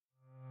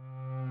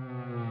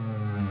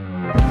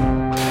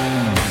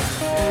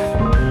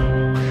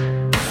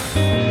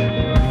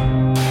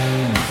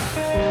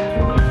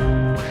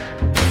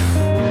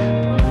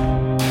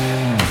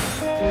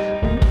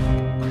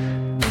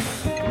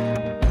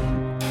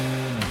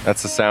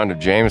That's the sound of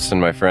Jameson,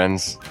 my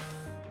friends.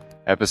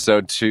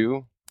 Episode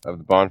 2 of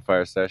the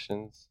Bonfire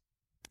Sessions.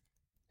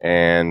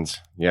 And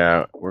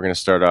yeah, we're going to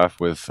start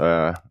off with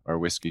our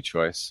whiskey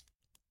choice,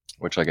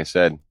 which, like I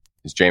said,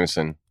 is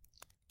Jameson.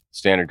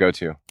 Standard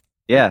go-to.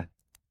 Yeah,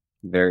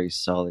 very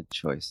solid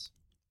choice.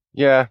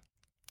 Yeah,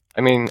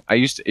 I mean, it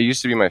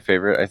used to be my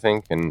favorite, I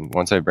think, and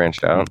once I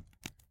branched out,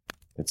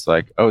 it's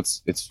like, oh,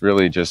 it's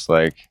really just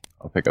like,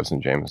 I'll pick up some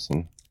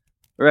Jameson.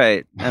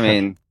 Right. I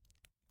mean,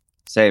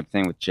 same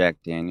thing with Jack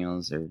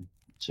Daniels or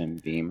Jim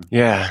Beam.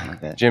 Yeah,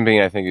 Like that. Jim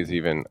Beam I think is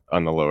even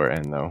on the lower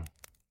end, though.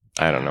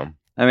 I don't know.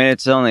 I mean,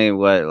 it's only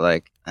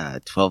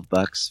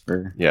 $12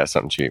 for... Yeah,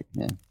 something cheap.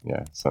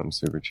 Yeah, something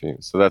super cheap.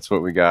 So that's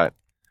what we got.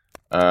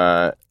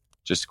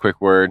 Just a quick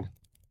word.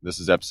 This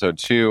is episode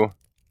 2.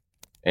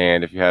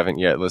 And if you haven't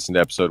yet listened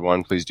to episode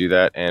 1, please do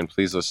that. And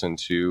please listen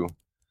to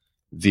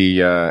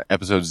the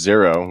episode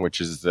 0,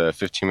 which is the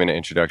 15-minute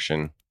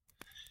introduction.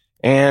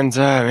 And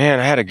man,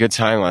 I had a good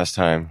time last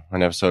time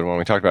on episode 1.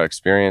 We talked about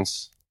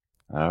experience.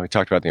 We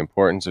talked about the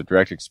importance of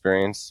direct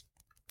experience.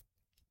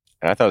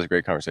 And I thought it was a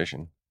great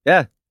conversation.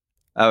 Yeah.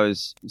 I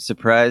was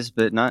surprised,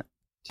 but not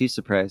too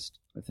surprised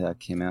with how it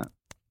came out.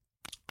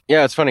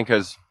 Yeah, it's funny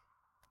because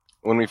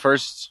when we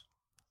first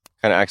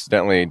kind of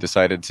accidentally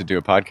decided to do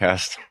a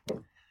podcast,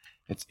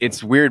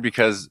 it's weird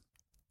because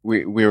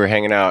we were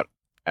hanging out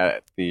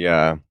at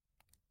the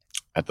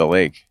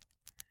lake,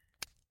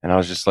 and I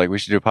was just like, we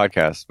should do a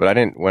podcast. But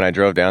when I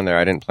drove down there,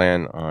 I didn't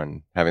plan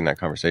on having that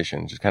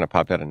conversation. It just kind of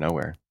popped out of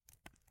nowhere.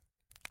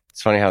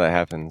 It's funny how that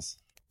happens.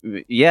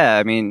 Yeah,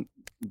 I mean,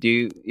 do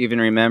you even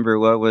remember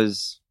what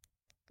was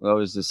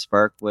the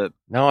spark?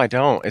 No, I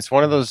don't. It's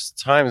one of those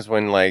times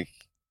when like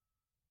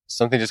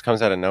something just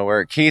comes out of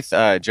nowhere. Keith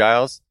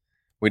Giles,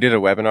 we did a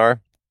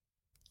webinar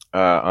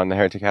on the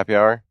Heretic Happy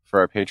Hour for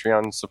our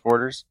Patreon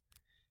supporters.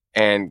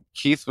 And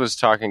Keith's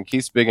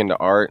big into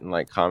art and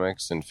like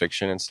comics and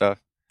fiction and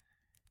stuff.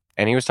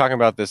 And he was talking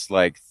about this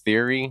like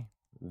theory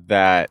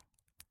that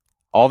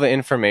all the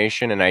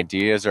information and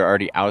ideas are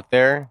already out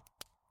there.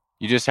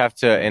 You just have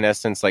to, in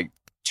essence, like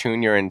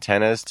tune your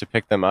antennas to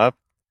pick them up.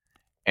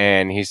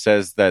 And he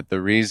says that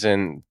the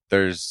reason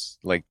there's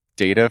like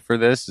data for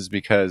this is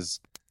because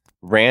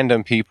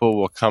random people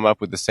will come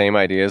up with the same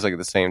ideas like at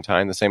the same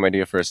time, the same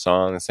idea for a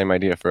song, the same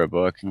idea for a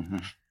book. Mm-hmm.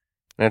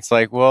 And it's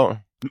like,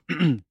 well,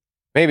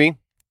 maybe.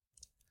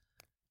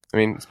 I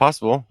mean, it's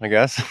possible, I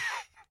guess.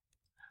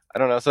 I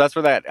don't know. So that's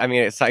where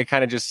it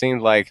kind of just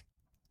seemed like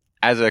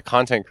as a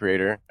content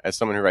creator, as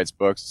someone who writes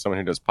books, someone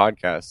who does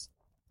podcasts,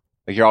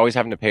 like you're always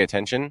having to pay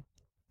attention.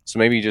 So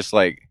maybe you just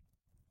like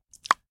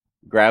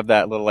grab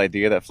that little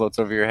idea that floats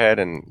over your head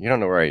and you don't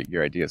know where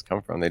your ideas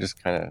come from. They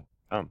just kind of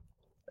come.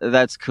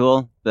 That's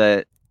cool,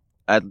 but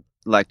I'd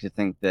like to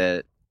think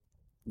that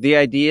the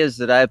ideas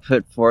that I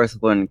put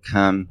forth wouldn't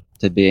come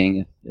to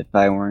being if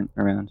I weren't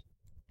around.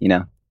 You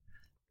know,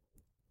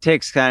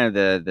 takes kind of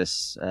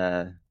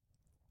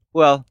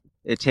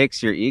it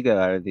takes your ego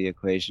out of the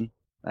equation,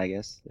 I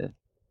guess.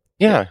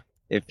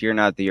 If you're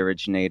not the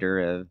originator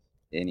of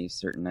any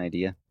certain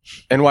idea.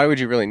 And why would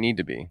you really need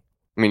to be?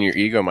 I mean, your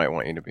ego might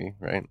want you to be,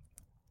 right?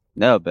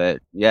 No,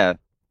 but yeah,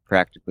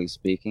 practically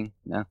speaking,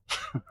 no.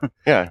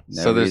 Yeah.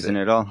 No reason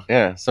at all.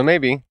 Yeah. So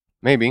maybe.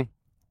 I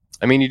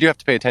mean, you do have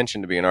to pay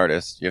attention to be an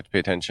artist. You have to pay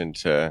attention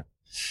to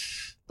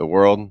the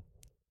world,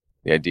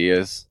 the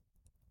ideas.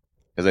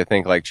 Because I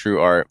think like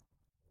true art,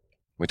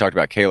 we talked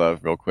about Caleb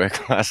real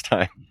quick last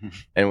time.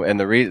 And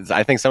the reasons,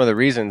 I think some of the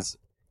reasons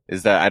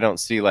is that I don't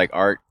see like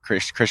art,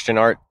 Christian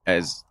art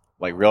as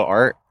like real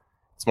art.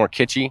 It's more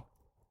kitschy.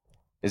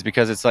 Is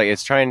because it's like,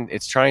 it's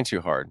trying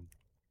too hard.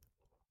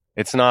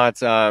 It's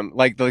not,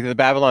 like the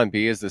Babylon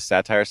Bee is the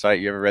satire site.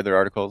 You ever read their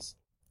articles?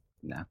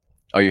 No.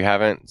 Oh, you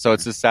haven't? So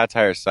it's a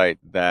satire site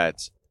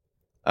that,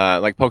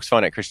 like pokes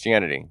fun at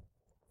Christianity.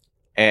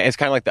 And it's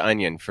kind of like the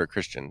Onion for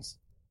Christians.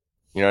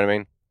 You know what I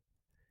mean?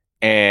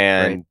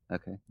 And, right.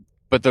 Okay.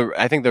 But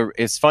I think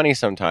it's funny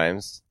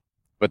sometimes,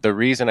 but the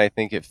reason I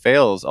think it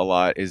fails a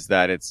lot is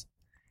that it's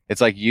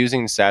like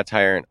using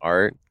satire and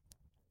art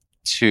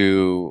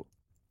to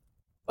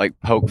like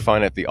poke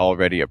fun at the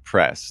already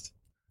oppressed.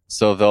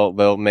 So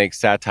they'll make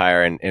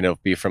satire and it'll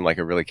be from like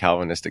a really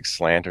Calvinistic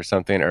slant or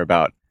something, or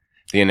about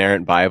the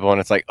inerrant Bible. And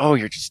it's like, oh,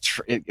 you're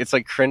just, it's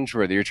like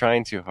cringeworthy. You're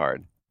trying too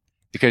hard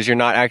because you're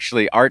not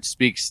actually, art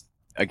speaks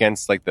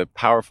against like the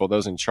powerful,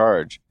 those in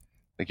charge.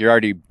 Like you're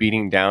already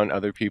beating down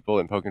other people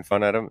and poking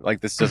fun at them.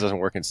 Like this just doesn't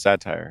work in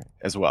satire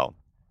as well.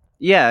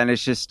 Yeah. And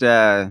it's just,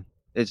 lazy.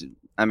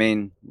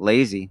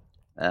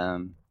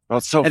 Well,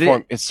 it's so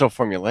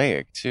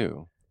formulaic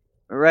too.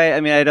 Right.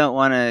 I mean, I don't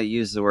want to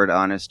use the word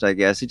honest, I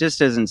guess. It just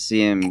doesn't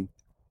seem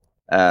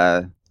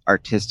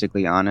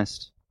artistically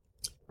honest.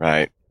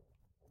 Right.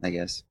 I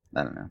guess.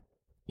 I don't know.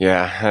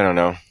 Yeah, I don't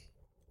know.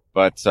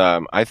 But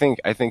I think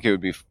it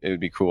would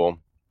be cool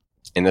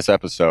in this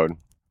episode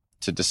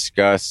to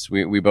discuss,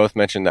 we both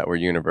mentioned that we're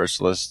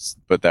Universalists,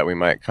 but that we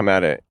might come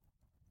at it,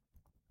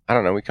 I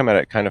don't know, we come at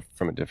it kind of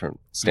from a different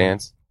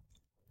stance,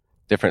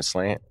 different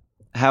slant.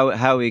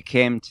 How we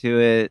came to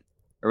it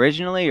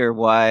originally, or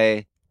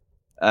why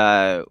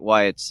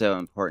why it's so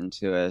important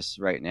to us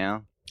right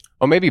now.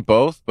 Well, maybe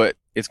both, but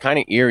it's kind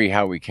of eerie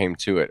how we came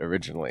to it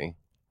originally,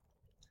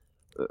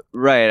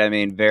 Right. I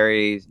mean,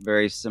 very,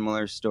 very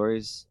similar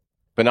stories.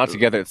 but not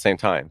together at the same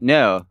time.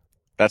 No,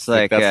 That's it's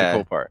like that's the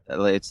cool part.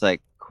 it's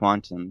like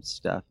quantum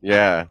stuff.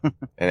 Yeah,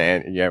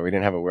 and yeah, we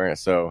didn't have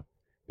awareness. So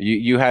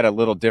you had a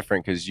little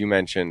different because you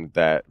mentioned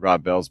that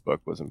Rob Bell's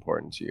book was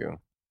important to you.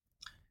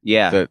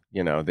 Yeah.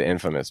 The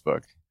infamous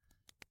book.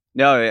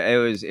 No,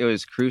 it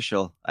was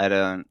crucial. I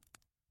don't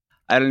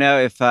know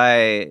if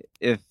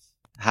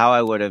how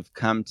I would have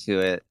come to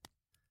it,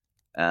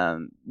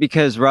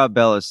 because Rob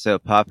Bell is so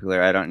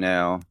popular. I don't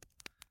know,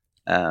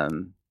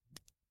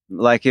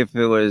 like if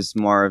it was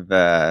more of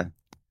a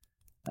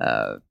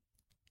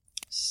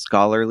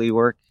scholarly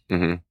work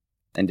Mm-hmm.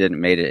 and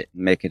didn't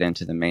make it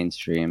into the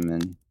mainstream.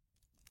 And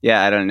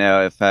yeah, I don't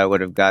know if I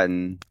would have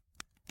gotten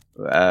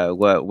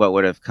what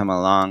would have come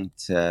along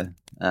to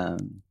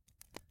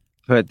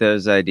put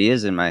those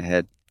ideas in my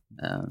head.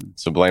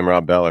 So blame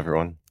Rob Bell,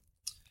 everyone.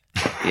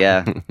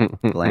 Yeah,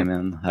 blame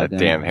him. That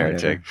damn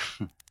heretic.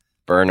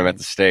 Burn him at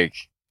the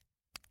stake.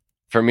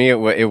 For me,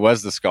 it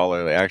was the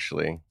scholarly,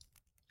 actually.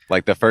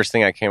 Like, the first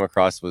thing I came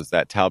across was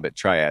that Talbot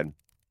triad.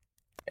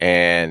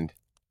 And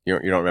you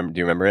don't remember? Do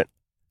you remember it?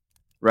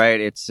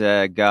 Right. It's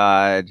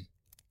God.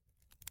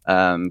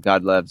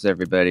 God loves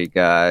everybody.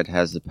 God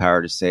has the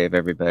power to save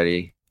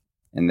everybody.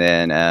 And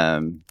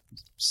then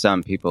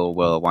some people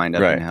will wind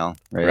up in hell.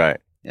 Right. Right.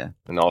 Yeah.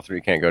 And all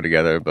three can't go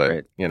together,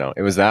 but,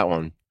 it was that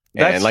one.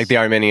 That's... And like the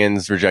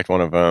Arminians reject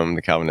one of them,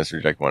 the Calvinists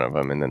reject one of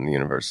them, and then the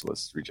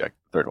Universalists reject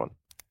the third one.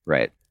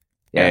 Right.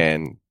 Yeah.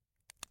 And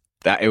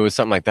it was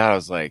something like that. I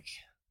was like,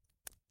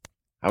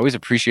 I always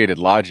appreciated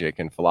logic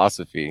and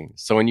philosophy.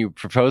 So when you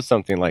propose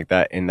something like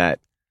that in that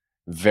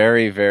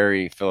very,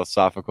 very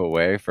philosophical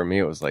way, for me,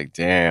 it was like,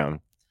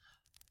 damn.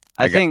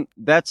 I think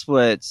that's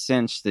what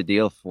cinched the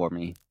deal for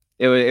me.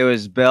 It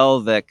was Bell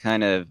that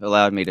kind of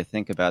allowed me to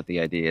think about the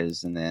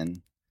ideas, and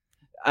then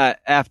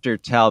after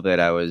Talbot,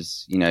 I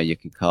was, you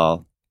could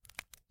call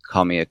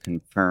me a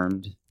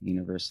confirmed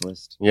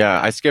Universalist.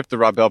 Yeah, I skipped the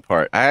Rob Bell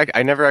part.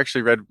 I never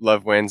actually read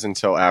Love Wins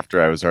until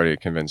after I was already a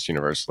convinced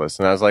Universalist,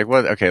 and I was like,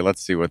 "What? Okay,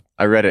 let's see what."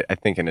 I read it, I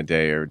think, in a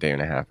day or a day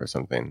and a half or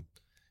something.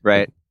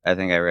 Right. I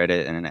think I read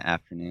it in an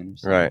afternoon. Or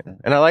something right, like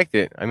and I liked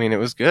it. I mean, it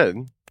was good.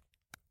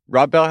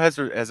 Rob Bell has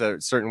a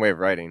certain way of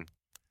writing.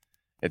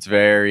 It's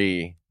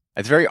very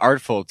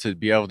artful to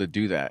be able to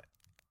do that.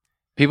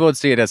 People would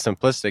see it as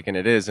simplistic, and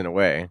it is in a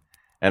way.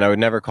 And I would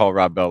never call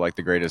Rob Bell like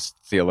the greatest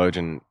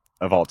theologian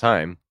of all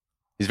time.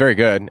 He's very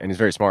good, and he's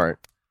very smart,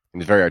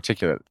 and he's very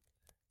articulate.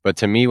 But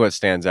to me, what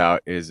stands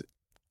out is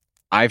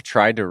I've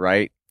tried to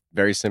write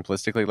very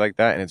simplistically like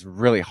that, and it's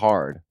really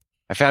hard.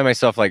 I found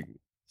myself like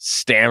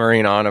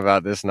stammering on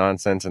about this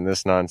nonsense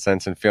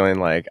and feeling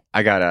like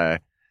I gotta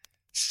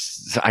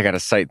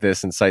cite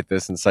this and cite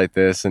this and cite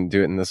this and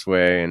do it in this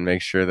way and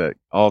make sure that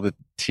all the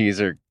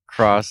T's are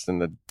crossed and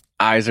the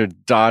I's are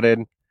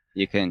dotted.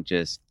 You can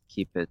just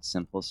keep it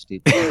simple,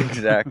 stupid.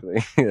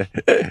 Exactly.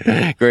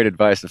 Great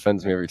advice.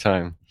 Offends me every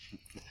time.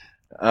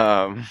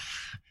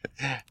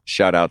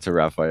 Shout out to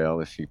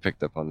Raphael if he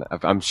picked up on that.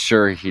 I'm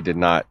sure he did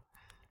not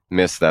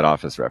miss that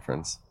Office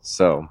reference.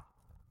 So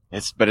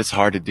it's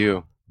hard to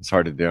do. It's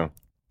hard to do.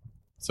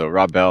 So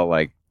Rob Bell,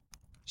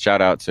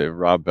 shout out to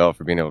Rob Bell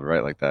for being able to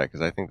write like that,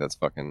 because I think that's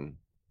fucking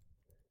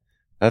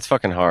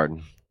hard.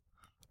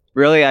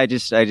 Really, I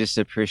just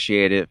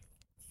appreciate it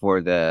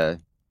for the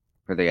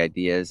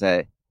ideas.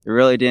 It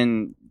really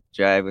didn't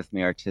jive with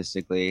me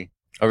artistically.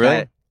 Oh,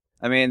 really?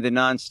 I mean, the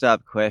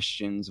nonstop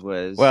questions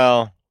was...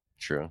 Well,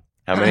 true.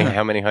 How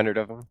many hundred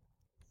of them?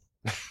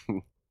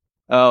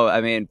 Oh,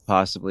 I mean,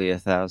 possibly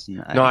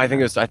 1,000. No, I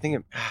think it was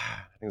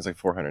like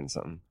 400 and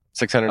something.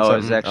 600 and something.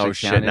 It was actually oh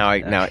shit!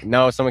 Counted?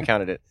 No, someone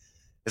counted it.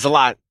 It's a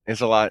lot.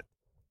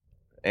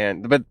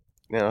 But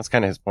that's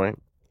kind of his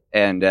point.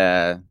 And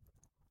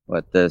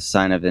what the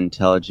sign of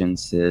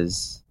intelligence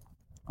is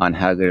on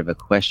how good of a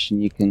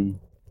question you can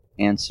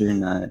answer,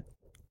 not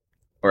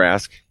or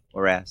ask.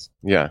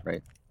 Yeah,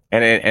 right.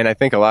 And I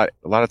think a lot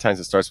of times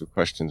it starts with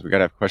questions. We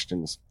gotta have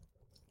questions.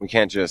 We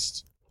can't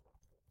just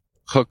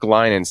hook,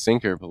 line, and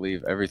sinker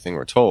believe everything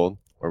we're told,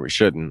 or we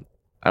shouldn't.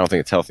 I don't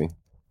think it's healthy.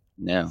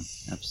 No,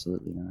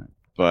 absolutely not.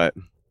 But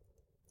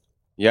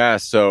yeah,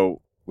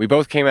 so we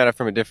both came at it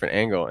from a different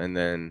angle, and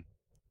then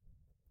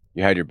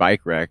you had your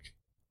bike wreck,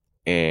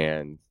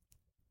 and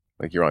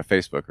you're on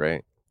Facebook,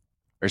 right?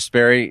 Or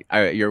Sperry,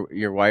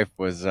 your wife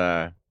was.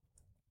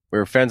 We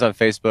were friends on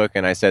Facebook,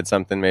 and I said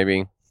something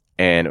maybe,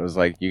 and it was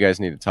like, you guys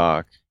need to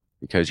talk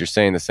because you're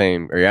saying the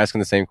same, or you're asking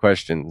the same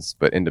questions,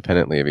 but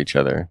independently of each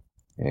other,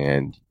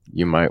 and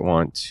you might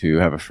want to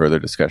have a further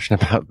discussion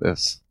about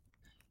this.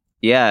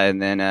 Yeah,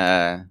 and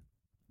then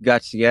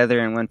got together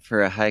and went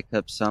for a hike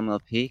up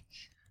Sawmill Peak.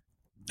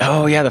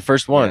 Oh yeah, the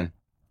first one.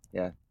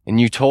 Yeah. And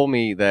you told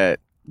me that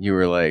you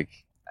were like...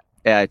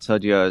 Yeah, I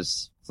told you I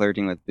was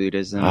flirting with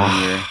Buddhism,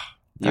 and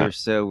you were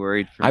so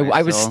worried for my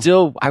I was soul.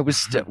 still,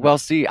 well,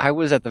 see, I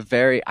was at the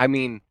very, I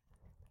mean,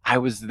 I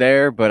was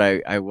there, but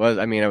I was,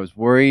 I mean, I was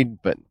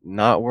worried, but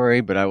not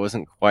worried, but I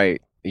wasn't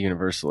quite a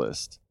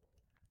Universalist.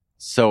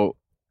 So,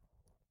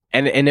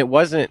 and it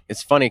wasn't,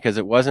 it's funny because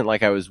it wasn't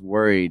like I was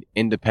worried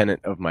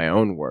independent of my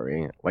own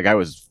worry. Like I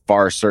was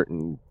far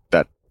certain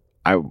that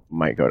I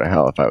might go to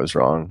hell if I was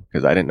wrong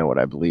because I didn't know what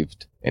I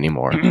believed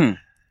anymore.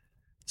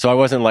 So I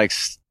wasn't like,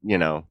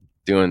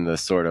 doing the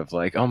sort of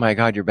like, oh my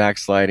God, you're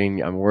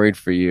backsliding. I'm worried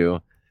for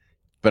you,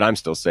 but I'm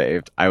still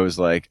saved. I was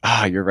like,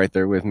 you're right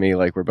there with me.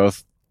 Like we're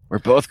both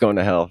going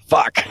to hell.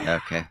 Fuck.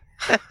 Okay.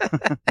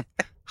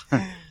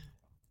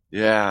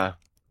 Yeah.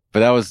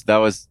 But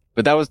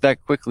that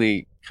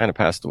quickly kind of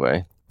passed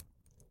away.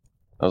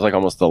 That was like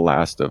almost the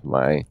last of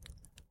my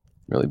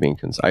really being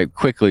I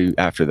quickly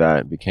after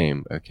that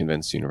became a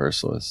convinced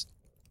Universalist.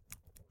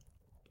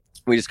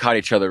 We just caught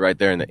each other right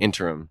there in the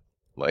interim,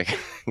 like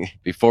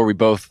before we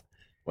both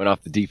went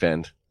off the deep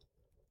end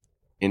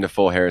into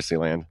full heresy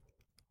land.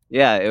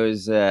 Yeah, it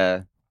was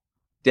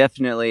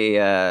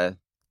definitely.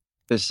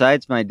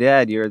 Besides my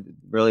dad, you're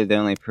really the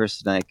only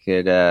person I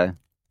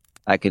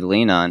could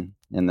lean on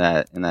in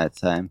that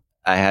time.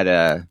 I had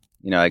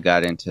I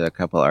got into a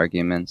couple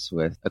arguments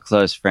with a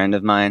close friend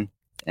of mine,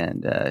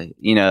 and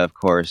of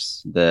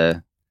course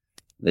the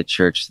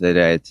church that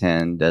I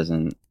attend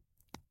doesn't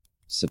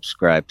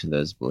subscribe to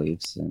those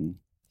beliefs, and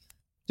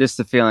just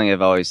the feeling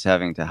of always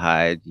having to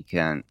hide. You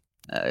can't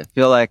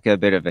feel like a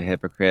bit of a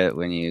hypocrite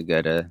when you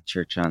go to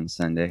church on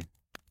Sunday.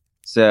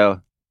 So,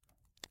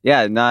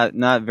 yeah,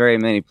 not very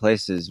many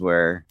places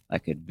where I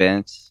could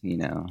vent.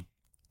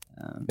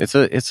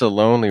 It's a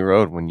lonely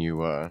road when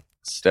you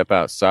step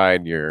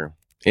outside in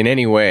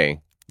any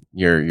way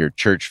your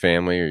church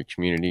family or your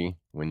community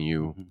when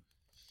you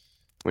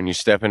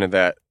step into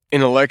that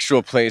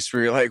intellectual place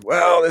where you're like,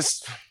 well,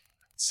 this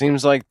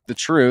seems like the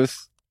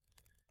truth,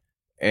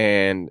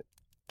 and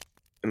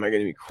am I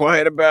going to be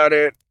quiet about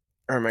it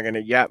or am I going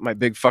to yap my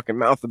big fucking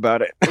mouth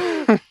about it?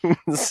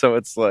 So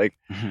it's like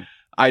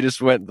I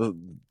just went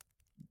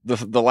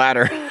the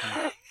latter.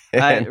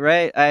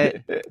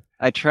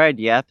 I tried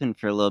yapping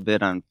for a little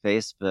bit on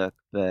Facebook,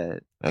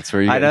 but that's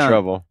where you get in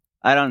trouble.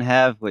 I don't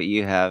have what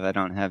you have. I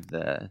don't have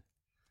the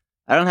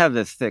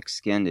thick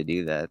skin to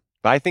do that.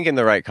 But I think in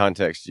the right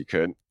context, you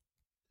could.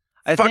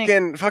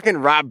 Fucking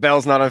Rob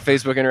Bell's not on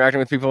Facebook interacting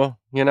with people,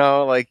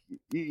 like,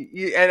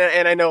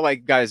 and I know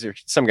like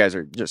some guys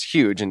are just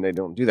huge and they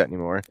don't do that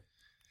anymore.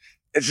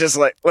 It's just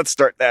like, let's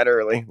start that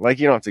early. Like,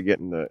 you don't have to get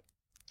into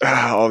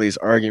all these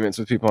arguments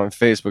with people on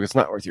Facebook. It's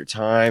not worth your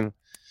time.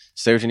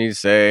 Say what you need to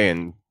say,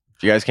 and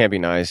if you guys can't be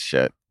nice,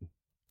 shit.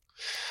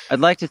 I'd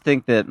like to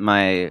think that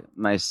my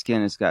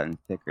skin has gotten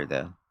thicker,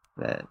 though.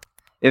 That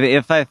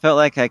if I felt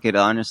like I could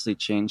honestly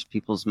change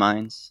people's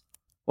minds,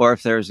 or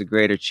if there was a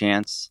greater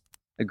chance,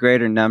 a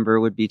greater number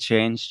would be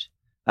changed,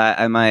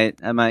 I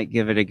might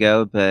give it a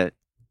go. But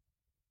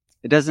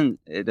it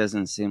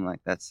doesn't seem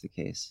like that's the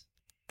case.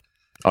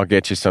 I'll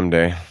get you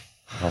someday.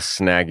 I'll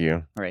snag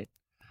you. Right.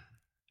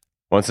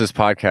 Once this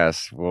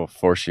podcast will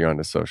force you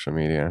onto social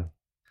media.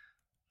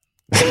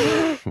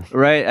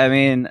 Right. I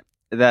mean,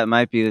 that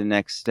might be the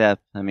next step.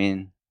 I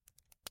mean,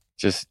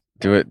 just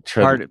do it.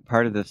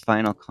 Part of the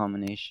final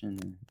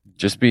culmination.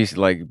 Just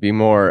be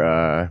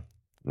more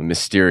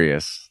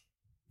mysterious.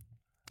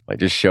 Like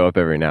just show up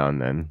every now and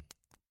then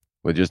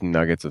with just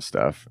nuggets of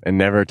stuff and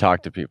never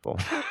talk to people.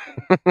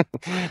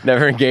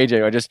 Never engage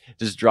anyone. Just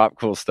drop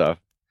cool stuff.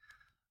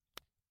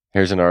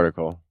 Here's an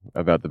article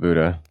about the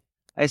Buddha.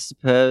 I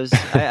suppose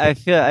I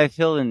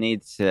feel the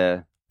need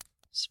to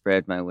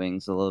spread my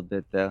wings a little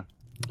bit, though.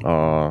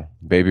 Oh,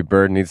 baby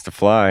bird needs to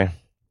fly.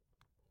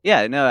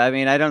 Yeah, no, I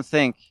mean, I don't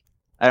think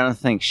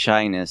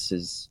shyness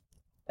is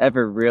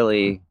ever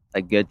really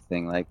a good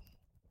thing. Like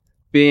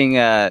being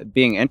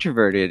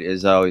introverted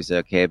is always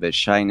okay, but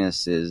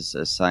shyness is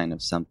a sign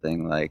of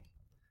something. Like,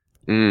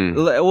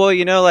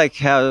 well, like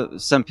how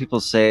some people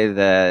say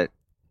that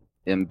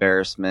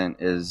embarrassment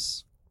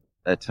is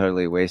a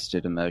totally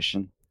wasted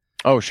emotion.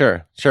 Oh,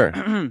 sure.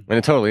 And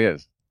it totally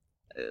is.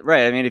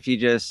 Right. I mean, if you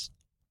just,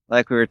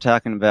 like we were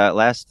talking about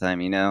last time,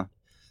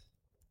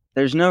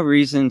 there's no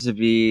reason to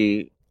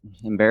be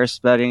embarrassed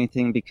about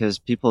anything because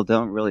people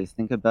don't really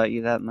think about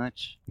you that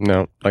much.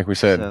 No, like we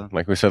said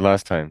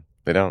last time,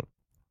 they don't.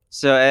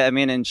 So, I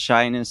mean, and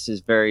shyness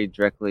is very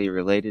directly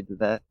related to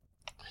that.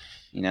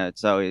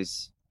 It's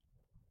always,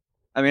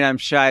 I mean, I'm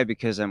shy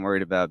because I'm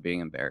worried about being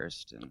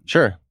embarrassed. And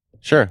Sure.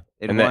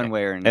 In one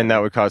way or another. And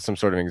that would cause some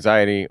sort of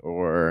anxiety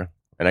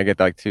and I get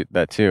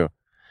that too.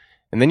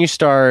 And then you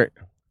start,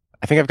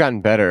 I think I've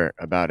gotten better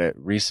about it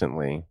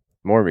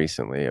more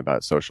recently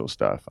about social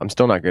stuff. I'm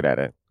still not good at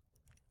it.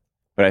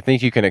 But I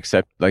think you can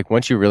accept, like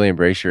once you really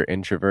embrace your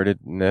introversion,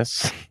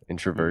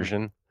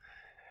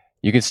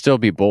 you can still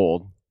be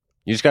bold.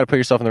 You just got to put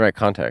yourself in the right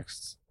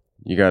contexts.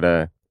 You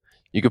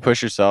could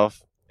push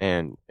yourself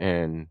and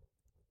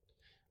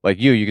like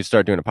you could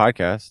start doing a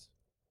podcast.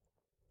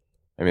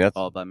 I mean, that's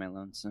all by my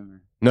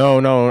lonesome. No,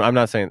 I'm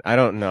not saying, I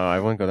don't know. I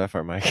wouldn't go that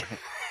far, Mike.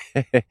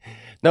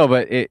 No,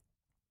 but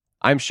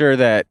I'm sure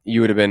that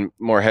you would have been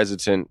more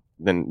hesitant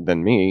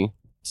than me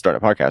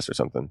starting a podcast or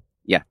something.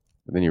 Yeah.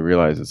 But then you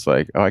realize it's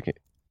like, oh, I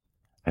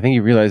think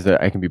you realize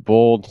that I can be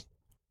bold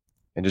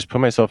and just put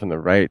myself in the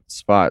right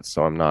spot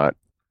so so I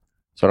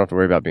don't have to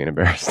worry about being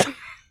embarrassed.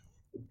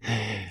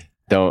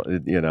 Don't,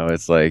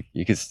 it's like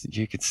you could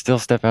still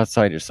step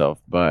outside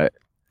yourself, but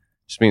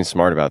just being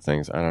smart about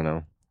things. I don't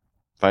know.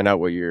 Find out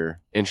what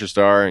your interests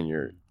are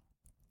and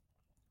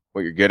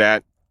what you're good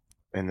at,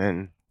 and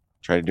then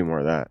try to do more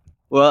of that.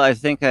 Well, I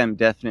think I'm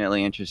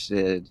definitely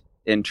interested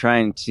in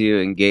trying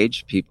to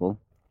engage people.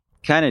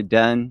 Kind of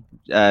done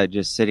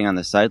just sitting on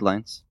the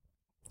sidelines.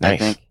 Nice. I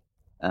think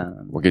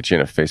we'll get you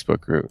in a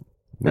Facebook group,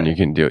 and you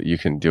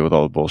can deal with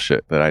all the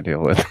bullshit that I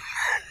deal with.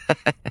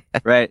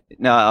 Right.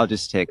 No, I'll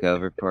just take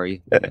over for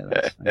you. Yeah,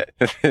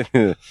 that's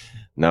fine.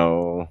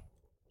 No,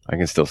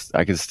 I still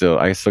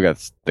got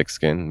thick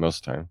skin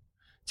most of the time.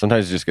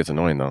 Sometimes it just gets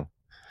annoying though.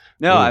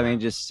 No, Ooh. I mean,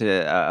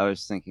 I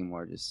was thinking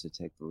more just to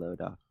take the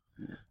load off.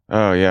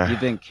 Oh yeah. You've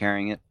been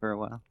carrying it for a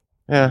while.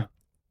 Yeah.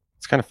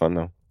 It's kind of fun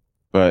though,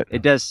 but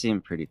it does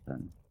seem pretty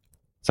fun.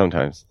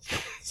 Sometimes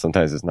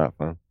it's not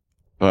fun.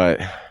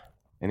 But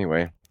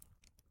anyway, I'm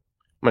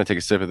gonna take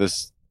a sip of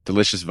this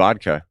delicious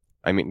vodka.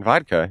 I mean,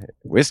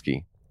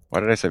 whiskey. Why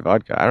did I say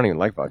vodka? I don't even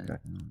like vodka.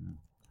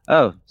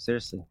 Oh,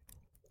 seriously?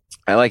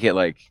 I like it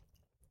like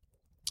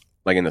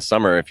in the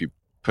summer if you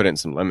put it in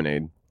some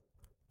lemonade.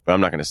 But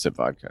I'm not gonna sip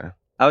vodka.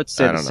 I would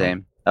say the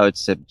same. I would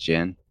sip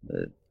gin,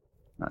 but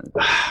not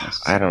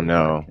I don't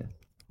know. Vodka.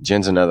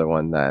 Gin's another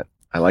one that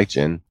I like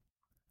gin.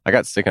 I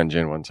got sick on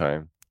gin one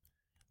time.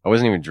 I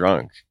wasn't even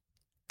drunk,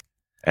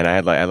 and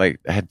I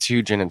had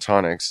 2 gin and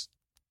tonics,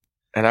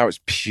 and I was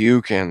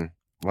puking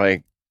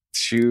like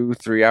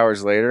 2-3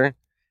 hours later,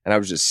 and I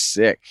was just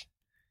sick,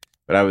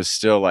 but I was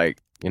still like,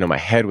 my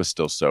head was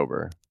still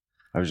sober.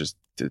 I was just,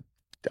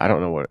 I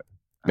don't know what.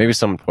 Maybe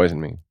someone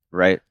poisoned me.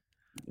 Right.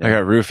 Yeah. I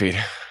got roofied,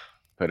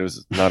 but it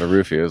was not a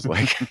roofie. It was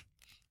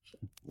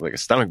like a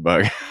stomach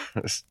bug,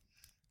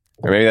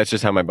 or maybe that's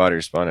just how my body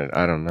responded.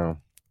 I don't know.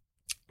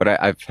 But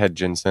I've had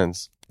gin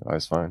since. I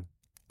was fine.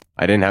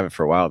 I didn't have it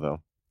for a while, though.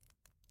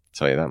 I'll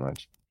tell you that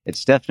much.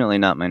 It's definitely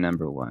not my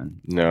number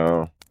one.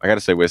 No. I got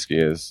to say whiskey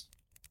is.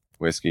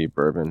 Whiskey,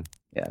 bourbon.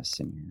 Yeah,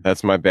 same here.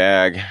 That's my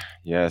bag.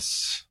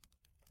 Yes.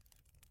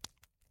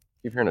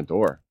 Keep hearing a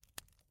door.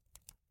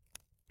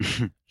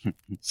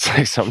 It's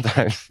like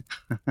sometimes.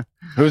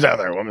 Who's out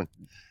there, woman?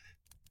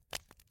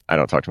 I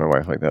don't talk to my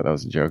wife like that. That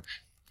was a joke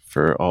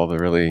for all the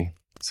really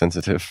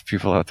sensitive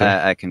people out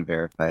there. I can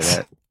verify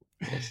that.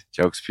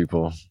 Jokes,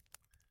 people.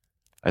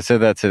 I said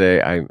that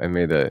today. I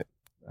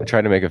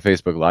tried to make a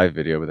Facebook Live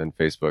video, but then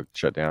Facebook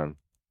shut down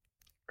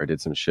or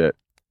did some shit.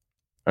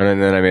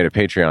 And then I made a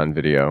Patreon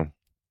video,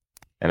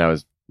 and I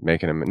was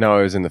making it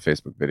was in the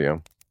Facebook video.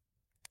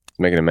 I was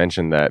making a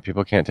mention that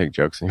people can't take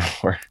jokes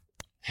anymore.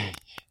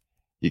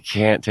 You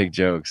can't take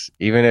jokes.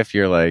 Even if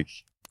you're like,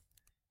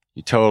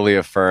 you totally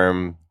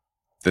affirm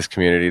this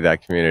community,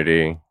 that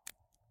community.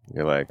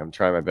 You're like, I'm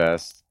trying my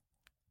best.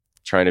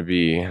 Trying to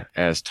be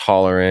as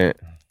tolerant.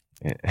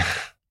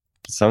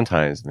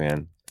 Sometimes,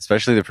 man,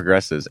 especially the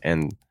progressives,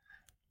 and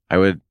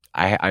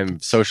I'm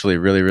socially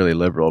really, really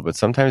liberal, but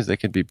sometimes they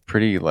could be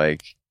pretty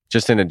like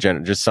just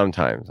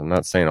sometimes. I'm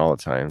not saying all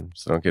the time,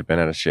 so don't get bent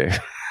out of shape.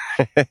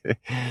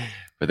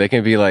 But they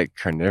can be like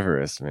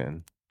carnivorous,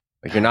 man.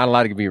 Like you're not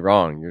allowed to be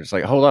wrong. You're just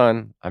like, hold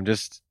on, I'm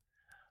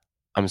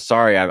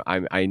sorry.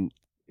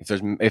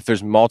 If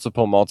there's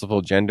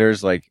multiple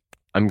genders, like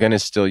I'm gonna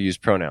still use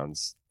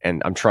pronouns,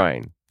 and I'm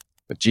trying.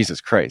 But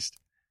Jesus Christ,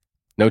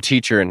 no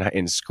teacher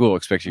in school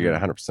expects you to get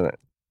 100%.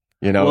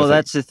 Well,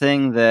 that's the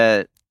thing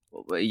that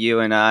you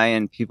and I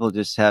and people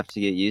just have to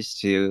get used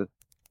to.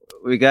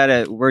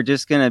 We're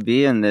just gonna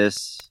be in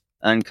this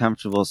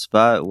uncomfortable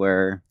spot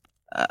where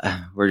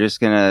we're just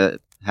gonna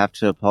have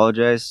to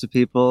apologize to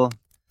people,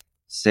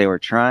 say we're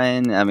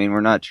trying. I mean,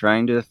 we're not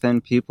trying to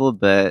offend people,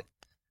 but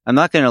I'm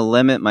not gonna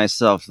limit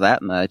myself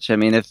that much. I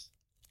mean,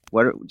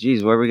 what are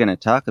we gonna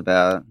talk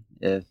about?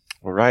 Well,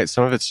 right,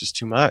 some of it's just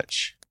too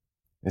much.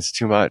 It's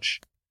too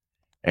much.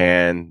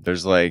 And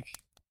there's like,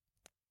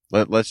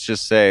 let's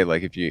just say,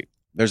 like,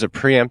 there's a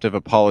preemptive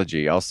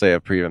apology. I'll say a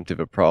preemptive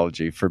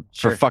apology for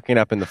fucking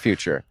up in the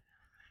future.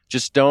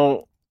 Just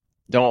don't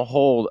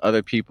hold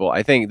other people.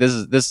 I think this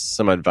is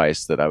some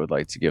advice that I would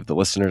like to give the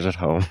listeners at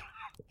home.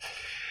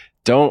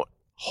 Don't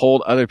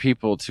hold other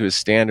people to a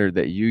standard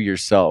that you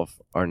yourself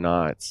are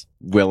not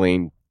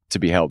willing to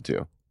be held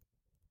to.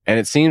 And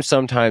it seems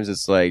sometimes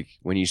it's like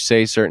when you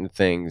say certain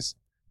things,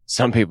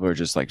 some people are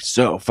just like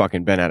so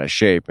fucking bent out of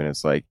shape, and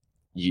it's like,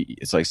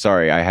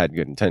 sorry, I had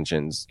good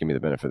intentions. Give me the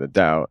benefit of the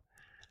doubt.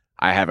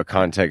 I have a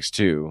context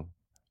too,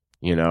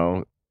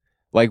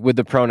 like with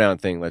the pronoun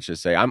thing. Let's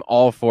just say I'm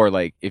all for,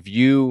 like, if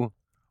you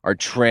are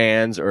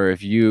trans or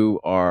if you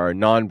are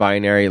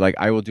non-binary, like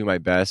I will do my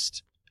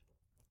best.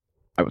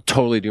 I will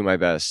totally do my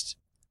best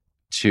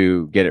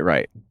to get it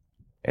right,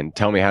 and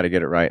tell me how to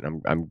get it right.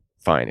 And I'm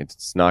fine.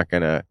 It's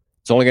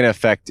only going to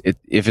affect it.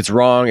 If it's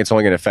wrong, it's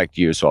only going to affect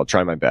you. So I'll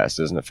try my best.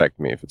 It doesn't affect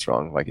me if it's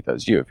wrong, like it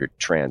does you, if you're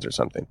trans or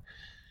something.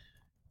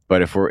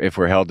 But if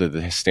we're held to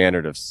the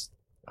standard of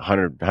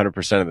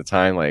 100% of the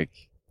time, like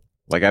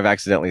I've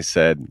accidentally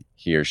said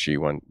he or she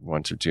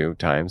once or two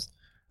times,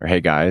 or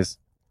hey guys.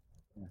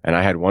 And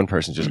I had one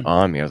person just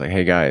on me. I was like,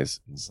 hey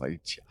guys. It's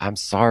like, I'm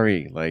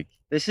sorry. Like,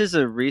 This is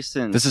a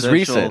recent this is social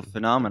recent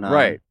phenomenon.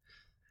 Right.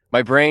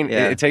 My brain,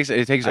 Yeah. it takes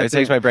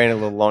my brain a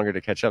little longer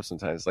to catch up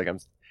sometimes. Like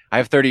I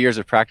have 30 years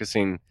of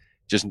practicing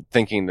just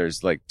thinking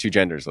there's like two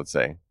genders, let's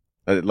say.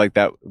 Like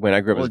that when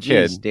I grew up as a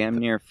kid. Damn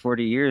near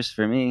 40 years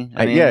for me.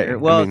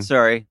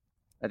 Sorry.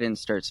 I didn't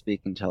start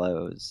speaking until I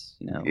was,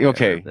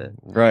 okay,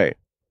 right.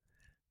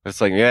 But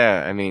it's like,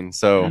 yeah, I mean,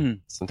 so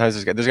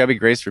sometimes there's got to be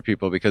grace for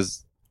people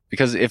because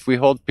if we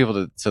hold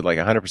people to like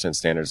 100%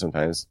 standards,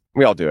 sometimes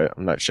we all do it.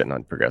 I'm not shitting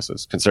on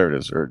progressives.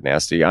 Conservatives are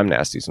nasty. I'm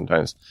nasty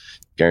sometimes,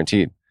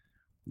 guaranteed.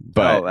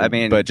 But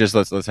but just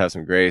let's have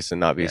some grace and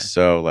not be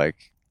so like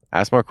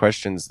ask more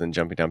questions than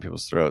jumping down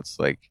people's throats.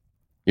 Like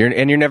you're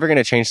never going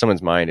to change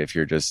someone's mind if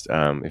you're just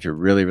if you're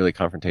really, really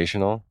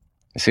confrontational.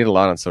 I see it a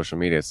lot on social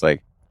media. It's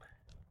like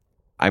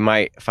I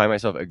might find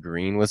myself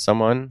agreeing with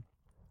someone.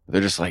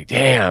 They're just like,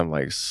 damn,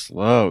 like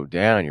slow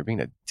down. You're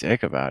being a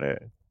dick about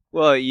it.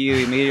 Well, you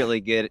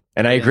immediately get it.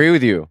 And I agree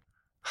with you.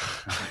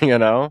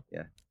 Yeah.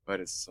 But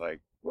it's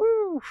like,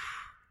 woo.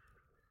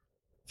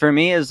 For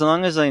me, as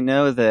long as I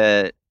know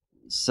that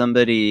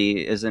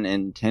somebody isn't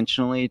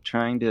intentionally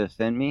trying to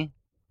offend me,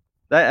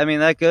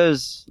 that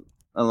goes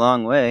a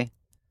long way,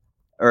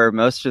 or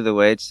most of the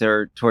way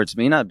towards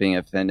me not being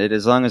offended.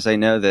 As long as I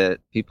know that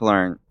people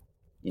aren't,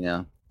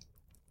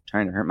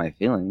 trying to hurt my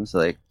feelings,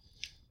 like.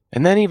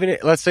 And then even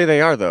let's say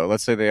they are,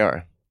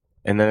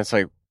 and then it's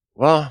like,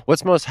 well,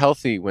 what's most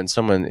healthy when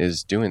someone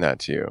is doing that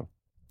to you?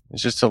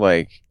 It's just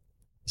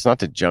it's not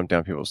to jump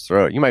down people's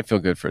throat. You might feel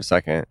good for a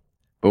second,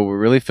 but what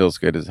really feels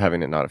good is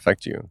having it not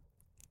affect you.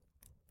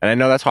 And I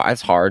know that's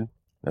hard.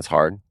 That's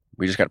hard.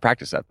 We just got to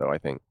practice that, though. I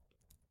think,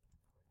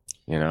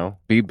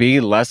 be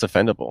less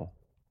offendable.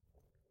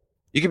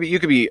 You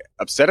could be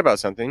upset about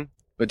something,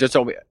 but just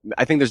don't.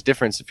 I think there's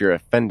difference if you're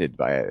offended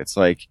by it. It's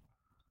like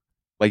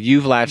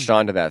you've latched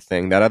onto that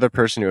thing. That other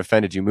person who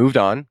offended you moved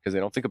on because they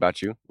don't think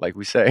about you, like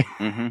we say.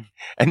 Mm-hmm.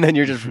 And then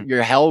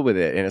you're hell with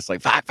it, and it's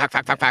like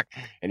fuck,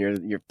 and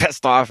you're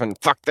pissed off and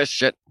fuck this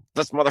shit,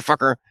 this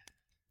motherfucker.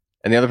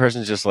 And the other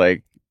person's just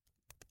like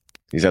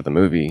he's at the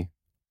movie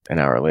an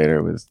hour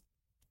later with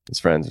his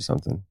friends or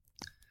something.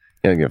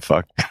 He doesn't give a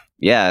fuck.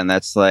 Yeah, and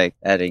that's like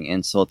adding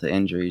insult to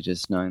injury,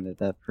 just knowing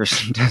that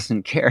person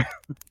doesn't care.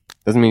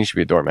 Doesn't mean you should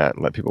be a doormat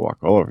and let people walk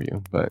all over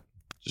you, but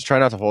just try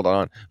not to hold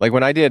on. Like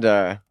when I did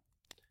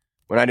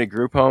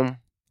group home,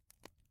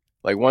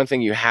 like one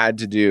thing you had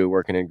to do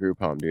working in group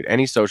home, dude,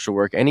 any social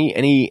work,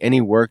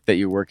 any work that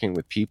you're working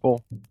with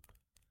people,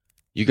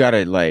 you got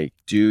to like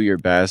do your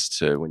best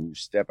to, when you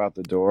step out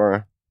the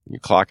door, you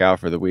clock out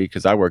for the week.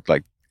 Cause I worked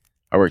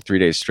 3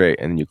 days straight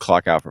and then you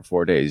clock out for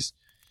 4 days.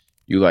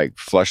 You like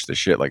flush the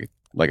shit like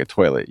a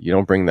toilet. You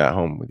don't bring that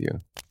home with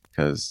you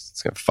because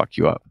it's going to fuck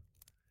you up.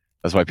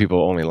 That's why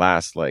people only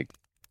last like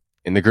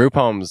in the group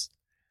homes.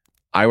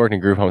 I worked in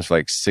group homes for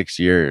like 6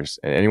 years,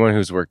 and anyone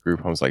who's worked group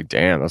homes like,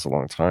 damn, that's a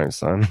long time,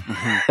 son.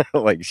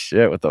 Like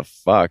shit, what the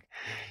fuck?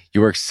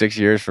 You work 6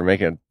 years for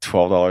making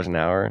 $12 an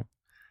hour,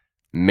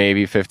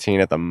 maybe 15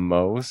 at the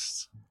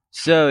most.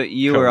 So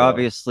you were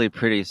obviously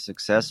pretty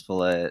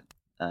successful at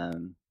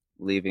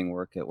leaving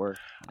work at work.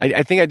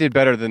 I think I did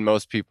better than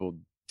most people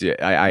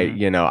did.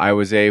 I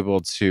was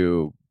able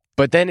to,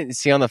 but then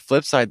see on the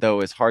flip side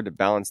though, it's hard to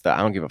balance that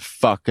I don't give a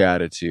fuck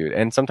attitude,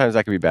 and sometimes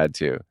that can be bad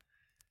too.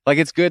 Like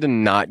it's good to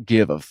not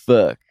give a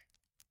fuck.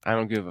 I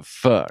don't give a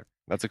fuck.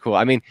 That's a cool.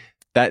 I mean,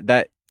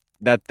 that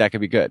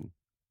could be good,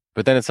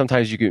 but then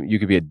sometimes you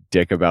could be a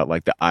dick about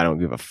like the I don't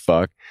give a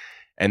fuck,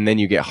 and then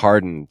you get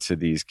hardened to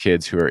these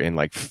kids who are in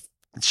like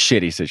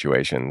shitty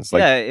situations.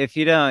 Like, yeah, if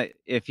you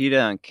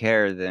don't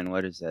care, then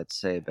what does that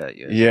say about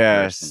you?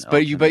 Yes,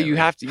 but you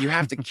have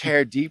to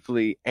care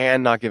deeply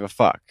and not give a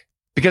fuck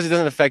because it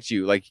doesn't affect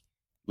you. Like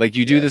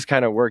you do this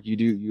kind of work,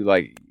 you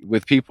like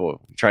with people,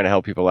 you're trying to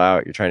help people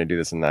out, you're trying to do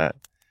this and that.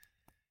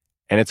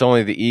 And it's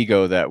only the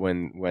ego that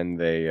when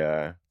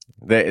they're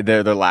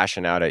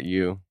lashing out at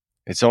you,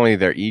 it's only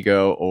their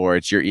ego, or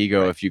it's your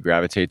ego if you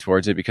gravitate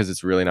towards it because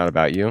it's really not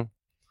about you.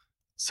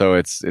 So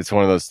it's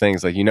one of those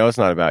things like it's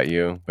not about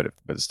you, but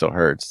it still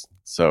hurts.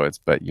 So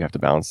but you have to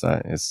balance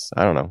that.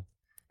 I don't know.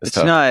 It's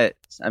tough. Not.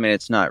 I mean,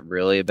 it's not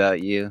really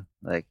about you.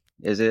 Like,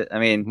 is it? I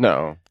mean,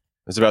 no,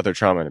 it's about their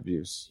trauma and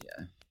abuse.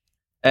 Yeah.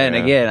 And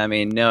again, I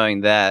mean,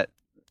 knowing that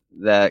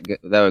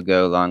would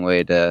go a long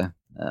way to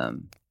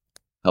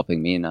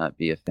helping me not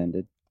be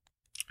offended.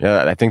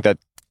 Yeah, I think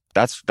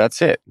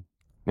that's it.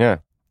 Yeah,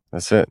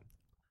 that's it.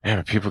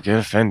 Yeah, people get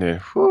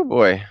offended. Whoo,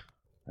 boy.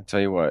 I tell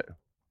you what.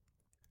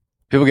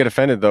 People get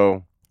offended,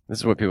 though. This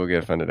is what people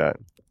get offended at.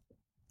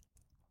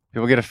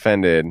 People get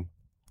offended,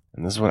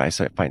 and this is what I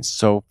find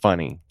so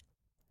funny.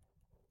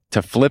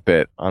 To flip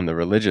it on the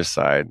religious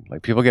side,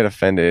 like people get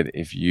offended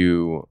if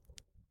you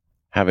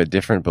have a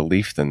different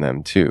belief than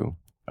them too,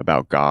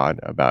 about God,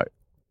 about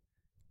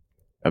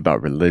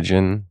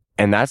religion.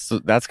 And that's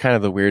kind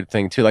of the weird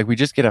thing too. Like we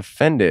just get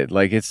offended.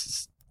 Like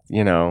it's,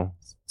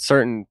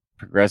 certain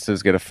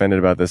progressives get offended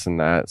about this and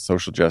that,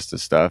 social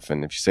justice stuff.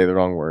 And if you say the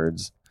wrong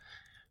words,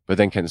 But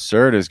then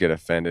conservatives get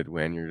offended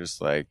when you're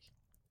just like,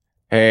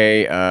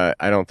 hey,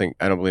 I don't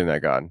believe in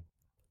that God.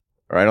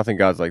 Or I don't think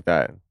God's like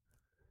that.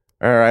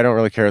 Or I don't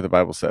really care what the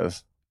Bible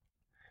says.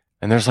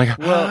 And there's like,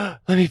 Well,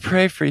 let me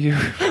pray for you.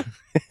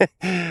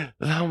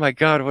 Oh my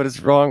God, what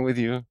is wrong with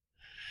you?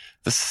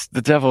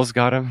 The devil's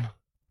got him.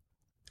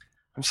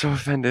 I'm so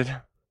offended.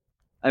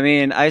 I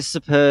mean, I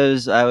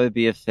suppose I would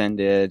be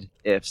offended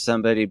if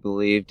somebody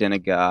believed in a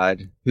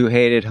God who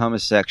hated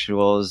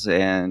homosexuals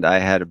and I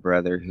had a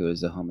brother who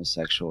was a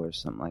homosexual or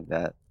something like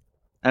that.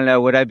 I don't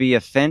know. Would I be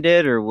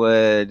offended or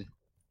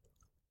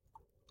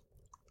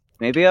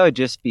maybe I would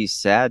just be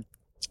sad?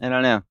 I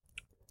don't know.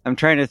 I'm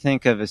trying to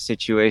think of a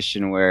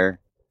situation where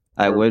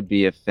I would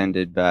be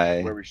offended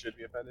by Where we should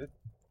be offended?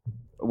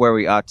 where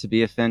we ought to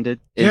be offended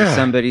in Yeah.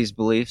 somebody's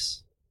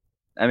beliefs.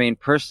 I mean,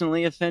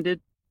 personally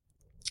offended.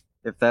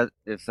 If that's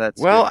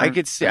well,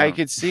 different. I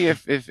could see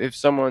if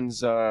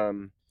someone's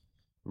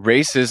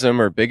racism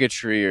or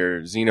bigotry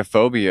or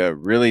xenophobia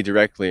really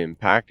directly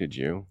impacted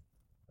you.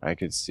 I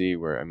could see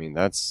where, I mean,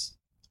 that's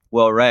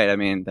Well, right. I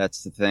mean,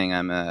 that's the thing.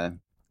 I'm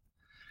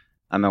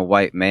a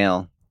white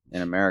male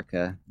in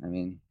America. I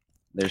mean,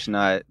 there's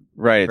not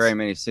right. very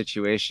many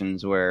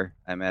situations where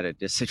I'm at a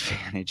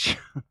disadvantage.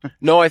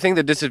 No, I think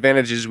the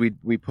disadvantages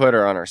we put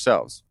are on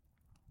ourselves.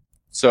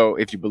 So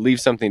if you believe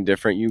something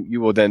different,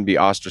 you will then be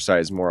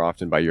ostracized more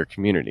often by your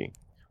community.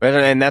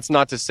 And that's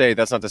not to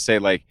say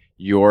like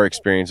your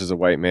experience as a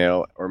white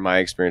male or my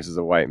experience as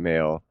a white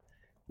male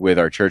with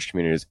our church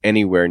community is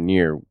anywhere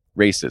near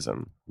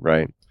racism,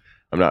 right?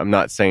 I'm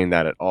not saying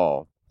that at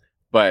all.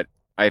 But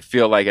I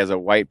feel like as a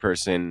white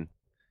person,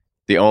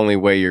 the only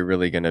way you're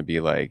really going to be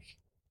like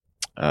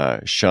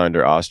shunned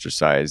or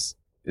ostracized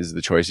is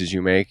the choices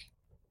you make.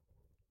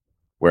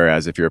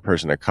 Whereas if you're a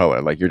person of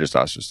color, like you're just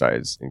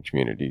ostracized in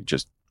community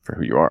just for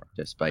who you are.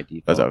 Just by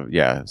default.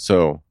 Yeah.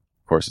 So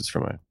of course it's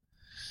from a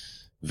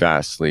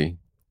vastly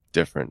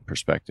different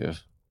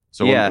perspective.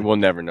 So Yeah. we'll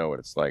never know what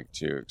it's like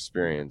to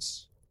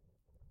experience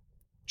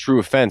true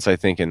offense, I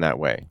think, in that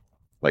way,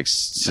 like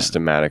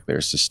systematically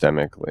or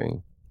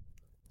systemically.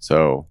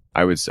 So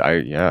I would say,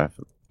 if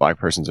a black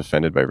person's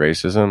offended by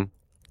racism,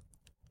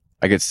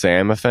 I could say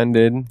I'm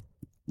offended,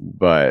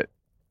 but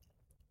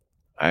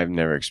I've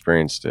never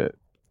experienced it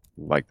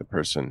like the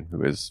person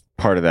who is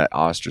part of that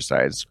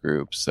ostracized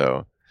group.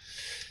 So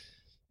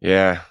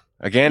yeah,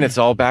 again, it's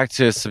all back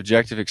to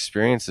subjective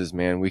experiences,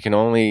 man. We can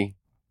only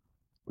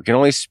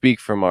speak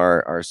from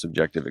our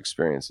subjective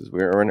experiences.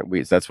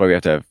 That's why we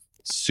have to have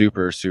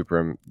super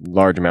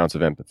large amounts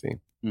of empathy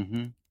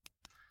Mm-hmm.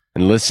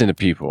 and listen to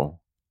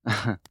people.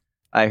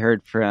 I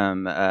heard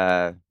from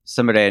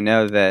somebody I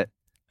know that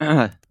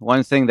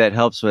one thing that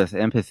helps with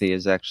empathy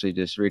is actually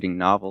just reading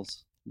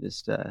novels.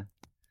 Just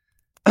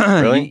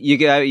Really? you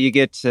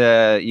get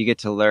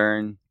to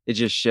learn. It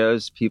just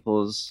shows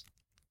people's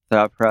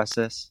thought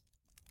process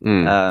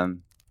in a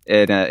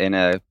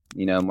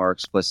more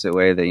explicit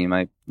way that you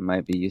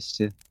might be used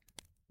to. It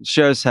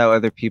shows how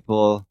other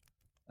people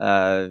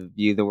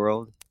view the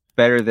world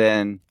better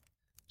than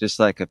just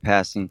like a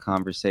passing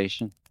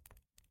conversation.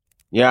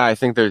 Yeah, I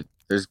think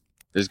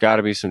there's got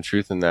to be some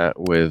truth in that.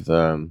 With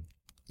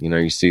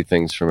you see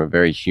things from a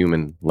very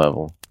human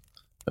level,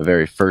 a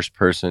very first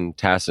person,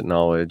 tacit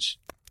knowledge,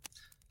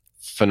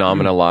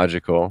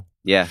 phenomenological.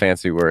 Yeah,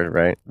 fancy word,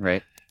 right?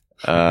 Right.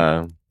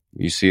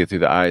 You see it through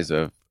the eyes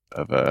of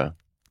a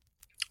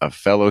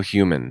fellow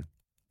human,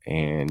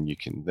 and you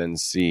can then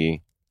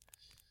see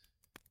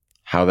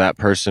how that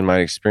person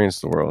might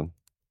experience the world.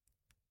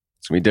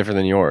 It's gonna be different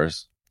than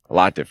yours, a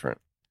lot different.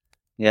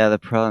 Yeah, the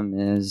problem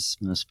is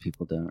most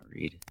people don't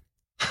read.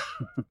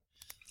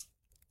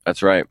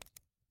 That's right.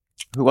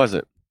 Who was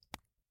it?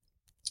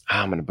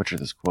 I'm gonna butcher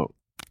this quote.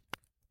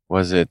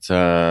 Was it?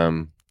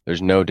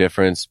 There's no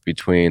difference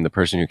between the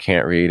person who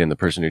can't read and the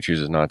person who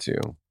chooses not to.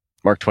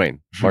 Mark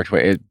Twain. Mark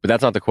Twain. But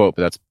that's not the quote,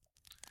 but that's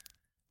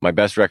my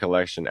best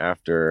recollection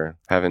after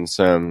having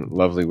some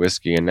lovely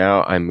whiskey. And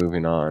now I'm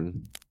moving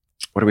on.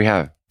 What do we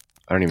have?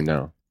 I don't even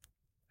know.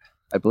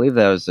 I believe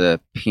that was a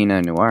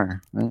Pinot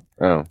Noir, right?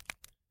 Oh.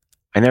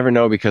 I never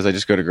know because I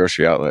just go to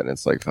grocery outlet and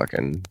it's like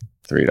fucking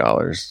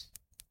 $3.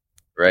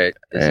 Right.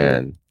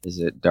 Is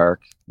it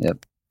dark?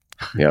 Yep.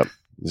 Yep.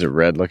 Is it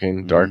red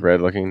looking? Dark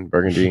red looking?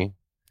 Burgundy?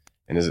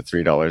 And is it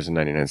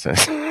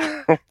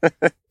 $3.99?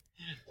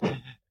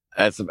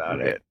 That's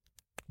about it.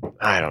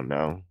 I don't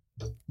know.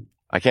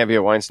 I can't be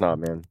a wine snob,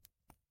 man.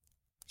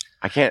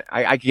 I can't.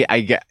 I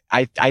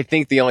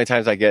think the only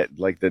times I get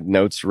like the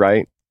notes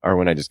right are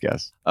when I just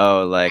guess.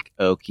 Oh, like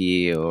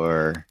oaky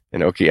or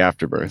an oaky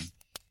afterbirth.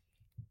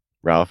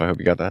 Ralph, I hope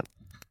you got that.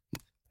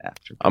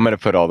 Afterbirth. I'm gonna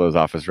put all those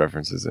Office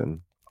references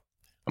in.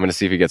 I'm gonna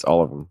see if he gets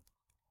all of them.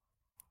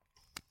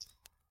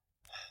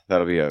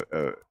 That'll be a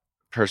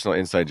personal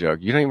inside joke.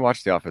 You don't even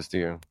watch The Office, do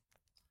you?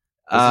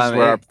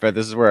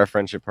 This is where our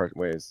friendship part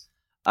ways.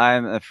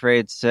 I'm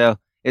afraid so.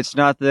 It's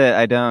not that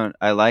I don't.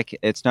 I like it.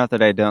 It's not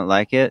that I don't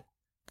like it.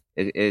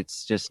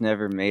 It's just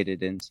never made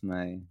it into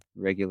my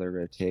regular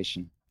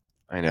rotation.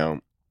 I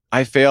know.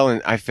 I fail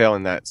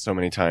in that so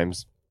many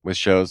times with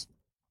shows.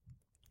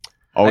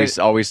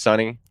 Always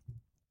Sunny.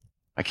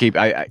 I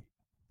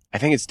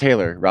think it's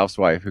Taylor, Ralph's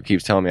wife, who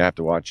keeps telling me I have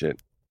to watch it,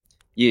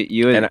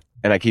 you would,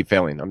 and I keep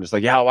failing. I'm just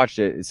like, yeah, I'll watch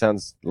it. It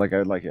sounds like I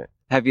would like it.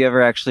 have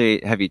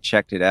you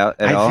checked it out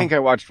at all? I think I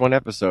watched one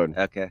episode.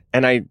 Okay.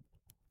 And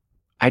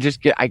I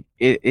just get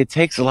it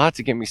takes a lot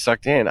to get me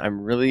sucked in.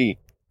 I'm really,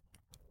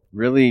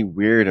 really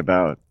weird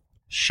about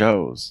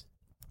shows.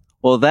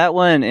 Well, that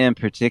one in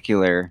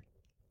particular,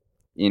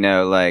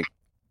 like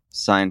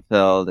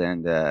Seinfeld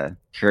and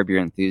Curb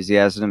Your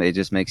Enthusiasm, it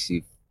just makes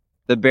you.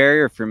 The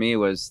barrier for me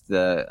was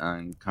the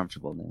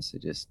uncomfortableness.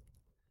 It just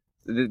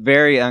the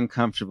very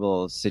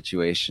uncomfortable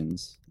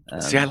situations.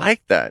 See, I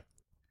like that.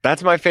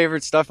 That's my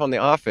favorite stuff on The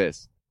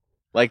Office.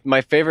 Like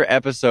my favorite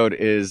episode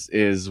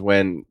is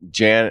when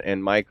Jan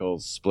and Michael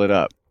split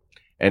up,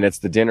 and it's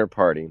the dinner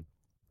party.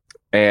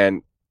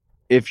 And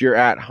if you're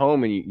at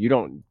home and you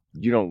don't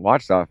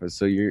watch The Office,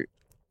 so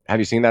have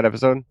you seen that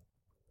episode?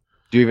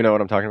 Do you even know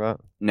what I'm talking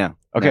about? No.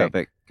 Okay, no,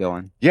 but go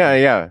on.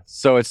 Yeah.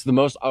 So it's the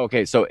most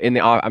okay. So I'm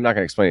not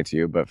gonna explain it to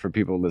you, but for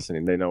people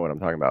listening, they know what I'm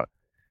talking about.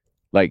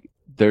 Like,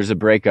 there's a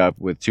breakup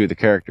with two of the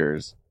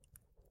characters.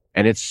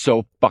 And it's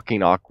so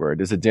fucking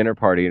awkward. It's a dinner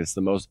party, and it's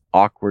the most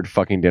awkward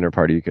fucking dinner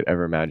party you could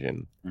ever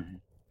imagine. Mm-hmm.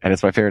 And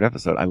it's my favorite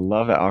episode. I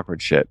love that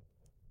awkward shit.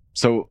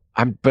 So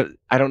but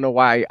I don't know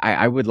why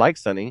I would like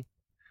Sunny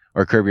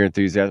or Curb Your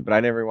Enthusiasm, but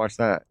I never watched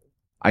that.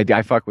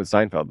 I fuck with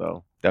Seinfeld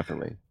though,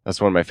 definitely. That's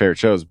one of my favorite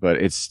shows, but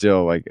it's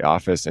still like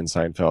Office and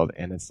Seinfeld,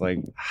 and it's like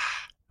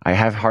I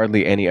have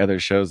hardly any other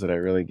shows that I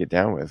really get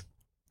down with.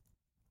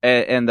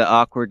 And the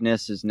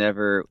awkwardness has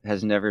never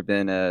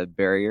been a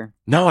barrier.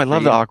 No, I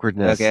love the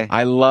awkwardness. Okay.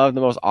 I love the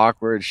most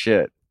awkward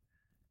shit.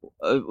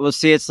 Well,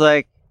 see, it's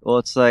like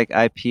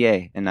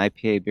IPA, an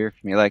IPA beer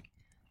for me. Like,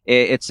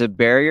 it's a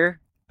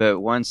barrier, but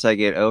once I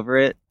get over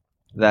it,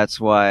 that's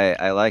why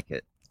I like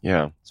it.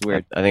 Yeah, it's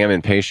weird. I think I'm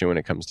impatient when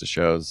it comes to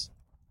shows.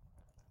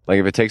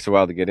 Like, if it takes a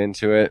while to get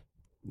into it,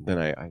 then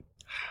I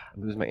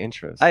lose my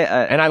interest.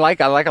 And I like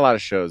a lot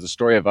of shows. The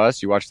Story of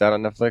Us. You watch that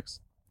on Netflix?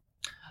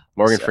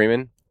 Morgan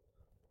Freeman.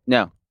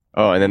 No.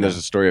 Oh, and then there's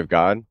a Story of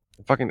God.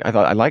 I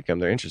thought I like them.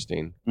 They're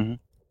interesting, mm-hmm.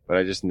 but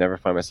I just never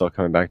find myself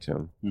coming back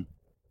to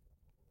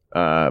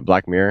them.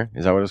 Black Mirror,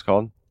 is that what it's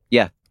called?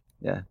 Yeah.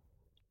 You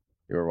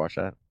ever watch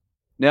that?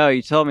 No,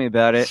 you told me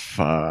about it.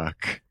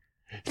 Fuck,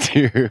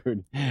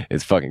 dude,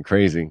 it's fucking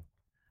crazy.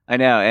 I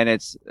know, and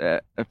it's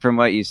from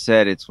what you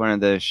said, it's one of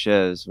those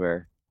shows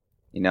where,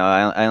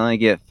 I only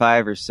get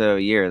 5 or so a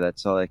year.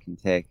 That's all I can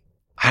take.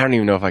 I don't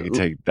even know if I could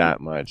take that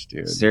much,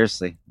 dude.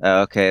 Seriously?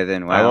 Oh, okay,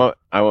 then wow.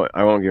 I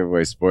won't give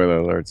away spoiler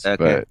alerts. Okay.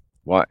 But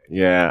what?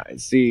 Yeah.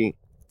 See,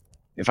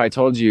 if I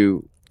told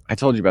you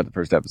about the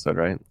first episode,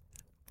 right?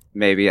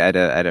 Maybe I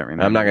don't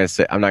remember. I'm not gonna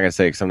say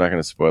because I'm not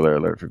gonna spoiler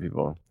alert for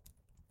people.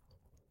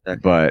 Okay.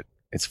 But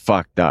it's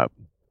fucked up,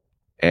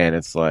 and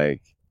it's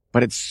like,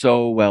 but it's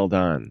so well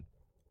done,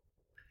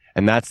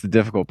 and that's the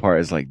difficult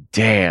part. Is like,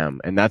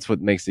 damn, and that's what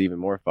makes it even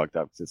more fucked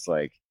up. Because it's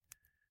like,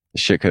 the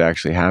shit could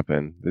actually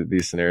happen.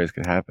 These scenarios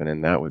could happen,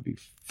 and that would be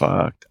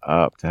fucked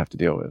up to have to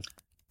deal with.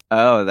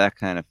 Oh, that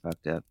kind of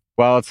fucked up.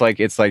 Well, it's like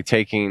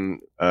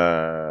taking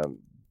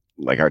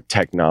like our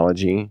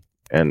technology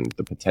and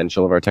the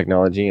potential of our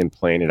technology and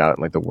playing it out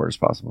in like the worst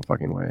possible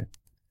fucking way.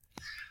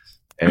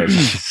 And it's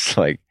just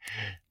like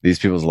these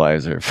people's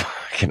lives are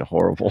fucking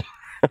horrible.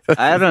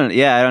 I don't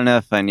know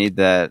if I need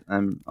that.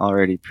 I'm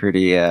already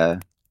pretty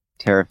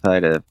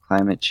terrified of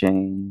climate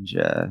change.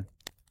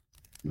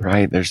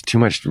 Right, there's too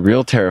much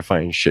real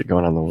terrifying shit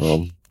going on in the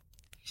world.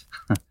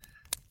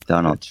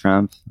 Donald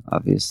Trump,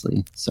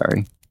 obviously.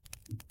 Sorry.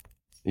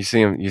 You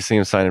see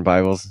him signing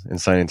Bibles and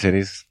signing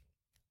titties?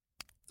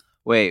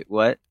 Wait,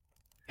 what?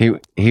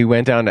 He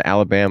went down to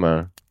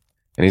Alabama,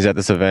 and he's at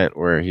this event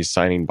where he's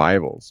signing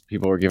Bibles.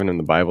 People were giving him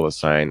the Bible to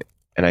sign,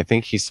 and I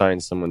think he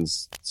signed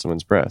someone's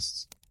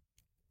breasts.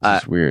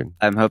 It's weird.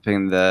 I'm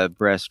hoping the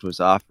breast was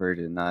offered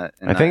and not.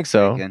 I think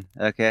so. Taken.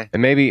 Okay.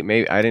 And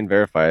maybe I didn't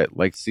verify it.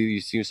 Like,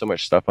 you see so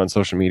much stuff on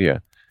social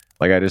media.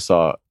 Like, I just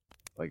saw,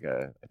 I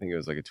think it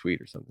was like a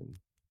tweet or something.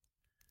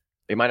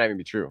 It might not even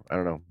be true. I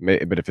don't know.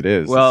 But if it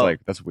is, it's like,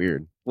 that's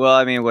weird. Well,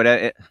 I mean,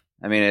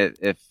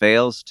 it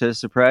fails to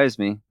surprise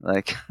me.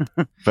 Like,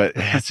 but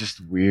it's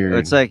just weird.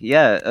 It's like,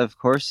 yeah, of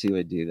course he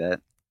would do that.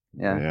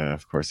 Yeah. Yeah,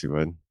 of course he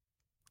would.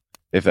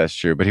 If that's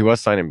true. But he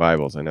was signing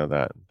Bibles. I know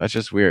that. That's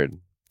just weird.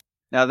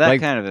 Now that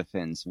kind of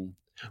offends me.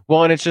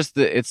 Well, and it's just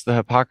the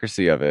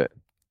hypocrisy of it.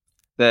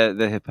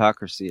 The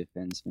hypocrisy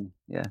offends me.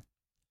 Yeah.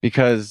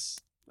 Because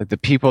like the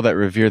people that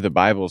revere the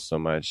Bible so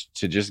much,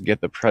 to just get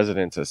the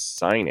president to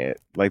sign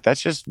it, like that's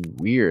just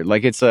weird.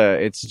 Like it's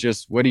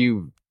just, what do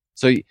you,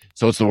 so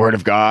it's the word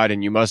of God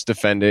and you must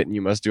defend it and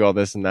you must do all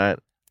this and that,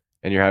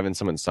 and you're having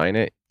someone sign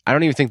it. I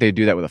don't even think they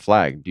do that with a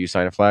flag. Do you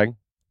sign a flag?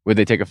 Would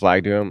they take a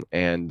flag to him?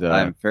 And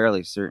I'm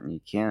fairly certain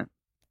you can't.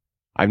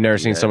 I've never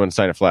seen someone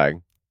sign a flag.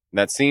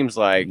 That seems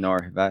like,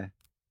 nor have I.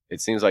 It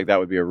seems like that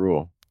would be a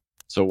rule.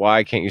 So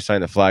why can't you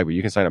sign the flag, but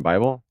you can sign a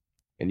Bible?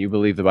 And you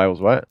believe the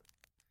Bible's what?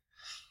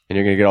 And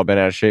you're going to get all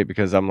bent out of shape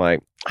because I'm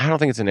like, I don't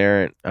think it's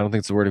inerrant. I don't think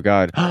it's the word of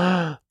God.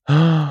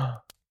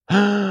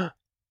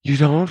 You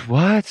don't?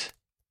 What?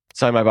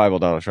 Sign my Bible,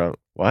 Donald Trump.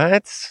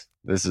 What?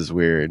 This is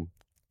weird.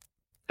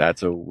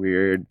 That's a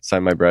weird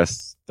sign my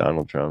breasts,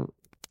 Donald Trump.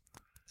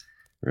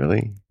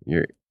 Really?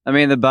 You're I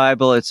mean, the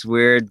Bible, it's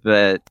weird,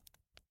 but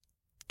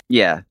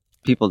yeah,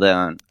 people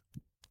don't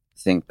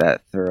think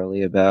that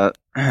thoroughly about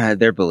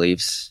their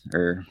beliefs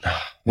or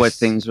what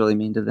things really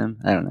mean to them.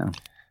 I don't know.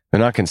 they're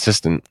not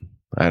consistent.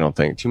 I don't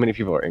think. Too many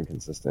people are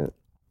inconsistent.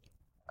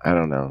 I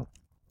don't know.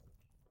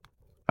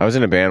 I was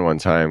in a band one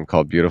time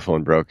called Beautiful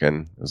and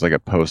Broken. It was like a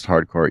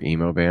post-hardcore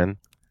emo band.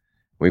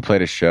 We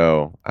played a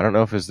show. I don't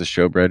know if it was the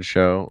Showbread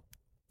show.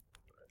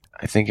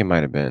 I think it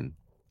might have been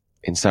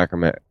in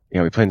Sacramento.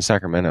 Yeah, we played in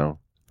Sacramento.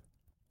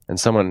 And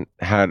someone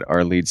had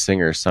our lead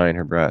singer sign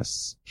her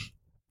breasts.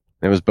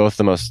 It was both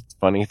the most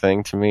funny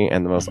thing to me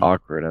and the most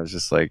awkward. I was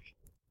just like,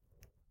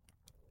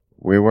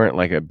 we weren't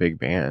like a big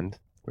band.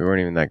 We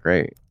weren't even that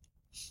great.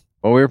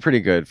 Well, we were pretty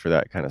good for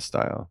that kind of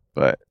style.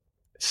 But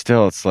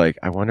still, it's like,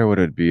 I wonder what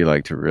it would be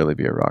like to really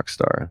be a rock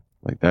star.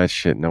 Like that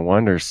shit. No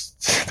wonder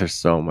there's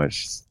so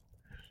much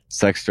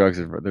sex, drugs.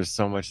 There's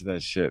so much of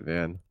that shit,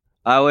 man.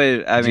 I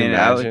would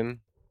Imagine?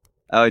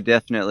 I would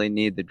definitely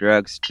need the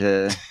drugs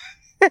to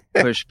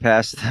push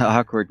past the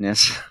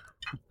awkwardness.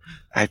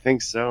 I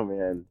think so,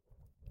 man.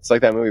 It's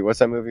like that movie. What's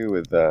that movie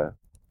with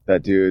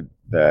that dude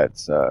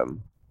that's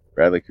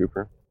Bradley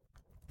Cooper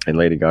and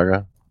Lady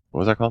Gaga? What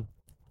was that called?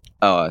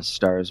 Oh, A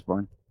Star is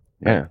Born.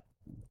 Yeah.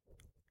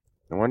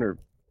 No wonder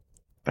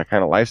that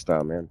kind of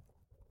lifestyle, man.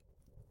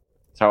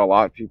 It's how a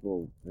lot of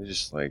people, they're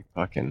just like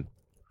fucking.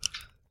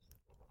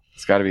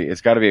 It's got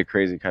to be a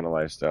crazy kind of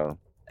lifestyle.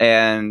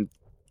 And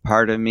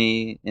part of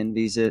me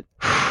envies it.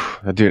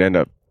 That dude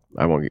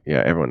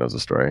everyone knows the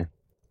story.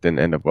 Didn't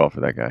end up well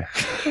for that guy.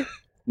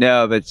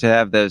 No, but to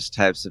have those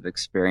types of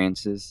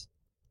experiences.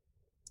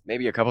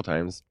 Maybe a couple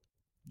times.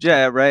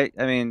 Yeah, right.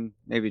 I mean,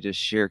 maybe just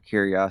sheer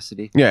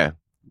curiosity. Yeah.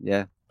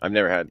 Yeah. I've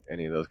never had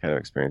any of those kind of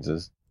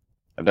experiences.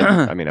 I've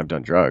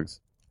done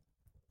drugs,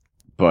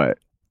 but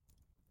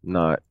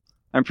not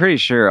I'm pretty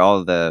sure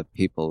all the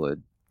people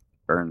would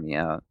burn me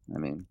out. I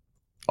mean,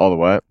 all the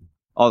what?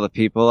 all the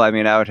people. I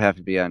mean, I would have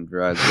to be on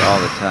drugs all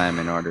the time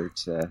in order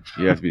to.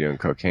 You have to be doing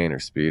cocaine or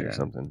speed or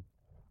something.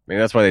 Maybe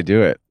that's why they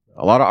do it.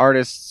 A lot of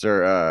artists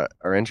are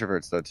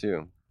introverts though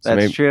too. So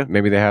That's true.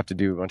 Maybe they have to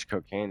do a bunch of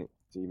cocaine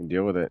to even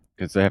deal with it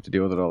because they have to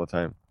deal with it all the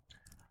time.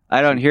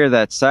 I don't hear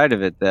that side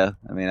of it though.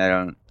 I mean, I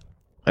don't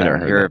never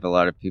hear heard of a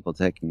lot of people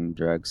taking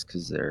drugs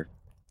because they're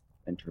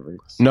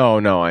introverts. No,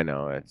 I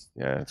know. It's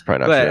probably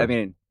not But true. I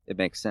mean, it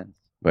makes sense.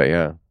 But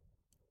yeah,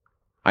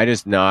 I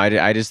just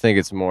think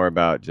it's more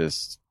about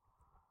just.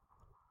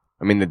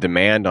 I mean, the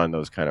demand on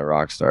those kind of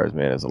rock stars,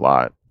 man, is a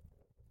lot.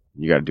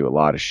 You got to do a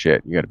lot of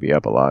shit. You got to be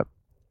up a lot.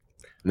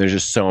 And there's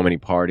just so many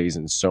parties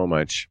and so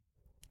much.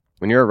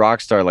 When you're a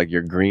rock star, like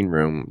your green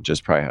room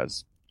just probably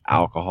has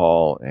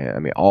alcohol and I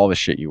mean all the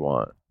shit you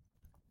want.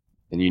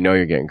 And you know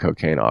you're getting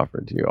cocaine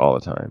offered to you all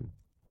the time.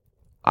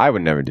 I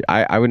would never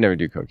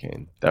do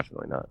cocaine.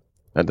 Definitely not.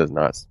 That does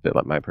not fit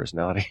like my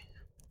personality.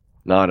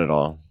 Not at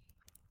all.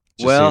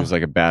 Just seems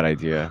like a bad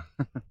idea.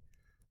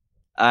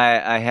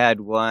 I had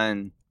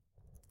one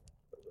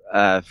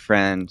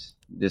friend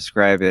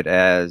describe it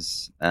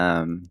as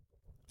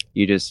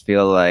you just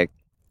feel like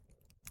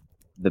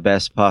the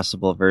best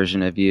possible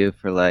version of you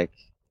for like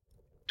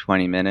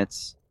 20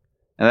 minutes.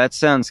 And that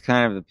sounds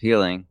kind of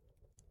appealing,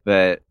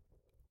 but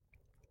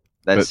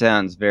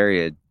sounds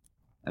very,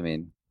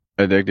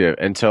 addictive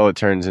until it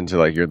turns into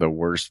like you're the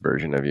worst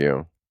version of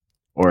you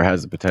or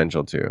has the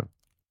potential to.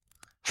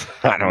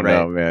 I don't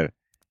know, man.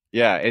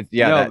 Yeah,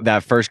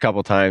 that first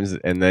couple times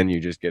and then you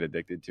just get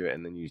addicted to it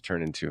and then you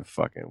turn into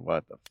fucking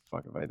what the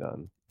fuck have I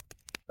done?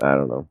 I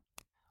don't know.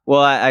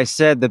 Well, I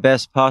said the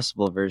best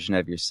possible version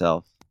of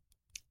yourself.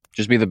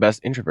 Just be the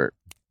best introvert.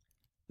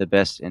 The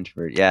best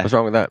introvert, yeah. What's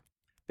wrong with that?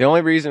 The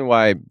only reason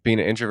why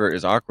being an introvert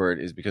is awkward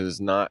is because it's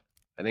not.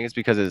 I think it's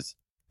because it's.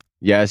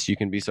 Yes, you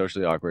can be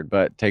socially awkward,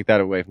 but take that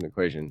away from the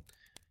equation.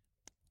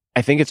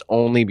 I think it's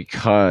only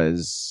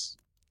because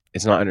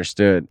it's not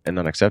understood and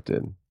not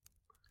accepted.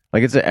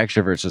 Like it's an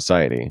extrovert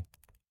society.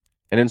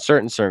 And in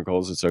certain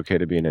circles, it's okay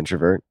to be an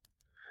introvert.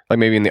 Like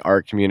maybe in the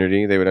art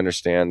community, they would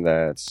understand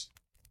that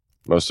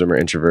most of them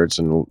are introverts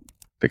and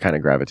they kind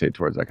of gravitate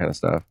towards that kind of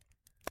stuff.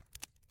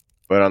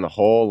 But on the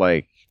whole,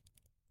 like,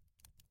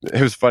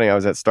 it was funny. I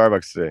was at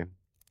Starbucks today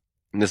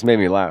and this made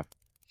me laugh.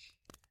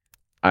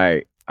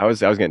 I was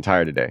getting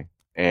tired today.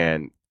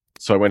 And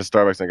so I went to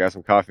Starbucks and I got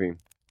some coffee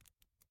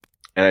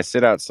and I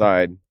sit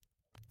outside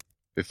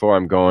before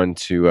I'm going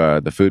to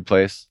the food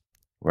place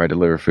where I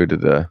deliver food to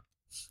the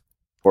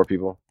poor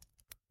people,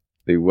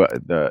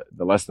 the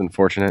less than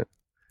fortunate.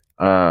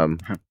 I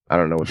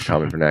don't know what the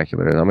common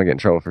vernacular is. I'm gonna get in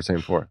trouble for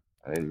saying poor.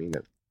 I didn't mean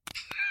it.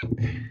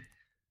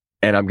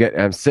 And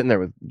I'm sitting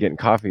there getting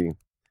coffee,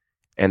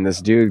 and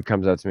this dude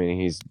comes up to me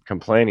and he's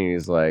complaining.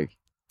 He's like,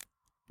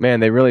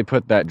 "Man, they really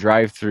put that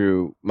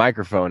drive-through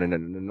microphone in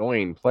an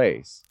annoying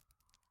place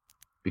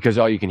because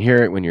all you can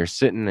hear it when you're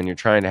sitting and you're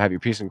trying to have your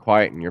peace and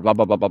quiet and you're blah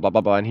blah blah blah blah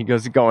blah blah." And he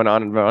goes going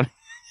on and on,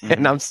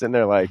 and I'm sitting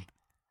there like,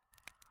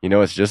 you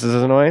know, it's just as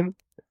annoying.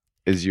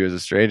 is you as a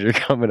stranger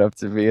coming up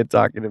to me and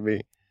talking to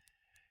me.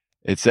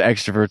 It's the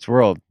extrovert's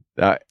world.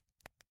 But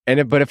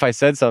if I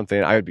said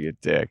something, I would be a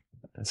dick.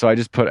 So I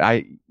just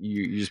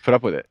you just put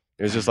up with it.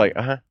 It was just like,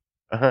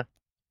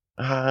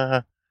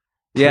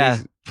 Yeah,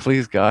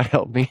 please God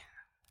help me.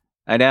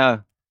 I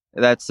know.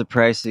 That's the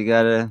price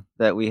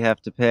that we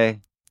have to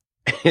pay.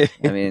 I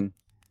mean,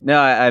 no,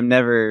 I'm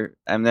never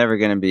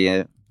gonna be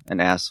an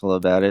asshole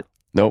about it.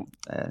 Nope.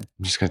 I'm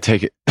just gonna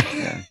take it.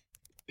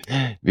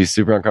 Yeah. Be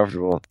super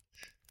uncomfortable.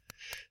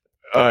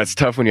 Oh, it's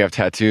tough when you have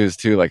tattoos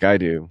too, like I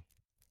do.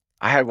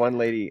 I had one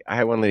lady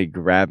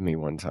grab me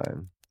one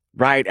time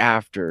right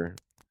after.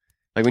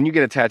 Like when you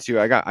get a tattoo,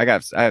 I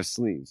have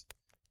sleeves.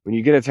 When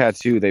you get a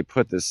tattoo, they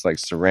put this like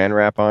saran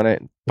wrap on it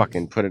and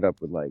fucking put it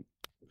up with like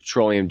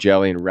petroleum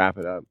jelly and wrap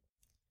it up.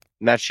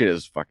 And that shit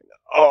is fucking,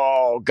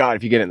 oh God,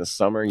 if you get it in the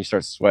summer and you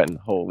start sweating,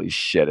 holy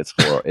shit, it's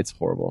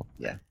horrible.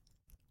 Yeah.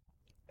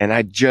 And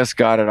I just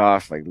got it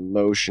off, like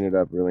lotion it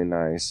up really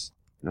nice.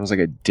 And it was like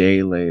a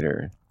day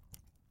later.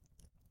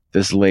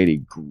 This lady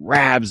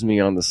grabs me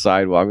on the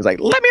sidewalk. I was like,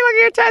 let me look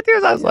at your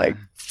tattoos. I was like,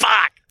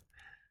 fuck.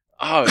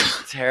 Oh,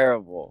 it's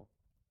terrible.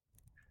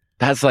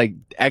 That's like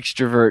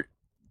extrovert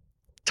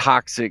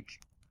toxic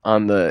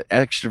on the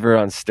extrovert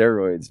on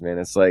steroids, man.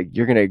 It's like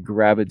you're gonna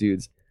grab a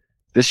dude's.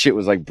 This shit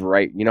was like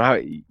bright. You know how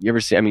you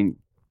ever see? I mean,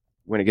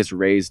 when it gets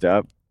raised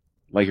up,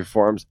 like your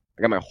forearms.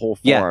 I got my whole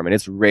forearm and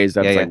it's raised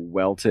up. It's like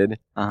welted.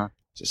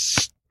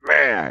 Just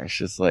smash.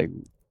 Just like,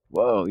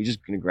 whoa! You're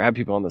just gonna grab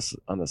people on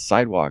the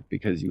sidewalk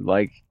because you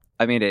like.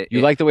 I mean, you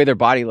like the way their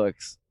body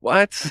looks.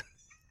 What?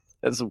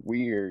 That's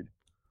weird.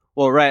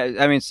 Well, right.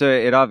 I mean, so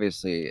it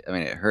obviously, I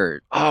mean, it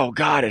hurt. Oh,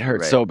 God, it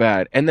hurt so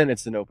bad. And then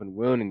it's an open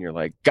wound, and you're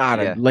like,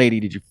 God, lady,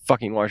 did you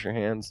fucking wash your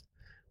hands?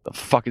 The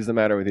fuck is the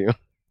matter with you?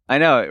 I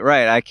know,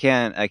 right. I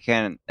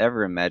can't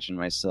ever imagine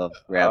myself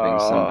grabbing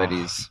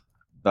somebody's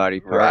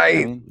body part. Right.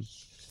 I mean,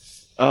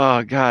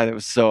 oh, God, it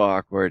was so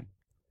awkward.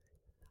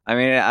 I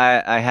mean,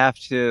 I have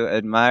to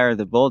admire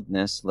the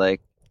boldness.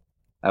 Like,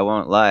 I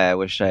won't lie. I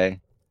wish I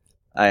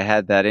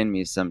had that in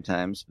me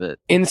sometimes, but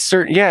in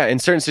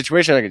certain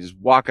situations, I could just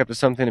walk up to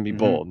something and be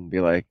bold and be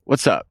like,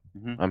 "What's up?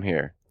 I'm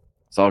here.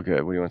 It's all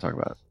good. What do you want to talk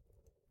about?"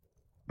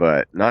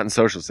 But not in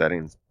social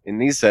settings. In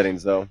these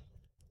settings, though,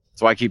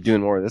 that's why I keep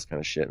doing more of this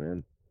kind of shit,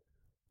 man.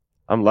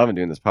 I'm loving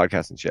doing this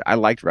podcasting shit. I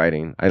liked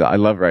writing. I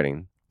love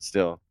writing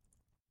still.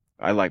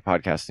 I like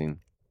podcasting,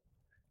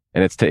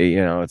 and it's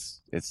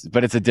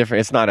but it's a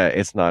different. It's not an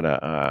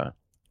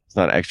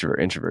extrovert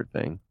introvert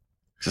thing.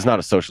 It's not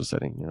a social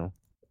setting, you know.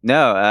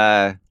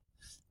 No,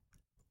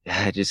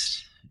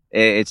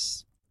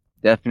 it's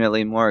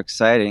definitely more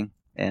exciting,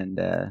 and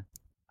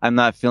I'm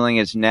not feeling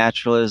as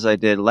natural as I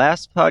did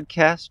last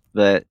podcast,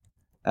 but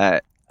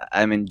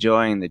I'm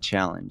enjoying the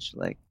challenge.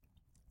 Like,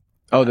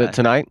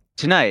 tonight?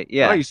 Tonight,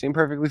 yeah. Oh, you seem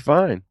perfectly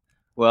fine.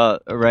 Well,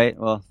 right.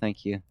 Well,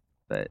 thank you.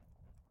 But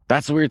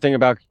that's the weird thing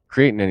about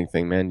creating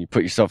anything, man. You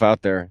put yourself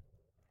out there.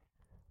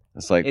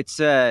 It's like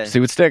see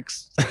what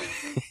sticks.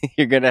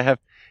 You're gonna have.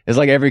 It's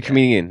like every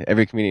comedian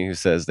who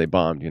says they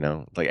bombed, you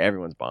know, like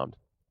everyone's bombed,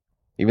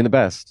 even the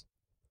best.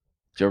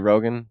 Joe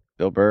Rogan,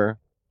 Bill Burr,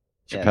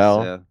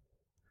 Chappelle. So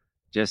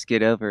just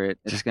get over it.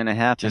 It's gonna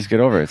happen. Just get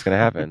over it. It's gonna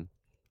happen.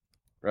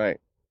 Right.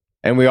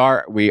 And we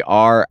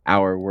are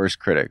our worst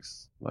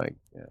critics. Like,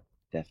 yeah,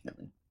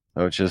 definitely.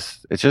 So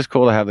it's just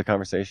cool to have the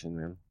conversation,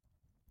 man.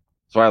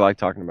 That's why I like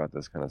talking about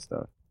this kind of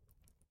stuff.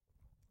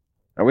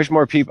 I wish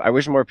more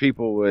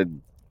people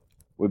would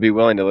be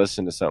willing to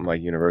listen to something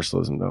like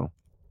Universalism, though.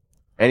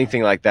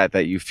 Anything like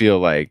that you feel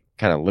like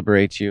kind of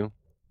liberates you.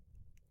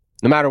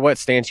 No matter what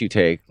stance you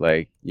take,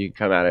 like you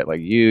come at it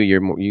like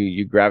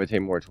you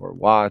gravitate more toward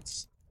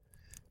Watts.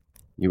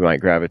 You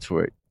might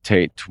gravitate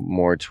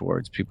more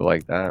towards people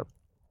like that.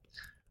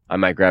 I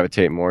might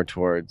gravitate more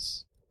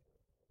towards,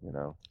 you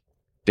know,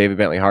 David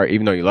Bentley Hart,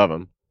 even though you love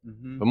him,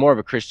 but more of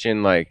a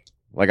Christian. Like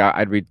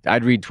I'd read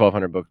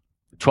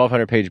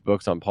 1,200 page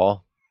books on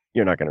Paul.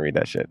 You're not gonna read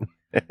that shit.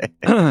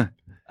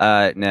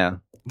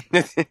 No.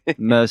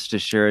 Most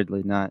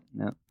assuredly not.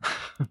 No.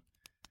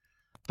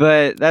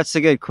 But that's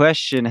a good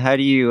question. How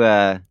do you,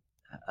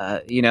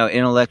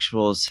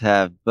 intellectuals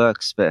have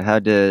books, but how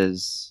do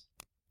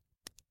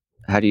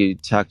you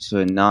talk to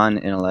a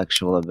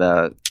non-intellectual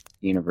about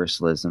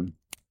universalism?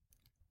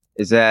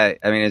 Is that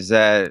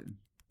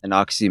an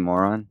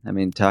oxymoron? I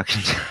mean,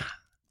 talking to...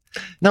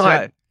 No,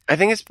 I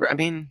think it's, I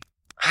mean,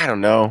 I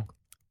don't know.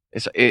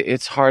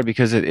 It's hard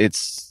because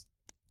it's,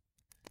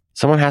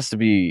 someone has to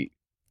be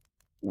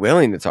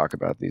willing to talk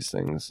about these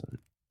things.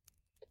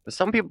 But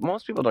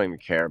most people don't even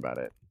care about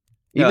it.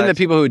 Even the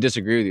people who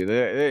disagree with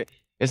you,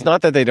 it's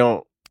not that they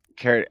don't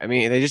care. I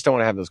mean, they just don't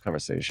want to have those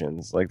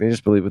conversations. Like, they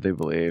just believe what they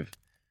believe.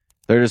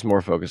 They're just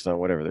more focused on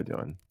whatever they're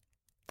doing.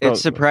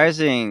 It's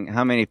surprising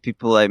how many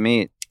people I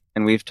meet,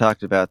 and we've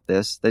talked about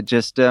this, that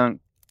just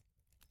don't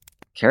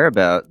care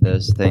about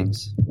those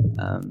things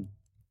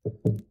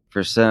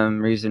for some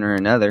reason or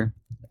another.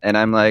 And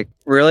I'm like,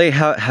 really?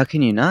 How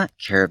can you not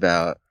care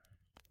about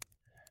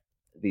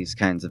these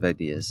kinds of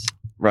ideas?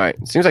 Right.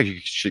 It seems like you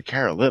should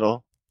care a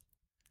little.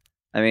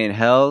 I mean,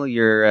 hell,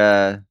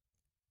 your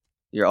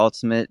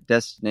ultimate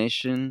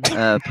destination,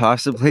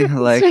 possibly.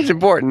 Like, It's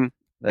important.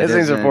 that This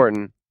thing's doesn't.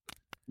 important.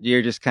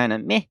 You're just kind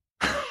of meh.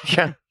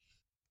 Yeah.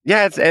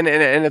 Yeah, it's and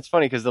it's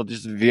funny because they'll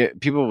just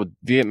people will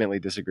vehemently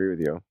disagree with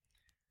you,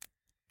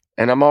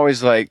 and I'm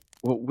always like,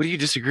 well, what do you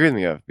disagree with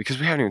me of? Because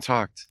we haven't even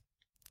talked.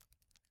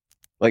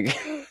 Like,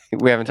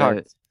 we haven't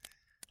talked.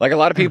 Like a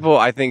lot of people,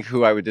 I think,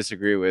 who I would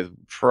disagree with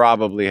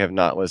probably have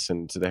not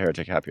listened to the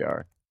Heretic Happy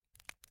Hour.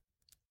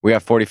 We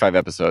have 45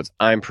 episodes.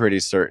 I'm pretty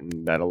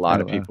certain that a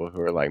lot of people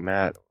who are like,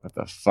 Matt, what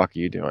the fuck are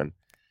you doing?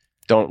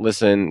 Don't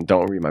listen.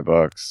 Don't read my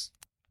books.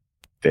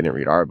 They didn't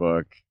read our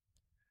book.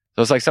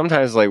 So it's like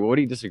sometimes like, well, what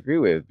do you disagree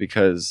with?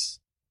 Because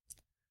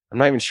I'm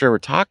not even sure we're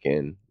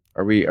talking.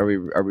 Are we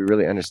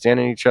really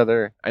understanding each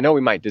other? I know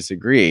we might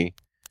disagree,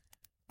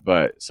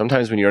 but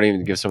sometimes when you don't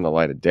even give someone the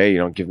light of day, you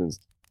don't give them a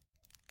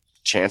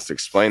chance to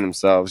explain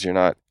themselves. You're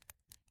not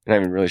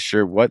even really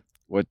sure what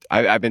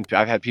I've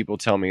had people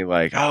tell me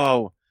like,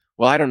 oh,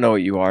 well, I don't know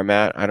what you are,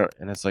 Matt. I don't,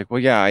 and it's like, well,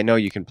 yeah, I know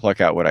you can pluck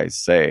out what I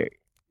say.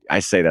 I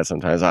say that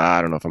sometimes.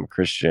 I don't know if I'm a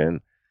Christian.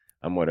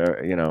 I'm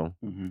whatever,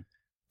 Mm-hmm.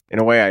 In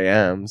a way I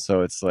am.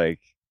 So it's like,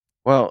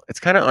 well, it's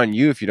kind of on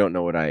you if you don't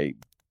know what I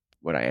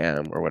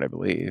am or what I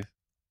believe.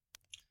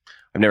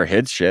 I've never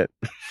hid shit.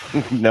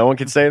 No one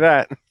can say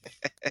that.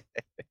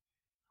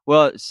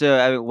 Well, so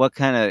I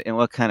mean, in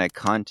what kind of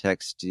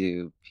context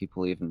do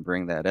people even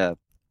bring that up?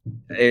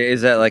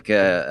 Is that like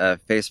a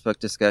Facebook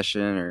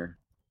discussion or?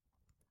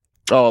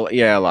 Oh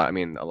yeah, a lot. I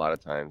mean, a lot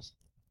of times,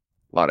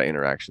 a lot of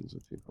interactions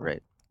with people.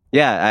 Right.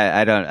 Yeah,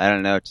 I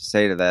don't know what to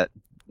say to that.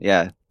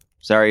 Yeah,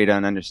 sorry you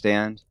don't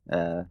understand.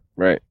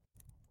 Right.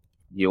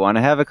 You want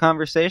to have a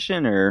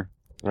conversation or?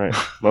 Right.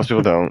 Most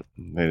people don't.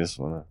 They just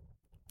want to.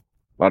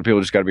 A lot of people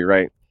just got to be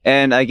right.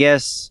 And I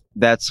guess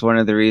that's one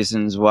of the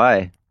reasons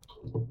why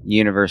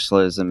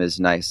universalism is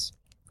nice.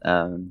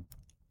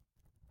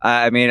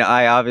 I mean,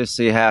 I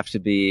obviously have to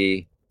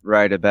be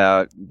right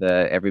about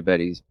the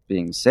everybody's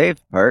being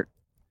saved part,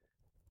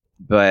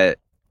 but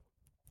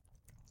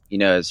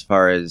as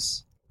far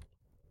as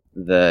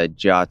the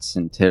jots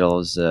and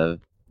tittles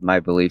of my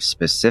beliefs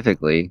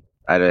specifically,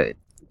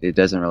 it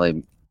doesn't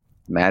really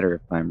matter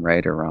if I'm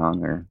right or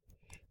wrong, or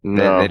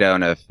they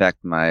don't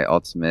affect my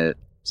ultimate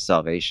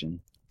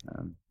salvation.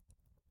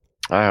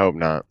 I hope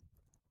not.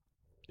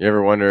 You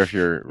ever wonder if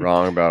you're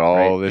wrong about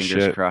all this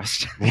fingers shit?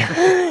 Crossed.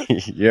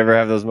 You ever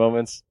have those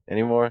moments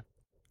anymore?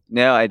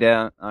 No, I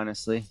don't,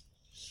 honestly.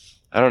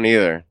 I don't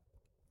either.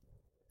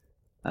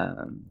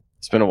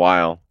 It's been a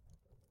while.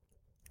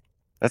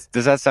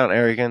 Does that sound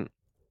arrogant?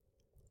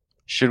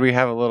 Should we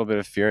have a little bit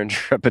of fear and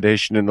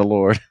trepidation in the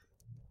Lord?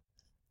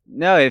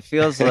 No, it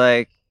feels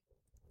like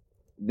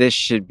this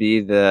should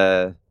be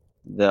the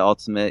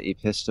ultimate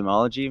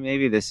epistemology.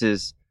 Maybe this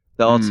is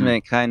the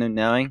ultimate kind of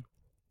knowing.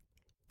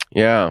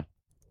 Yeah.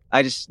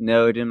 I just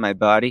know it in my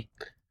body.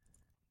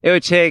 It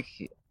would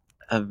take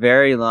a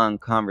very long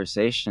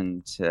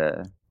conversation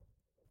to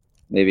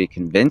maybe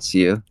convince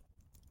you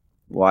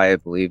why I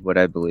believe what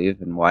I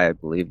believe and why I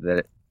believe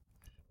that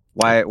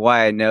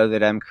why I know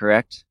that I'm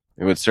correct.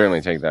 It would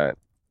certainly take that.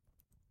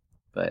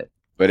 But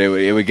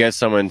it would get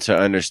someone to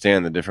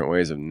understand the different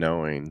ways of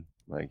knowing.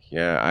 Like,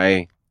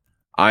 yeah,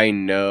 I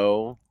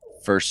know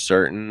for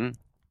certain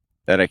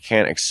that I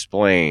can't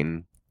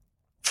explain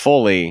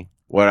fully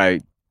what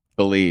I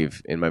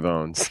believe in my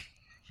bones.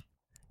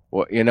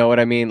 What, you know what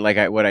I mean? Like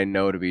what I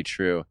know to be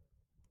true.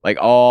 Like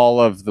all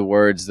of the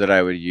words that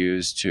I would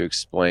use to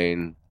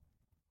explain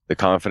the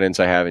confidence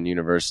I have in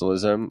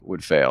universalism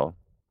would fail.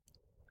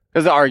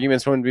 Because the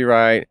arguments wouldn't be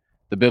right.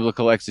 The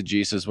biblical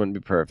exegesis wouldn't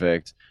be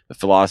perfect. The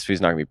philosophy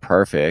is not going to be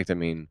perfect. I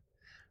mean,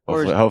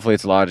 hopefully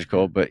it's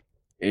logical, but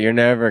you're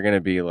never going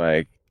to be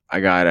like, I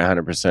got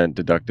 100%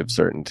 deductive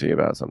certainty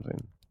about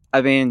something.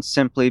 I mean,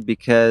 simply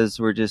because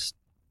we're just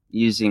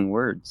using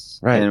words.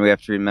 Right. And we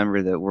have to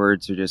remember that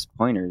words are just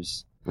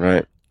pointers.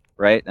 Right.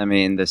 Right? I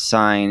mean, the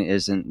sign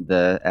isn't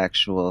the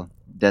actual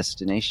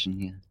destination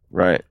here.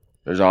 Right.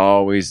 There's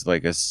always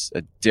like a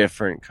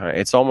different kind.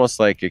 It's almost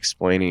like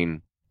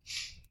explaining,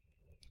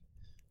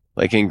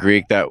 like in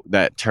Greek,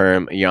 that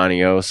term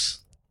ionios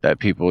that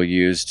people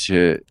use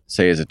to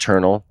say is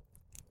eternal.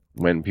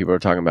 When people are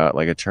talking about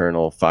like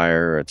eternal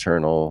fire,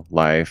 eternal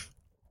life,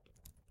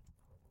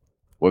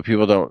 what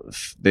people don't,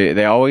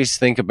 they always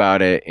think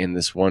about it in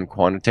this one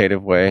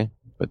quantitative way,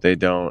 but they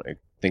don't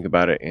think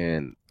about it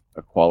in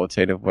a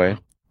qualitative way.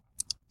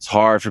 It's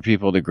hard for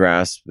people to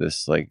grasp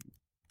this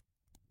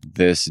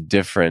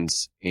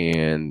difference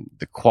in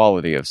the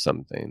quality of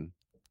something.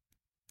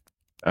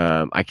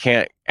 I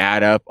can't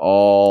add up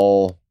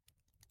all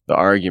the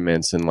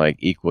arguments in like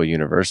equal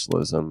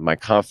universalism. My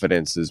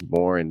confidence is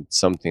more in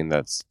something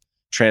that's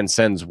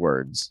transcends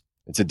words.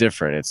 It's a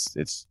different.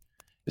 It's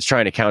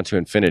trying to count to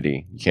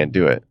infinity. You can't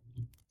do it.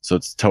 So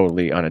it's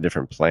totally on a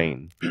different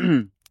plane.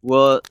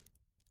 Well,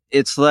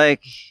 it's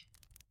like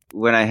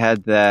when I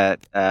had that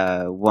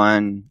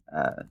one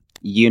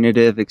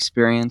unitive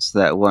experience,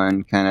 that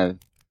one kind of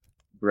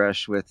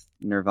brush with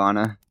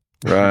nirvana.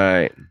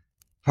 Right.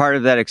 part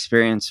of that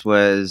experience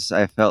was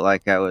I felt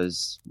like I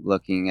was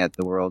looking at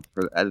the world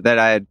that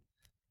I had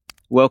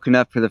woken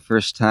up for the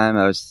first time.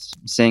 I was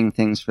seeing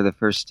things for the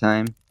first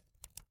time.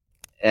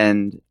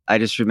 And I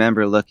just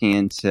remember looking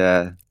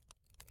into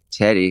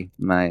Teddy,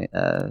 my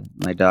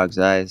dog's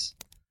eyes,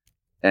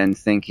 and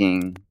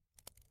thinking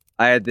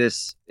I had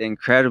this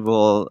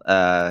incredible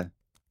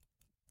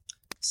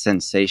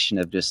sensation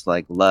of just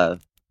like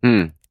love.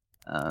 And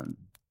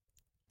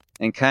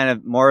kind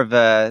of more of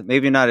a,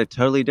 maybe not a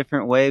totally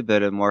different way,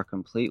 but a more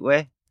complete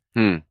way,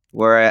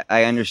 where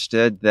I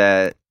understood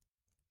that,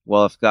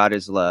 well, if God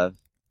is love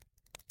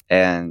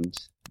and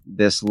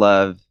this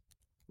love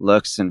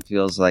looks and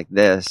feels like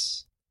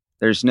this,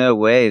 there's no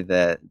way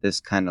that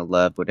this kind of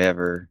love would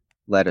ever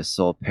let a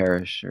soul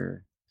perish,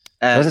 or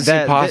doesn't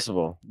seem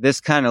possible. This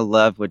kind of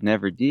love would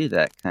never do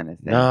that kind of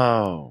thing.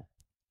 No,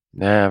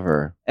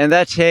 never. And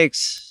that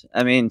takes,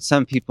 I mean,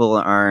 some people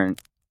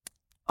aren't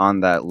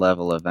on that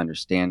level of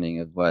understanding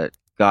of what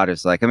God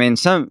is like. I mean,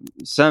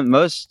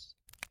 most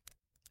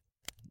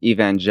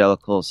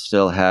evangelicals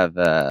still have,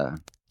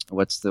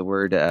 what's the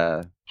word?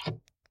 There's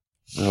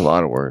a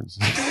lot of words.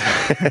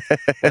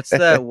 What's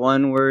that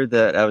one word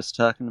that I was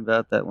talking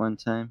about that one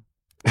time?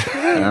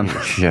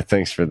 Yeah,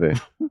 thanks for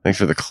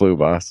the clue,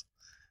 boss.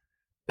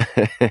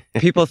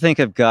 People think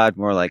of God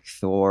more like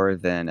Thor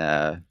than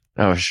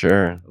oh,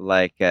 sure,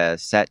 like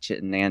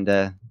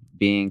Satchitananda,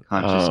 being,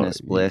 consciousness,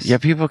 bliss. Yeah,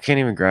 people can't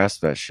even grasp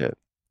that shit.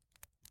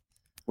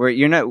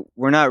 We're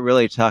not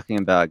really talking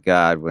about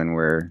God when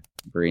we're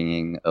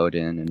bringing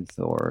Odin and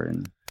Thor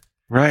and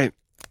right.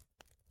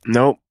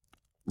 Nope.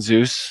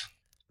 Zeus.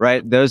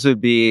 Right, those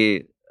would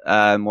be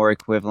more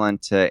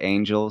equivalent to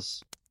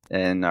angels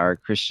in our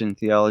Christian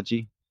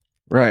theology.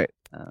 Right.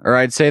 Or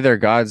I'd say they're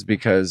gods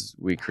because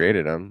we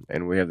created them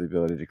and we have the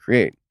ability to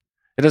create.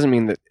 It doesn't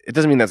mean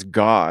that's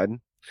God,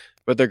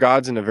 but they're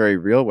gods in a very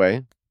real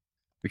way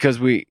because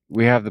we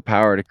have the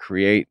power to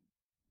create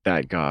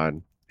that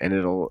God,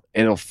 and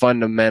it'll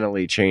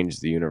fundamentally change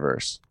the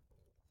universe.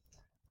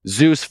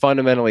 Zeus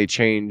fundamentally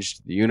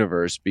changed the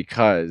universe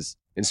because,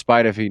 in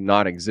spite of he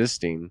not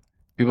existing,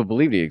 people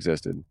believed he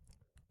existed,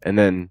 and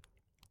then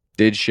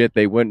did shit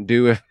they wouldn't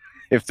do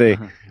if they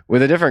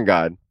with a different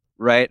god.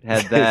 Right?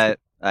 Had that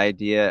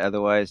idea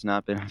otherwise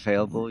not been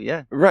available,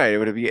 yeah. Right. It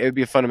would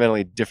be a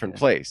fundamentally different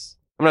place.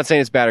 I'm not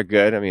saying it's bad or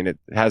good. I mean, it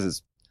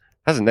has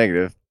a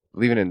negative.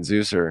 Believing in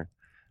Zeus or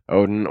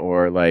Odin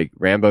or like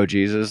Rambo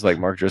Jesus, like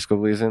Mark Driscoll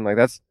believes in, like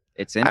that's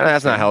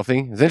not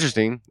healthy. It's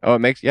interesting. Oh, it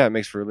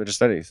makes for religious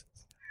studies.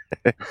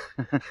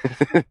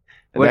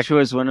 Which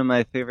was one of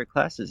my favorite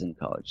classes in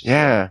college.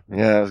 Yeah,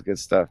 that was good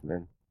stuff,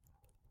 man.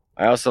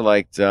 I also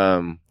liked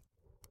all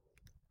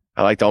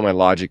my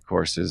logic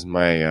courses,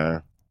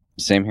 my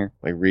same here,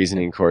 like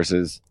reasoning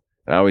courses,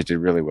 and I always did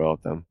really well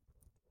at them.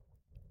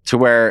 To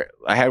where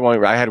I had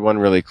one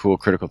really cool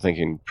critical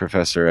thinking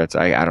professor at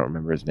I don't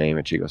remember his name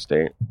at Chico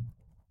State.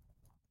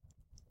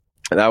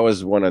 And that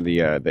was one of the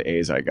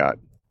A's I got.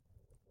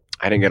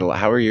 I didn't get a lot.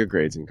 How were your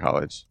grades in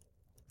college?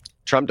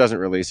 Trump doesn't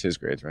release his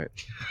grades, right?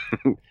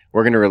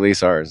 We're going to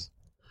release ours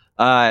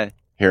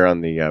here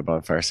on the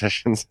bonfire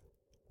sessions.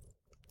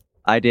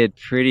 I did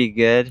pretty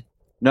good.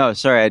 No,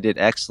 sorry, I did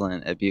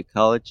excellent at Butte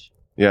College.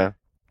 Yeah.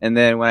 And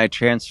then when I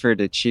transferred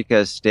to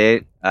Chico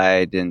State,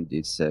 I didn't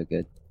do so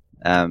good.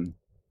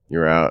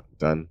 You're out,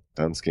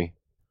 Dunsky.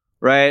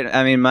 Right.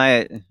 I mean,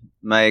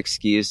 my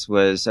excuse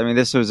was, I mean,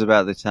 this was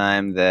about the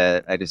time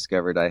that I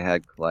discovered I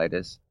had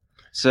colitis.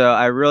 So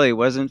I really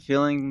wasn't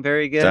feeling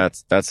very good.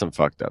 That's some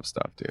fucked up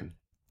stuff, dude.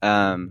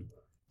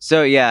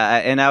 So yeah,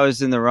 and I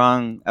was in the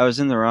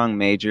wrong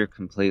major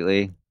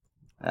completely.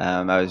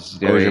 I was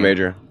doing, what was your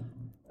major?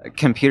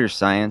 Computer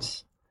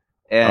science.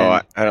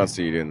 And, I don't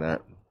see you doing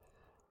that.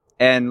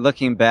 And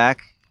looking back,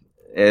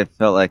 it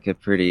felt like a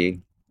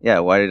pretty,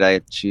 why did I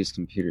choose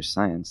computer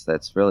science?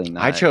 That's really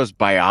not. I chose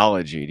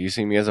biology. Do you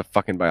see me as a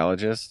fucking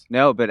biologist?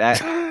 No, but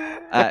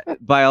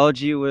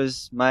biology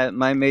was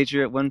my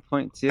major at one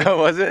point too. Oh,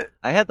 was it?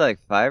 I had like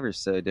 5 or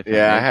so different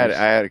majors.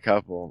 I had a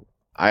couple.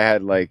 I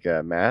had like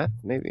math,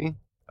 maybe.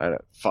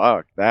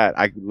 Fuck that.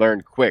 I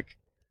learned quick.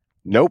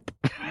 Nope.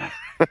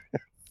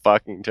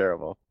 Fucking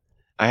terrible.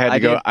 I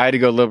had to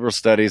go liberal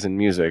studies and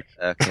music.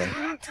 Okay.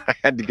 I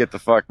had to get the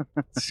fuck.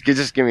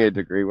 Just give me a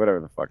degree, whatever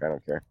the fuck. I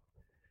don't care.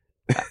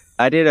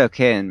 I did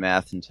okay in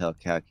math until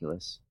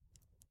calculus.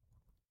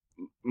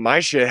 My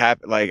shit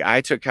happened. Like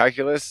I took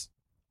calculus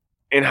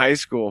in high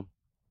school,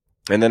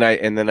 and then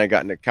I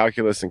got into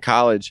calculus in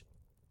college.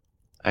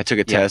 I took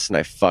a test and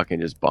I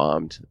fucking just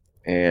bombed.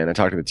 And I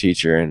talked to the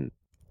teacher and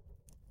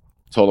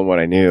told him what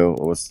I knew.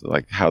 What's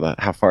like how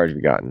far have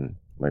you gotten?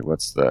 Like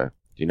do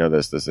you know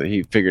this?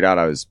 He figured out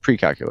I was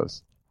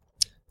pre-calculus.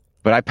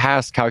 But I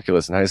passed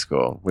calculus in high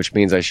school, which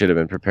means I should have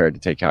been prepared to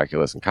take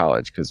calculus in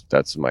college because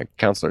that's what my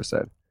counselor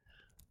said.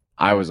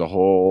 I was a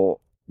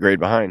whole grade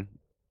behind.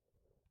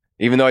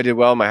 Even though I did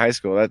well in my high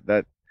school,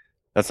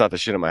 that's not the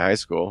shit in my high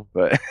school,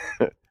 but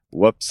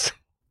whoops.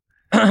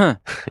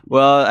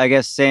 Well, I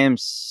guess same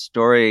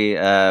story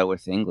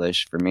with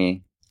English for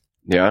me.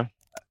 Yeah.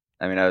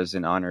 I mean, I was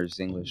in honors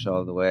English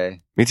all the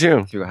way Me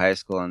too. through high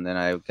school, and then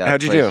I got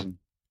How'd you placed do?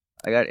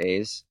 I got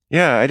A's,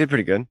 Yeah, I did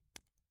pretty good.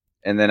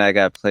 and then I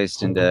got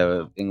placed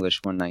into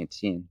English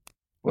 119,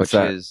 What's which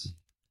that? is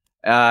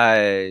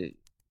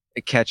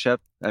catch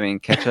up. I mean,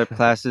 catch up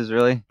classes,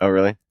 really. Oh,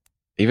 really?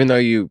 Even though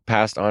you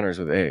passed honors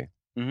with A.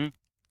 Mm-hmm.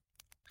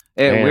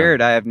 Damn.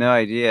 Weird. I have no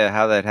idea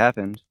how that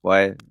happened.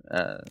 Why?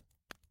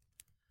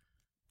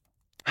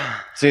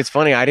 See, it's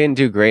funny. I didn't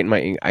do great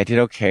in I did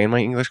okay in my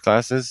English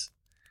classes,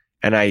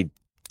 and I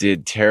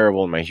did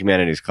terrible in my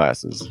humanities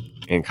classes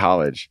in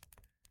college.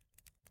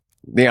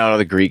 You know,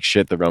 the Greek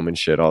shit, the Roman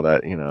shit, all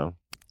that, you know.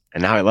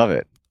 And now I love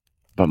it.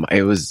 But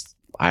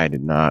I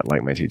did not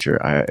like my teacher.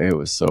 It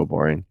was so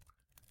boring.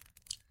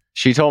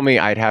 She told me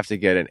I'd have to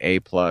get an A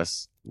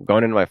plus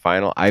going into my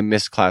final. I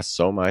missed class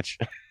so much.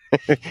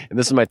 And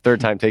this is my third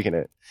time taking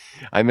it.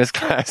 I missed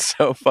class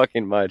so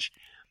fucking much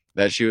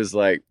that she was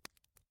like,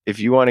 if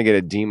you want to get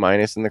a D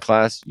minus in the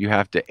class, you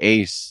have to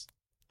ace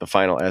the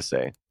final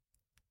essay.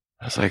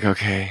 I was like,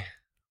 okay,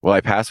 will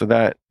I pass with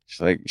that?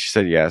 She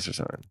said yes or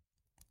something.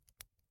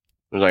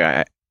 It was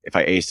like, if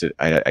I aced it,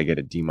 I get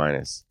a D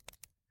minus,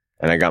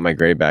 and I got my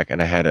grade back,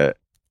 and I had a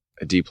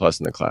D plus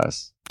in the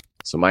class.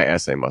 So my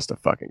essay must have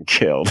fucking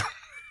killed,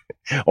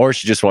 or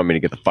she just wanted me to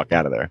get the fuck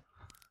out of there.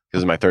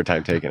 Because it was my third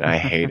time taking it. I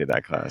hated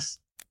that class,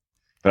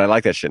 but I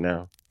like that shit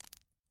now,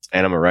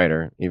 and I'm a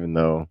writer, even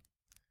though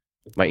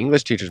my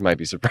English teachers might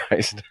be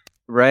surprised.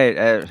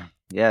 Right.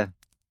 Yeah.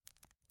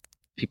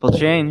 People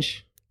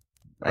change,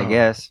 I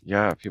guess.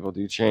 Yeah, people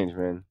do change,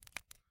 man.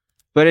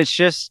 But it's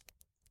just,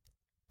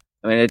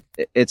 I mean,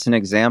 it's an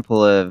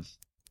example of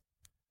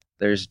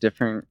there's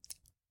different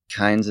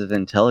kinds of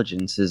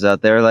intelligences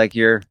out there. Like,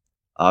 you're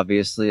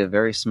obviously a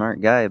very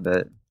smart guy,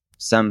 but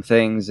some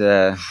things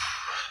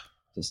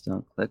just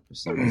don't click for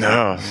some reason.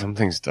 No, some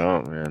things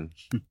don't, man.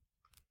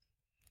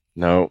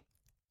 No.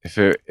 If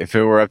it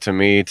were up to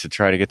me to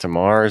try to get to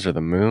Mars or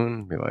the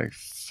moon, I'd be like,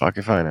 fuck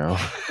if I know.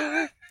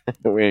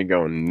 We ain't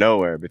going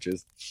nowhere,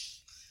 bitches.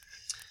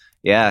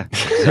 Yeah,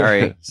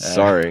 sorry.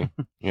 Sorry.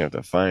 You have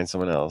to find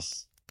someone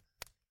else.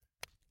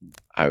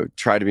 I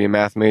tried to be a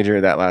math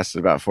major. That lasted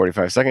about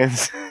 45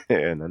 seconds,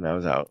 and then I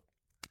was out.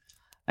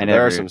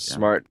 There are some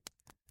smart...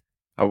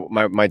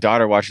 My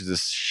daughter watches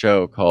this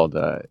show called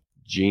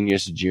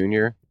Genius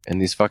Junior,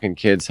 and these fucking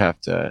kids have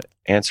to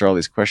answer all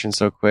these questions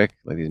so quick,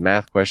 like these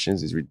math questions,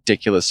 these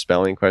ridiculous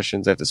spelling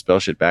questions. They have to spell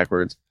shit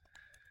backwards.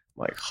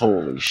 I'm like,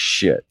 holy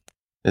shit.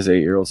 This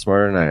 8-year-old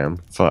smarter than I am.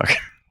 Fuck.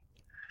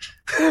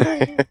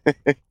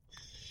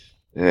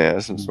 Yeah,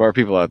 there's some smart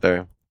people out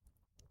there.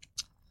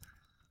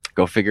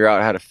 Go figure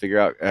out how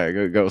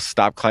to go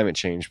stop climate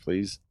change,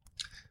 please.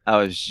 I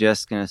was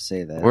just gonna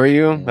say that. Were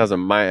you? Yeah. That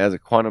was a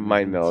quantum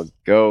mind meld.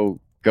 Go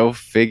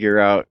figure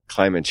out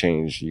climate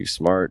change, you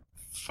smart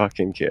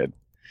fucking kid.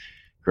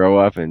 Grow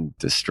up and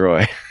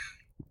destroy.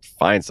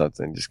 Find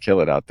something. Just kill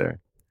it out there.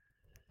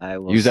 I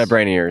will use that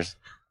brain of yours.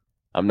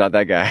 I'm not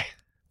that guy.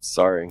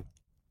 Sorry.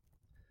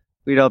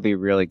 We'd all be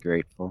really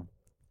grateful,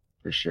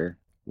 for sure.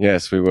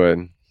 Yes, we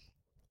would.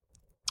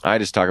 I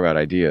just talk about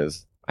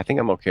ideas. I think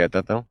I'm okay at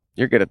that, though.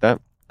 You're good at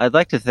that. I'd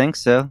like to think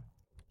so.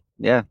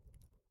 Yeah.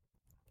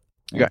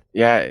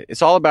 Yeah.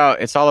 It's all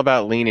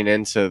about leaning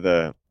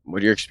into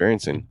what you're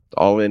experiencing.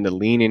 All into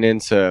leaning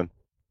into.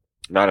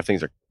 Not if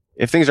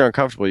things are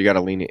uncomfortable, you got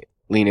to lean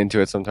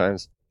into it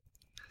sometimes.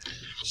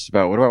 Just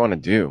about, what do I want to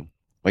do?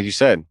 Like you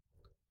said,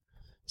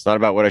 it's not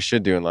about what I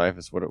should do in life.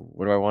 It's what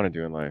do I want to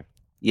do in life?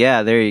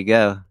 Yeah, there you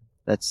go.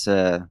 That's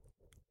I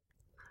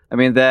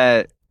mean,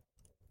 that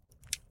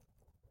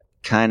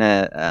kind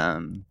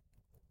of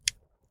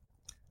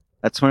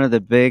that's one of the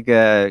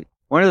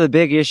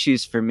big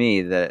issues for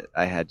me that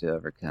I had to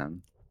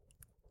overcome,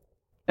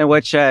 and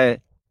which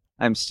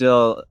I'm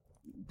still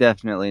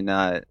definitely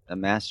not a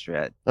master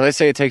at. Well, they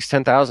say it takes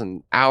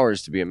 10,000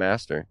 hours to be a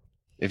master.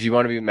 If you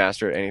want to be a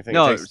master at anything,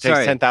 No, it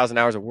takes 10,000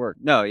 hours of work.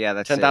 No, yeah,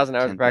 that's 10,000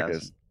 hours of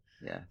practice.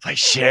 Yeah. It's like,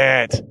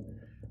 shit.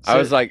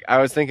 So, I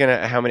was thinking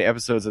how many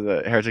episodes of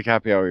the Heretic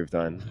Happy Hour we've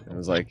done. I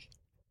was like,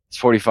 it's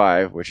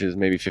 45, which is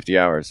maybe 50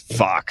 hours.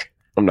 Fuck.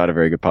 I'm not a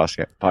very good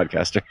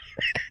podcaster.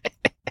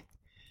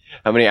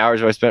 How many hours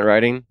have I spent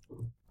writing?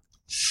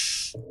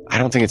 I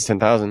don't think it's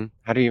 10,000.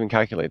 How do you even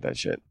calculate that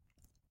shit?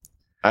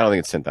 I don't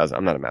think it's 10,000.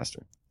 I'm not a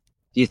master.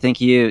 do you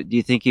think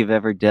you've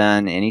ever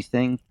done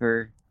anything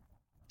for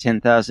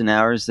 10,000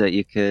 hours that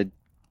you could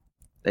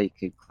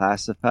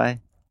classify?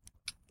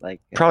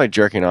 Like Probably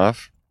jerking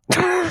off.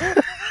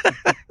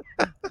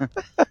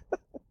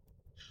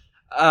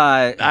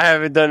 I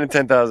haven't done it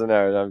 10,000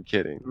 hours. I'm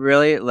kidding.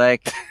 Really?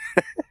 Like,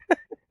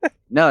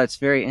 no, it's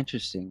very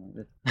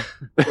interesting.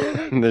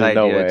 There's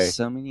no way.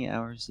 So many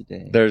hours a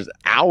day. There's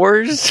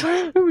hours?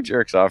 Who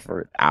jerks off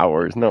for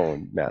hours? No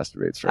one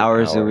masturbates for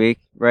hours a week,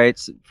 right?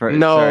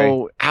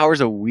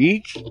 Hours a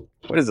week?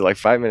 What is it, like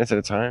 5 minutes at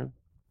a time?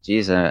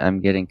 Jeez,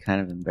 I'm getting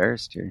kind of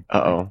embarrassed here.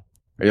 Uh-oh.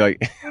 Are you like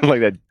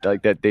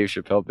that Dave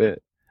Chappelle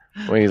bit?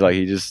 When he's like,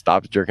 he just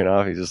stops jerking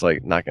off. He's just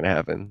like, not going to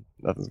happen.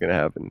 Nothing's going to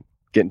happen.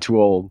 Getting too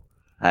old.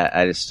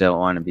 I just don't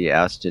want to be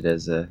ousted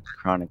as a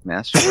chronic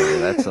masturbator,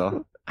 that's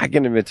all. I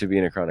can admit to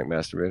being a chronic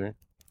masturbator.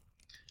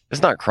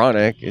 It's not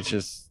chronic. It's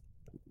just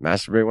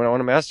masturbate when I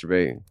want to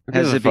masturbate. Who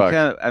gives Has a it fuck?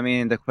 become? I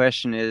mean, the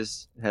question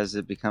is, has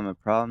it become a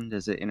problem?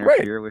 Does it Right.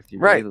 interfere with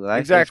your Right. daily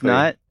life? Exactly. If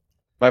not,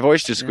 My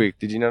voice just yeah, squeaked.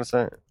 Did you notice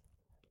that?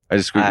 I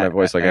just squeaked my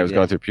voice like I was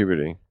going through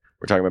puberty.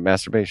 We're talking about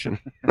masturbation.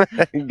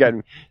 you got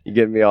me. You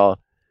get me all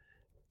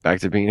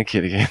back to being a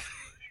kid again.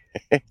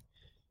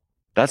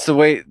 That's the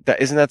way.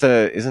 Isn't that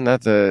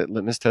the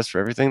litmus test for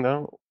everything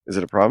though? Is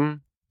it a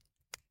problem?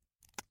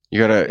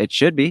 It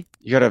should be.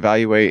 You gotta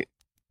evaluate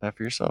that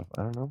for yourself.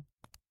 I don't know.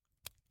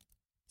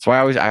 That's why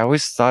I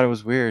always thought it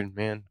was weird,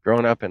 man.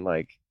 Growing up and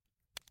like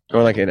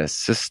growing like in a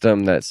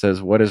system that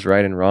says what is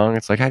right and wrong.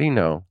 It's like, how do you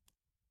know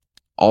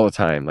all the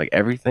time? Like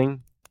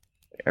everything,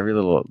 every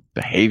little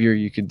behavior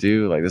you could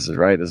do, like this is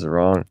right, this is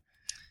wrong.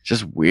 It's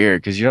just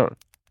weird because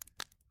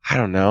I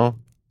don't know.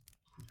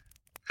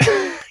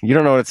 You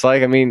don't know what it's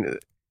like. I mean,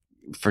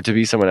 to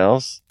be someone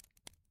else,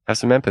 have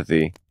some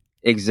empathy.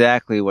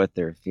 Exactly what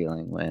they're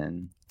feeling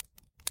when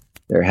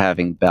they're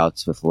having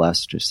bouts with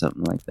lust or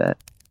something like that.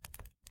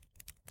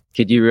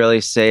 Could you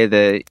really say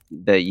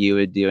that you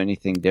would do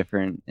anything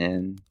different?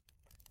 And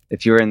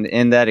if you were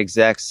in that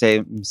exact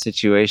same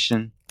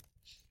situation,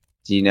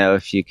 do you know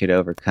if you could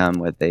overcome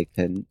what they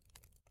couldn't?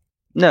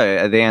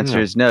 No, the answer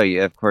is no.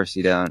 Of course,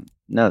 you don't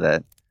know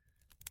that.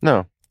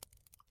 No.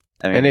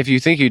 I mean, and if you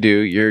think you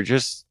do, you're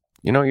just,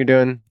 you know what you're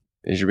doing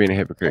is you're being a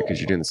hypocrite because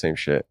you're doing the same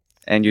shit.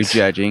 And you're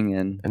judging.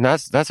 And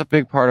that's a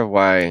big part of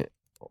why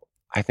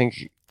I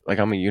think like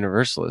I'm a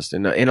universalist.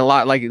 And in a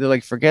lot,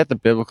 like forget the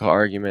biblical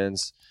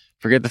arguments,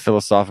 forget the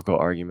philosophical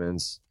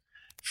arguments,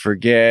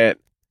 forget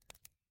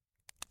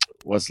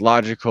what's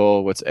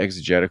logical, what's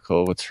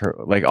exegetical,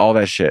 like all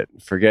that shit.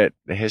 Forget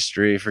the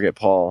history, forget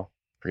Paul,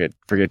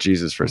 forget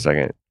Jesus for a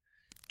second.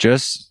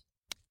 Just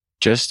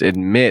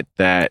admit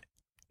that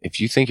if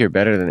you think you're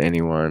better than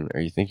anyone, or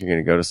you think you're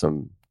going to go to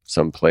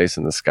some place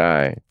in the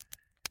sky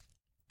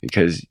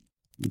because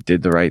you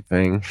did the right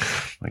thing,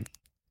 like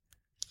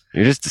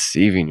you're just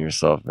deceiving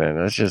yourself, man.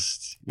 That's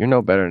just, you're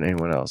no better than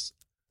anyone else.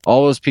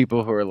 All those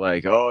people who are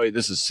like, oh,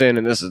 this is sin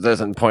and this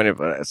doesn't point it,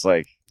 but it's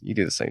like you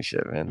do the same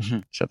shit, man.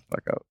 Shut the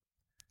fuck up.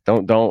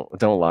 Don't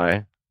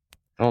lie.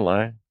 Don't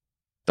lie.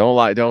 Don't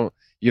lie. You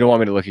don't want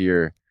me to look at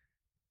your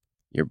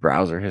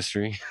browser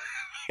history.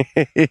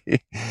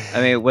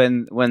 I mean,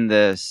 when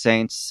the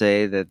saints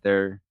say that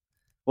they're,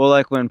 well,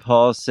 like when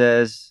Paul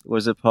says,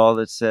 was it Paul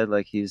that said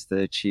like he's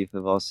the chief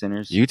of all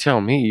sinners? You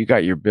tell me. You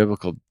got your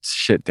biblical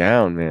shit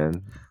down,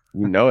 man.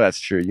 You know that's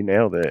true. You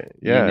nailed it.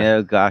 Yeah. You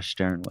know, gosh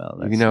darn well.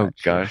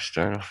 That's gosh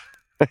darn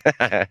well.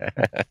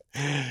 But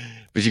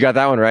you got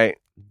that one right.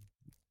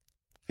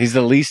 He's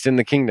the least in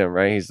the kingdom,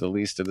 right? He's the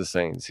least of the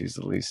saints. He's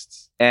the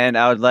least. And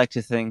I would like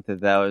to think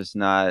that was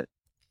not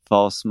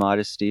false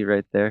modesty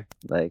right there.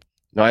 Like,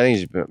 no, I think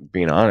he's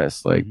being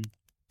honest. Like,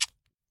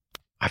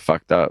 I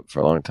fucked up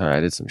for a long time. I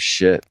did some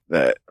shit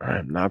that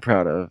I'm not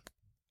proud of.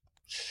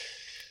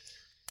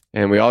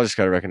 And we all just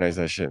got to recognize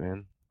that shit,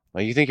 man.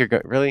 Like, you think you're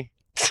really?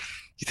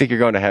 You think you're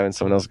going to heaven,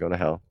 someone else is going to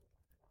hell?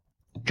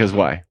 Because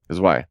why?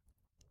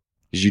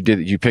 Because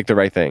you picked the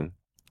right thing.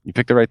 You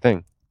picked the right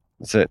thing.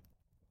 That's it.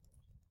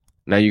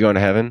 Now you going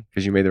to heaven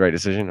because you made the right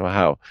decision? Well,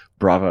 how?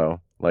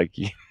 Bravo. Like,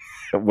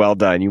 well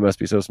done. You must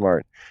be so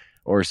smart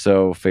or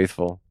so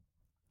faithful.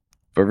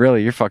 But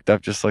really, you're fucked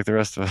up just like the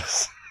rest of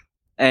us.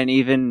 And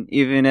even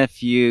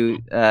if you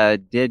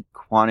did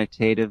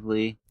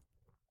quantitatively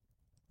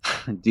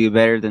do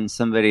better than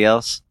somebody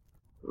else,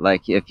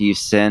 like if you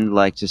sinned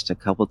like just a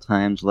couple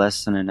times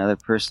less than another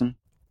person,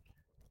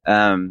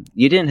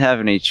 you didn't have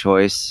any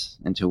choice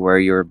into where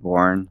you were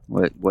born,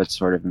 what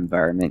sort of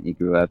environment you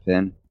grew up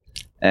in,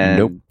 and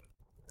nope.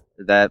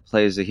 That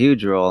plays a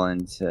huge role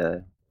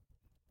into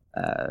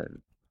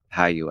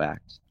how you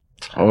act.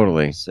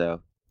 Totally.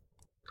 So,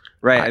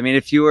 right. I mean,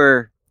 if you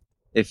were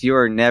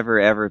never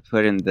ever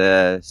put in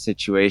the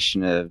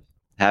situation of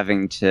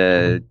having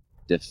to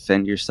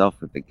defend yourself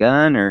with a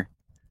gun, or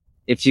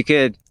if you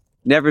could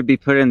never be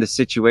put in the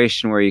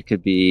situation where you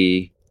could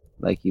be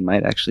like, you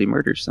might actually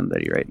murder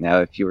somebody right now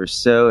if you were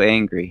so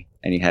angry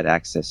and you had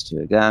access to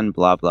a gun,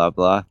 blah, blah,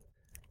 blah.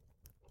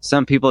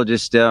 Some people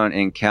just don't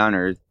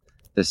encounter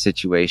the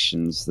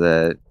situations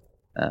that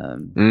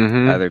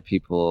other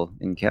people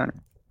encounter.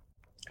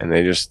 And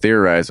they just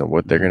theorize on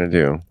what they're going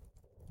to do.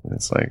 And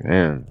it's like,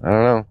 man, I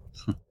don't know.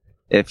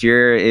 If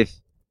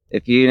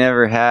you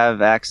never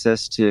have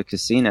access to a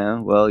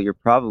casino, well, you're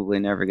probably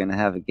never going to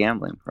have a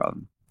gambling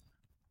problem.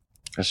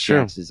 That's true.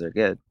 Chances are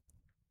good.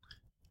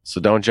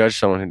 So don't judge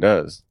someone who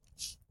does.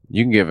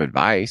 You can give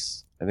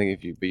advice. I think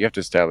but you have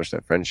to establish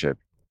that friendship.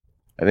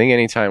 I think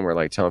anytime we're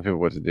like telling people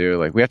what to do,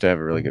 like we have to have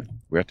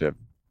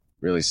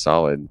really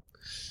solid,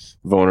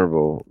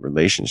 vulnerable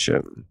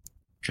relationship,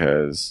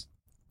 because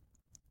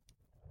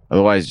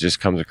otherwise it just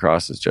comes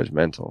across as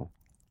judgmental.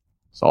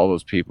 So all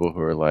those people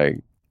who are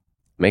like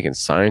making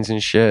signs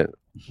and shit,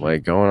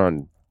 like going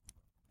on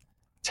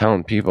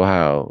telling people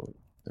how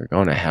they're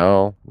going to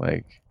hell,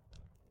 like,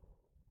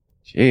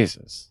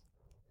 Jesus.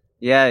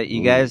 Yeah, Ooh.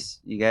 you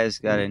guys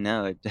got to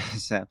know it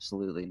does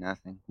absolutely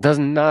nothing. Does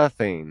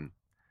nothing.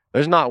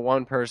 There's not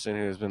one person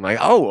who's been like,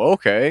 oh,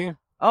 okay.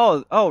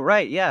 Oh,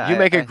 right. Yeah, You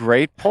make a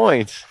great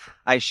point.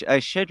 I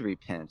should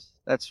repent.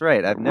 That's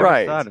right. I've never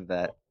Right. thought of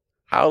that.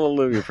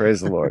 Hallelujah.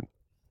 Praise the Lord.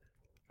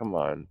 Come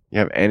on. You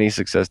have any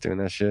success doing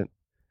that shit?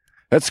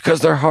 That's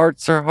because their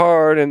hearts are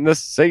hard and the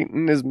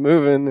Satan is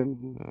moving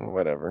and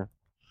whatever.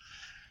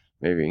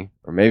 Maybe.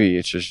 Or maybe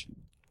it's just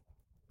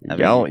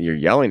you're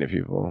yelling at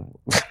people.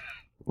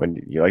 When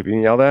you like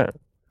being yelled at?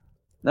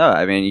 No,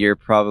 I mean you're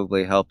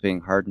probably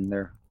helping harden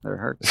their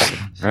hearts.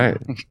 Right.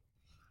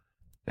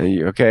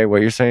 And okay,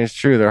 what you're saying is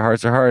true. Their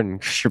hearts are hardened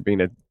because you're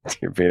being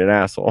an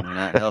asshole. You're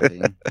not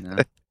helping. No.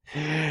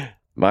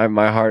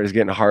 My heart is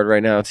getting hard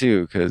right now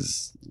too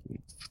because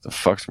what the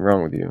fuck's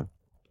wrong with you?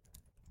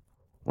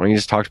 Why don't you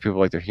just talk to people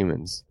like they're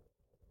humans,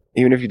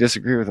 even if you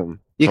disagree with them?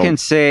 You can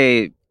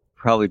say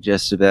probably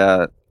just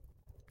about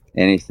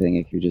anything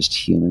if you're just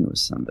human with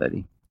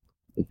somebody.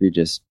 If you're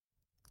just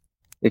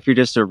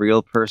a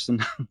real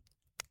person.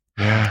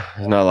 Yeah,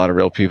 there's not a lot of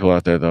real people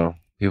out there though.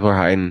 People are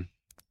hiding.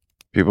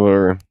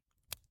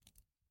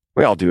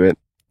 We all do it.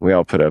 We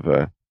all put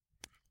up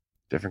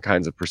different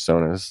kinds of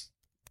personas.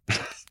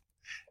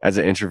 As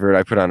an introvert,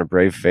 I put on a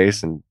brave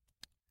face and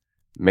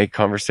make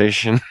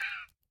conversation.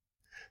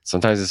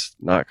 Sometimes it's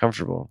not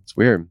comfortable. It's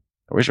weird.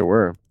 I wish it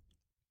were.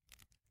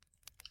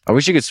 I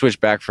wish you could switch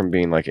back from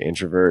being like an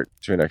introvert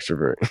to an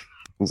extrovert.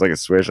 It's like a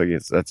switch. Like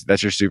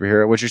that's your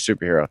superhero. What's your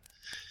superhero?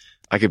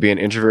 I could be an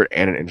introvert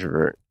and an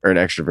introvert or an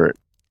extrovert,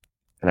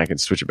 and I could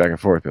switch it back and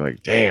forth. Be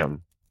like,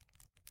 damn,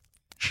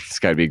 this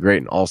got to be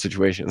great in all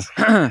situations.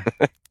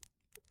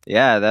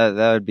 Yeah,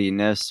 that would be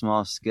no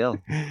small skill.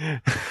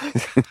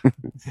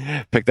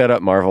 Pick that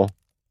up, Marvel.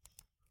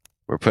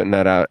 We're putting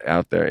that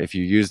out there. If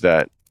you use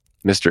that,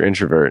 Mr.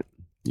 Introvert,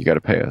 you got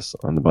to pay us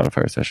on the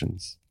bonfire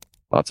sessions.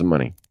 Lots of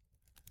money.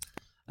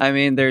 I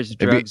mean, there's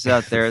drugs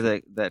out there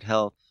that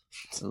help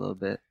a little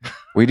bit.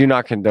 We do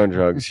not condone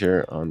drugs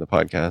here on the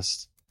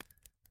podcast.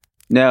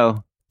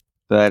 No,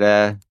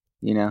 but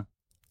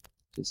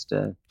just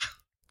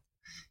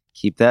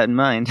keep that in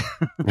mind.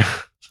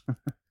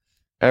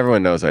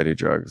 Everyone knows I do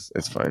drugs.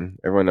 It's fine.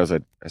 Everyone knows I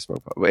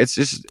smoke pot. It's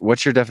just,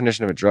 what's your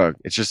definition of a drug?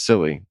 It's just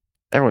silly.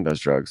 Everyone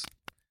does drugs.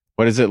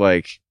 What is it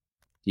like?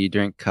 Do you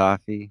drink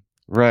coffee?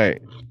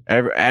 Right.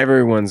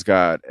 Everyone's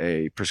got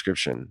a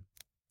prescription.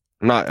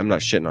 I'm not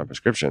shitting on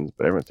prescriptions,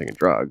 but everyone's taking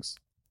drugs.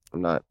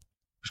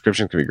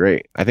 Prescriptions can be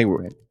great. I think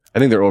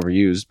they're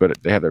overused,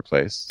 but they have their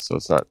place. So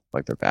it's not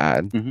like they're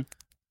bad. Mm-hmm. I'm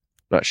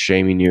not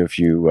shaming you if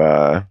you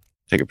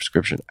take a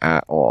prescription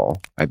at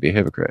all. I'd be a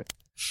hypocrite.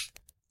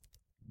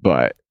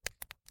 But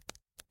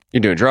you're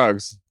doing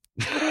drugs.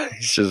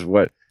 It's just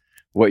what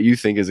you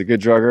think is a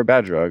good drug or a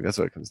bad drug. That's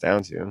what it comes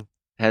down to.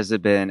 Has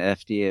it been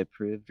FDA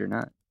approved or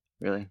not?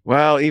 Really?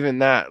 Well, even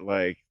that,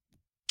 like,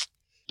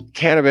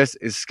 cannabis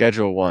is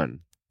Schedule 1.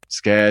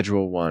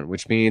 Schedule 1,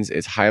 which means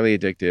it's highly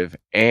addictive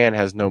and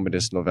has no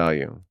medicinal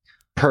value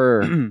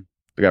per the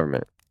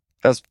government.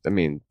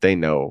 They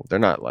know. They're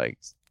not, like,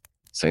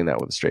 saying that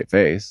with a straight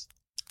face.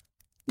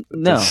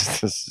 No.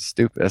 That's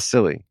stupid. That's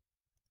silly.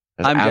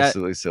 That's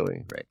absolutely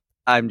silly. Right.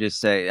 I'm just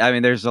saying, I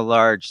mean, there's a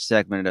large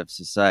segment of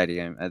society,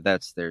 and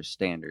that's their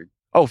standard.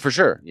 Oh, for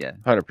sure. Yeah.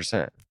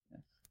 100%.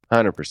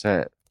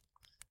 100%.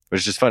 But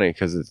it's just funny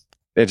because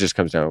it just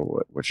comes down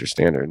to what's your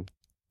standard.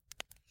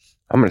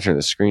 I'm going to turn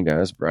the screen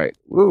down. It's bright.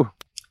 Woo.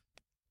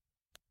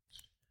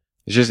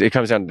 It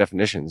comes down to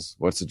definitions.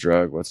 What's a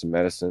drug? What's a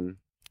medicine?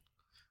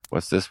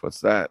 What's this? What's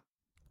that?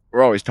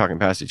 We're always talking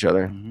past each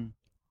other. Mm-hmm.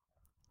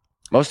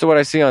 Most of what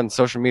I see on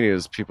social media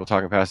is people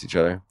talking past each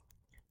other.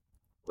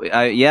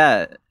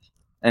 Yeah.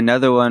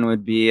 Another one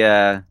would be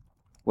while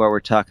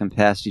we're talking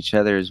past each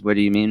other is, what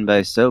do you mean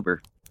by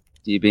sober?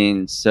 Do you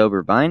mean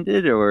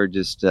sober-minded or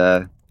just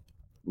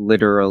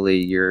literally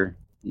your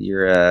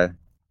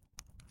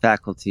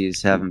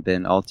faculties haven't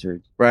been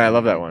altered? Right, I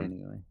love that one.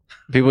 Anyway.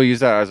 People use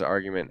that as an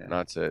argument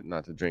not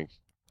to drink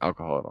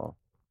alcohol at all.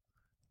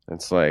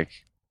 It's like,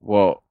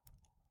 well,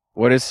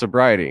 what is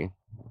sobriety?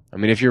 I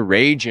mean, if you're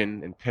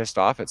raging and pissed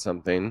off at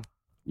something,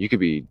 you could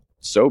be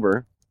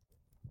sober.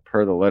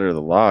 Per the letter of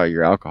the law,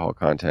 your alcohol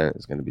content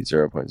is going to be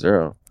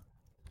 0.0.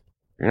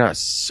 You're not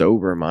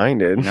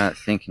sober-minded. You're not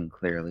thinking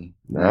clearly.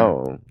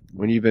 No.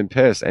 When you've been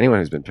pissed, anyone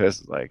who's been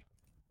pissed is like,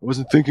 I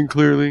wasn't thinking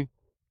clearly.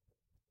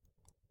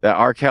 That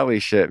R. Kelly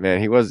shit, man,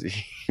 he was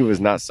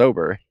not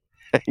sober.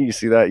 You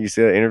see that? You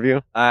see that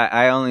interview?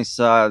 I only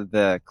saw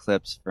the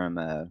clips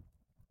from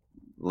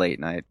late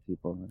night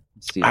people.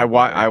 I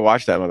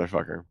watched that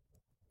motherfucker.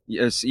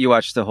 You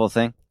watched the whole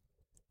thing?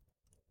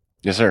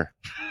 Yes, sir.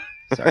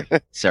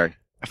 Sorry.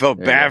 I felt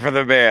bad for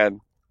the man.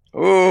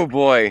 Oh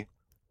boy,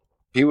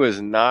 he's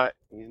not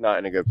in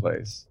a good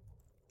place.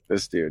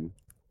 This dude.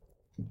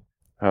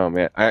 Oh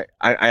man, I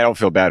don't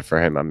feel bad for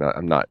him.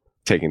 I'm not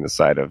taking the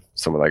side of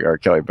someone like R.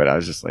 Kelly, but I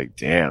was just like,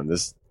 damn,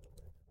 this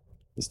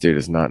dude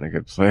is not in a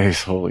good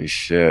place. Holy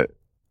shit.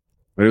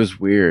 But it was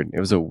weird. It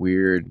was a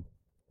weird.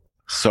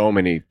 So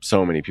many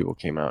people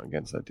came out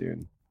against that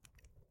dude.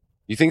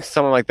 You think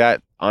someone like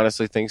that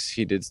honestly thinks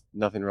he did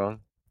nothing wrong?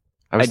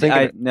 I was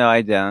thinking. No,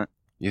 I don't.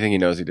 You think he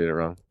knows he did it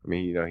wrong? I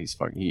mean, he's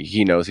fuck.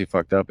 He knows he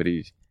fucked up, but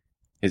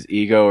his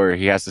ego or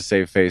he has to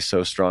save face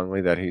so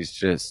strongly that he's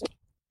just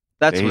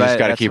got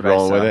to keep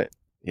rolling with it.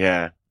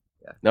 Yeah.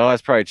 Yeah. No,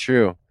 that's probably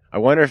true. I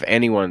wonder if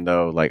anyone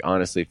though, like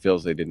honestly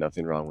feels they did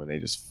nothing wrong when they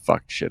just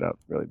fucked shit up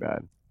really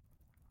bad.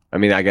 I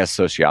mean, I guess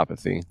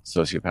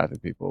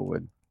sociopathic people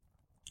would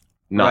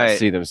not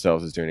see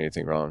themselves as doing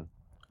anything wrong.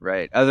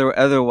 Right.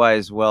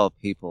 Otherwise, well,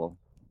 people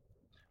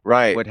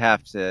right would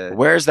have to.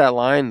 Where's that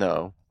line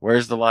though?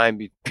 Where's the line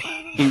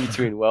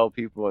between well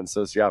people and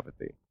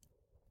sociopathy?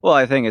 Well,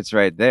 I think it's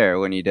right there.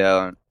 When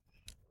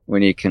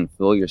you can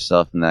fool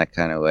yourself in that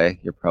kind of way,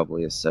 you're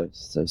probably a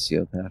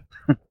sociopath.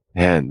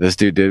 Man, this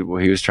dude did.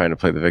 Well, he was trying to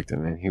play the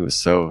victim, and he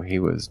was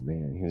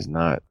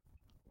not.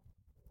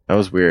 That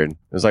was weird. It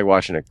was like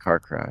watching a car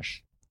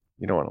crash.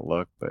 You don't want to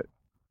look, but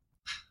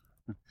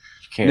you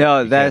can't.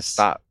 No, can't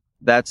stop.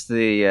 That's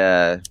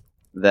the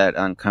that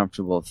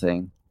uncomfortable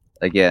thing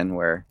again,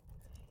 where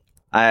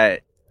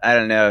I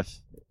don't know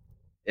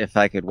if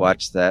I could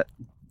watch that.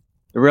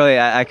 Really,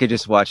 I could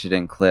just watch it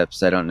in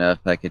clips. I don't know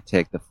if I could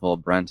take the full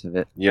brunt of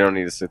it. You don't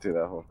need to sit through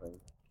that whole thing.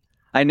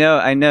 I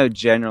know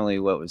generally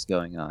what was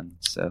going on.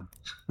 So,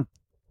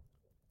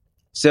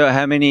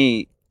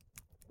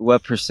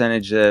 what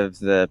percentage of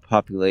the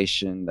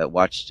population that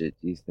watched it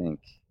do you think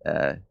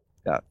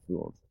got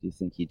fooled? Do you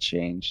think he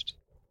changed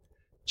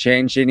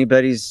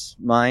anybody's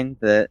mind?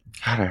 That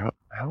God,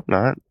 I hope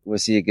not.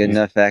 Was he a good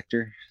enough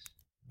actor?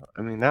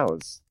 I mean,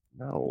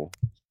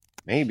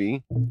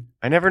 maybe.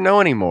 I never know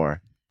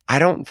anymore. I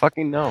don't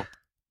fucking know.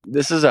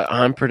 This is an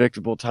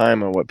unpredictable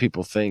time on what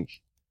people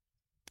think.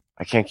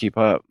 I can't keep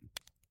up.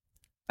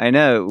 I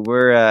know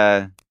we're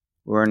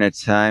in a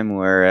time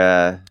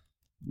where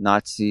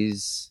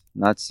Nazism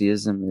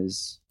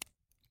is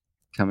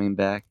coming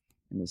back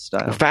in the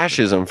style. Well,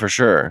 fascism for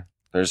sure.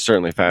 There's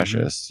certainly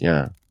fascists. Mm-hmm.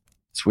 Yeah,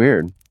 it's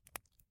weird.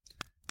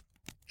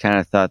 Kind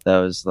of thought that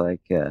was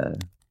like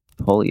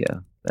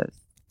polio. That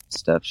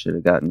stuff should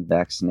have gotten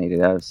vaccinated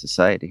out of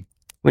society.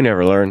 We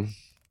never learn.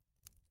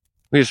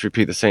 We just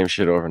repeat the same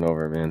shit over and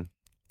over, man.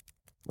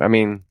 I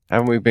mean,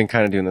 haven't we been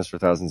kind of doing this for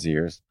thousands of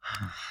years?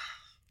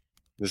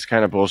 This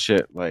kind of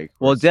bullshit, like...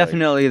 Well,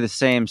 definitely the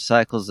same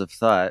cycles of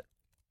thought.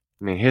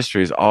 I mean,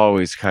 history is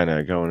always kind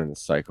of going in the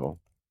cycle.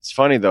 It's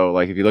funny, though,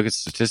 like, if you look at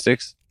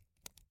statistics,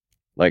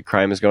 like,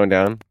 crime is going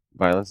down,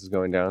 violence is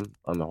going down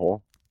on the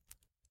whole.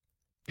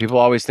 People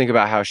always think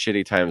about how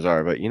shitty times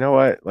are, but you know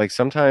what? Like,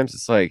 sometimes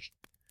it's like...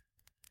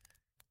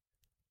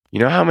 You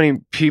know how many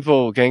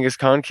people Genghis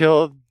Khan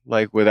killed?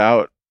 Like,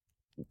 without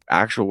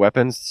actual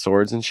weapons,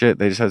 swords and shit?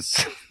 They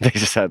just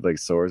had like,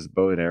 swords,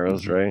 bow and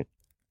arrows, right?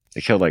 They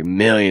killed like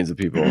millions of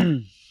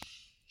people.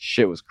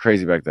 Shit was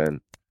crazy back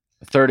then.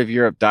 A third of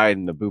Europe died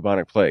in the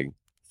bubonic plague.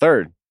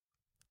 Third.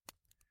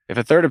 If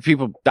a third of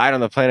people died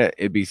on the planet,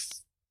 it'd be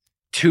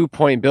 2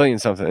 billion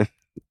something.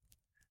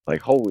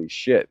 Like, holy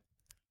shit.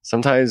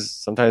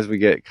 Sometimes we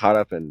get caught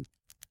up in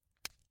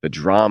the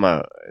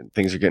drama and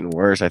things are getting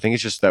worse. I think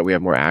it's just that we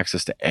have more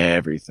access to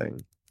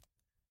everything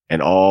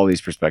and all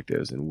these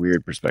perspectives and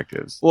weird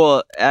perspectives.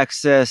 Well,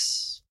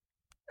 access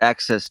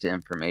to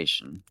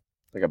information.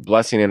 Like a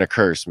blessing and a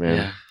curse, man.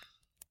 Yeah.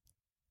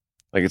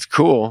 Like, it's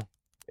cool.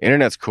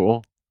 Internet's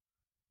cool.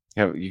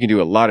 You can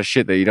do a lot of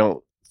shit that you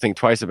don't think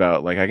twice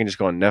about. Like, I can just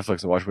go on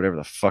Netflix and watch whatever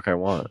the fuck I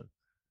want.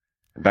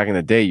 And back in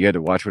the day, you had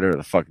to watch whatever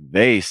the fuck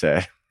they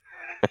said.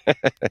 And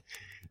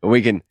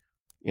we can,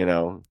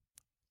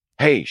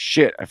 hey,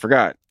 shit, I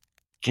forgot.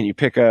 Can you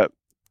pick up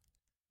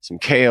some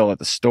kale at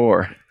the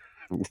store?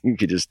 You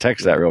could just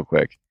text that real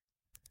quick.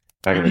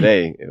 Back in the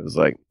day, it was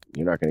like,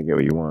 you're not going to get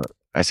what you want.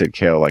 I said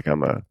kale like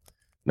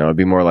it'd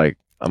be more like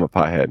I'm a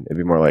pothead. It'd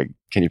be more like,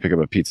 can you pick up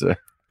a pizza?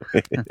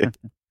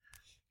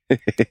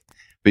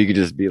 But you could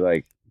just be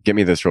like, get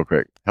me this real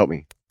quick. Help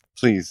me.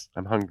 Please.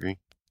 I'm hungry.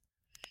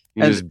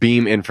 You just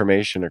beam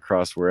information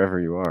across wherever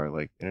you are.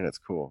 Like, internet's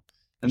cool.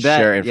 And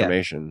share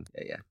information.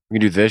 Yeah. We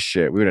can do this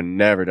shit. We would have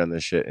never done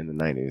this shit in the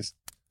 90s.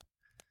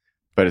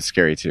 But it's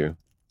scary too.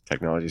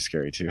 Technology's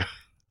scary too.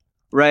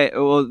 Right.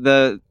 Well,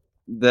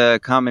 the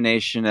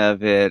combination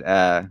of it,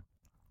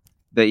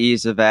 the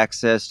ease of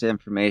access to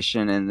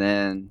information, and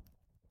then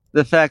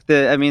the fact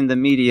that, I mean, the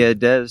media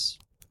does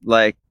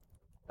like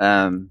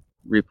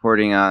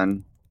reporting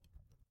on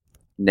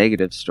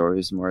negative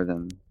stories more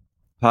than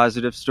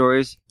positive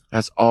stories.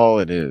 That's all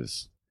it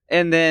is.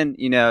 And then,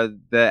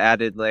 the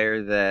added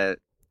layer that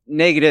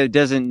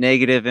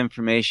negative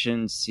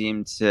information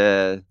seem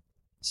to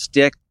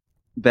stick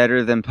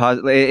better than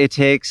positive. It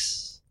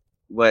takes,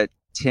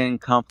 10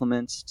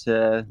 compliments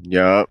to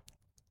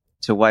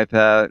wipe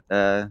out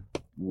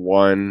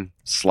one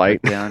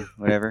slight down,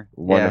 whatever.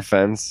 One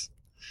offense.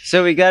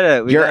 So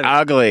you're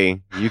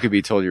ugly. You could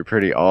be told you're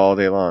pretty all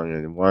day long,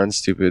 and one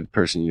stupid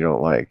person you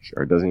don't like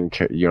or doesn't even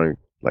care,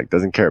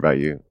 doesn't care about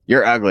you.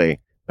 You're ugly.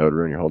 That would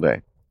ruin your whole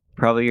day.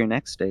 Probably your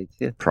next day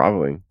too.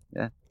 Probably.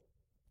 Yeah.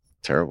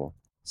 Terrible.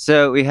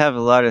 So we have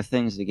a lot of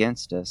things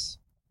against us,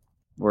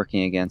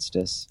 working against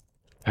us.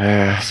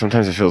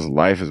 Sometimes it feels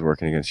life is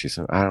working against you.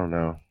 So I don't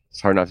know.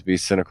 It's hard not to be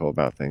cynical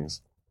about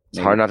things. It's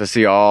Maybe. hard not to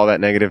see all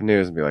that negative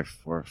news and be like,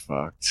 we're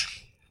fucked.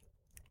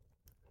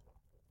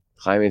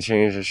 Climate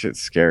change, this shit's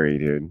scary,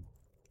 dude.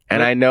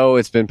 And I know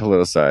it's been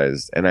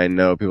politicized, and I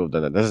know people have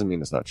done that. Doesn't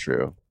mean it's not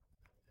true.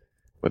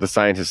 What the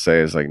scientists say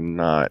is like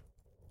not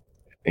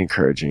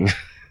encouraging.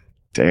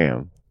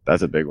 Damn,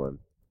 that's a big one.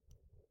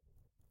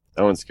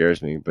 That one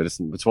scares me, but it's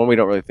one we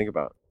don't really think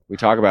about. We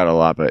talk about it a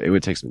lot, but it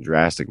would take some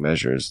drastic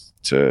measures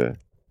to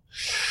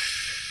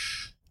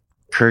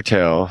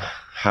curtail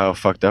how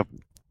fucked up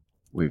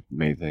we've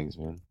made things,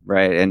 man.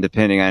 Right, and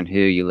depending on who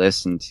you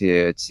listen to,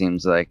 it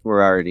seems like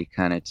we're already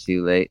kind of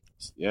too late.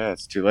 Yeah,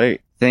 it's too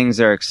late.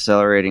 Things are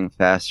accelerating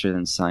faster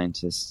than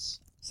scientists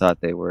thought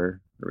they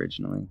were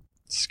originally.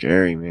 It's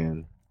scary,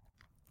 man.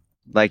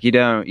 Like you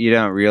don't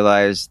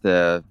realize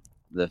the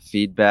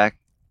feedback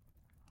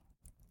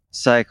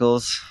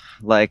cycles.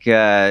 Like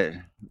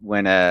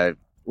when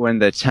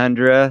the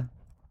tundra,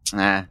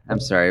 I'm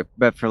sorry,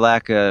 but for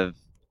lack of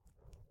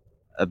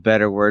a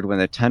better word, when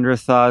the tundra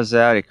thaws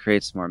out, it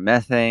creates more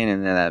methane,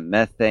 and then that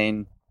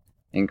methane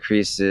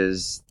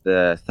increases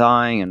the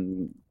thawing,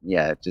 and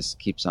yeah, it just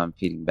keeps on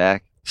feeding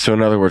back. So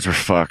in other words, we're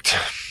fucked.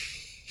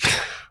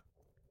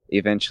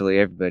 Eventually,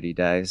 everybody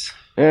dies.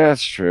 Yeah,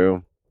 that's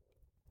true.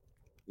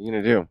 What are you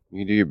gonna do?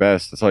 You can do your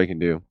best. That's all you can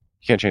do.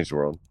 You can't change the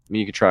world. I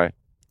mean, you can try.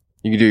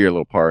 You can do your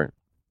little part.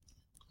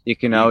 You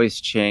can always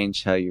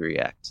change how you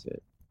react to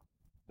it.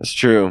 That's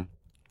true.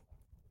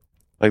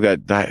 Like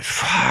that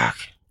fuck.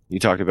 You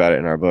talked about it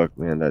in our book,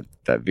 man. That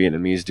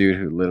Vietnamese dude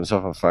who lit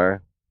himself on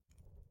fire.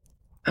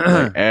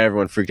 Like,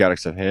 everyone freaked out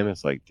except him.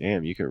 It's like,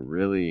 damn, you can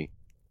really.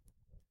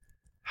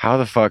 How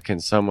the fuck can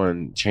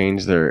someone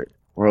change their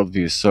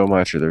worldview so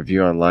much or their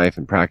view on life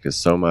and practice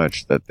so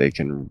much that they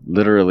can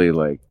literally,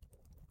 like,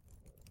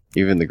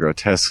 even the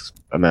grotesque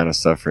amount of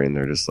suffering,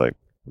 they're just like,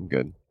 I'm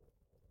good.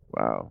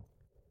 Wow.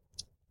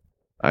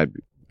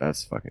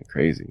 That's fucking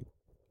crazy.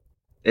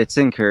 It's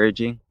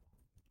encouraging.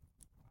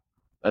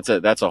 That's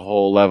a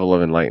whole level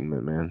of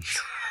enlightenment, man.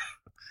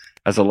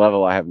 That's a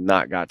level I have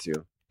not got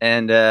to.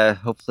 And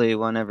hopefully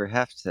won't ever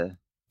have to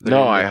put No,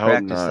 it into I hope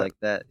practice not. like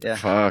that. Yeah.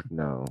 Fuck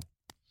no.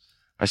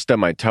 I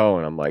stubbed my toe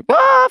and I'm like,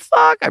 ah,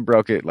 fuck. I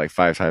broke it like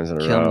 5 times in a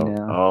Kill row. me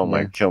now. Oh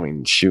my, Yeah. kill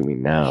me, shoot me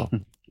now.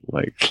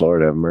 Like,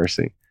 Lord have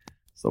mercy.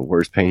 It's the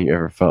worst pain you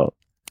ever felt.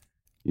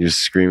 You just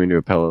scream into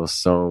a pillow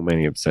so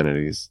many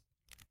obscenities,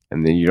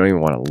 and then you don't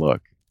even want to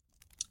look.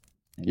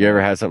 You ever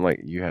had something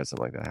like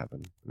that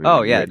happen? I mean,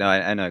 Oh yeah, no,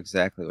 I know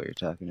exactly what you're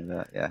talking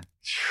about. Yeah.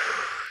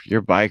 Your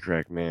bike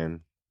wreck,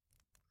 man.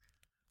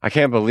 I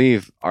can't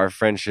believe our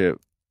friendship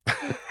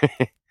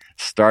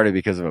started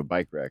because of a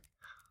bike wreck.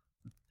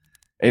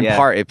 In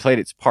part, it played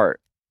its part.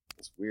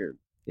 It's weird.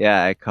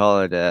 Yeah, I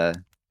call it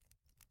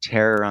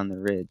terror on the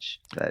ridge.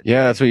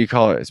 Yeah, that's what you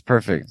call it. It's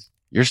perfect.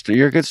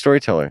 You're a good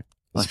storyteller.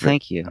 Well,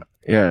 thank you.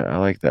 Yeah, I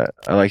like that.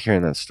 I like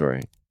hearing that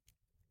story.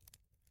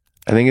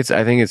 I think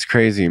it's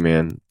crazy,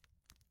 man.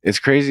 It's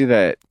crazy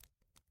that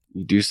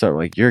you do something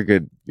like you're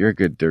a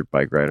good dirt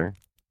bike rider.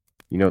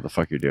 You know what the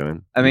fuck you're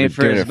doing. I mean,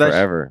 for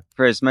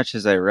as much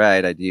as I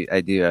ride, I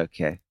do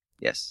okay.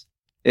 Yes,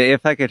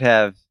 if I could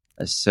have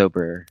a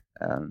sober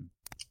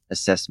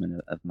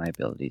assessment of my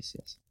abilities,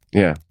 yes.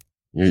 Yeah,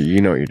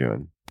 you know what you're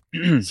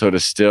doing. So to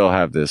still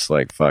have this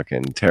like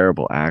fucking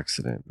terrible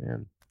accident,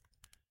 man,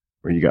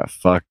 where you got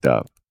fucked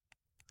up,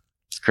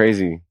 it's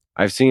crazy.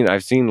 I've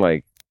seen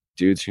like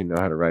dudes who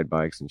know how to ride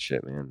bikes and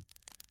shit, man.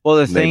 Well,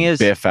 the thing is,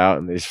 biff out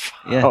and they just,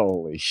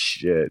 holy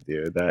shit,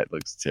 dude, that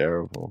looks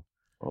terrible.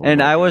 Oh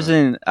and I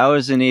wasn't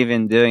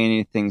even doing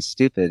anything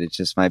stupid. It's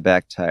just my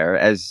back tire,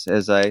 as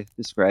I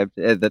described,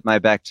 that my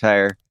back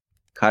tire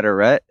caught a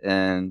rut,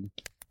 and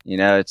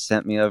it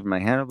sent me over my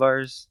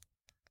handlebars.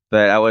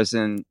 But I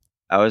wasn't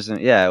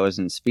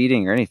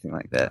speeding or anything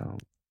like that.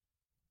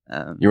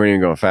 You weren't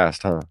even going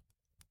fast, huh?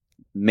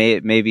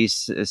 Maybe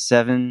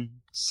 7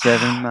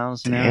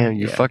 miles an hour. Damn,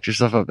 you fucked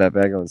yourself up that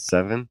bad going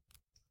 7.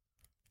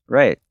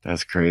 Right.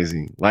 That's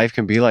crazy. Life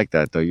can be like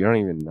that, though. You don't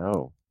even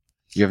know.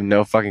 You have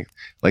no fucking...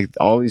 Like,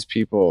 all these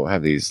people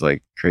have these,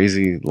 like,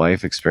 crazy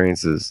life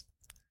experiences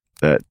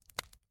that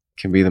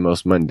can be the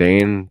most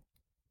mundane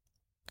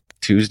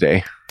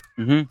Tuesday.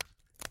 Mm-hmm.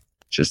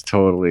 Just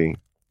totally...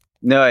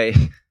 No,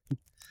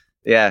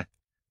 yeah.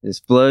 This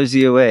blows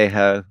you away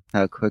how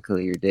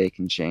quickly your day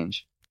can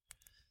change.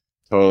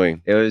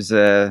 Totally. It was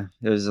a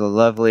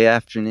lovely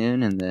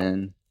afternoon, and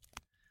then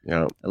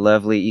a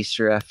lovely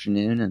Easter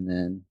afternoon, and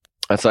then...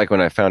 That's like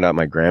when I found out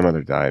my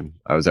grandmother died.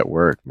 I was at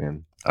work,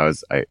 man. I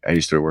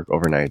used to work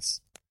overnights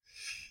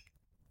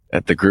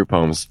at the group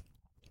homes.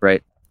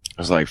 Right.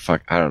 I was like,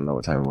 fuck, I don't know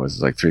what time it was.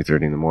 It was like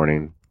 3:30 in the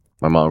morning.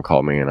 My mom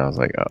called me and I was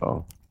like,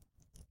 uh-oh.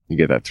 You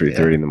get that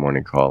 3:30 in the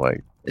morning call,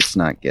 like... It's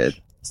not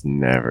good. It's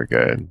never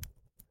good.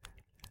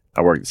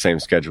 I worked the same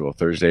schedule,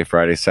 Thursday,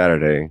 Friday,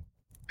 Saturday.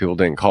 People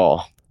didn't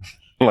call.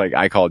 Like,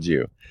 I called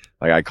you.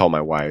 Like, I called my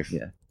wife.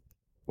 Yeah.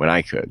 When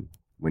I could.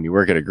 When you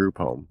work at a group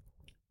home.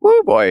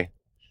 Woo, boy.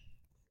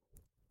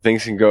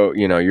 Things can go,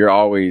 you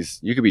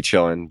could be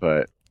chilling,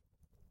 but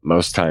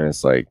most time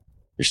it's like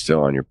you're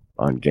still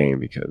on game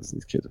because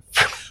these kids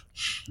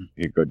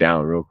you go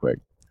down real quick.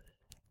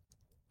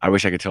 I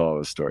wish I could tell all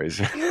those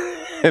stories,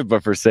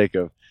 but for sake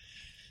of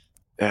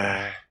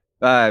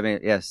I mean,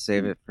 yeah,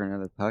 save it for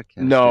another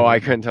podcast. no, I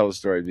couldn't tell the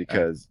story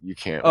because you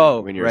can't.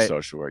 When you're a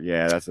social worker,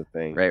 yeah, that's the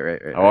thing.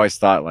 Right. I always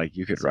thought like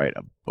you could write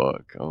a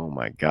book. Oh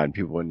my god,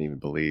 people wouldn't even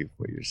believe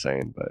what you're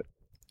saying,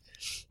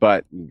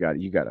 but you got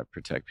to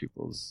protect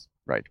people's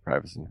right to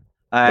privacy.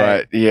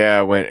 But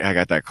yeah, when I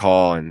got that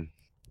call and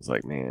it was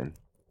like, man,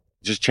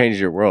 it just changed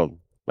your world.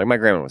 Like my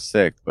grandma was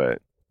sick,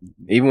 but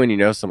even when you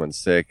know someone's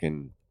sick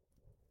and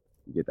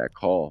you get that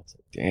call, it's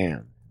like,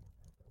 damn,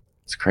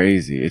 it's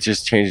crazy. It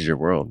just changes your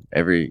world.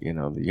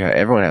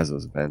 Everyone has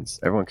those events.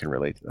 Everyone can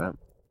relate to that.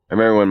 I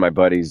remember when my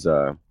buddy's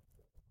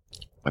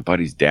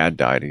dad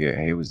died.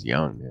 He was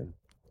young, man.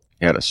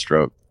 He had a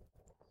stroke.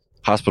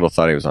 Hospital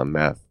thought he was on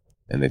meth,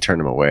 and they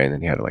turned him away. And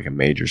then he had like a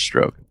major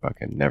stroke and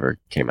fucking never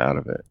came out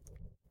of it.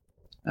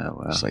 Oh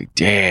wow! It's like,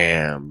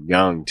 damn,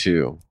 young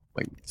too,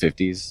 like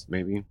 50s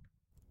maybe.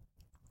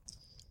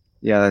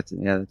 Yeah,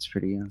 that's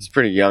pretty young. It's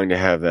pretty young to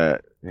have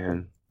that,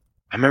 man.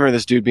 I remember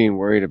this dude being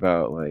worried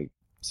about like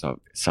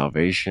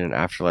salvation and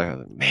afterlife. I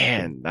was like,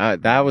 man,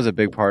 that was a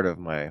big part of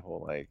my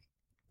whole life.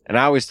 And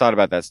I always thought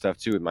about that stuff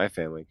too with my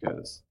family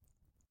because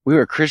we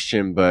were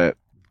Christian, but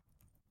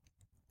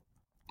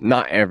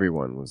not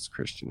everyone was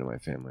Christian in my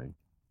family.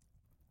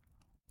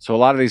 So a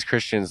lot of these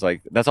Christians,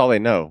 like, that's all they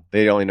know.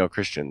 They only know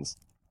Christians.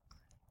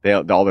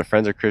 All their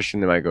friends are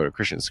Christian. They might go to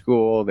Christian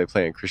school. They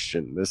play in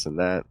Christian this and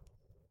that,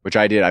 which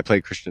I did. I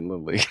played Christian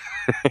Little League.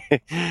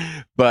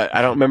 But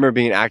I don't remember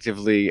being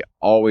actively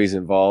always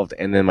involved.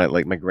 And then my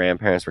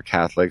grandparents were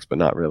Catholics, but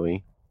not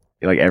really.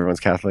 Like everyone's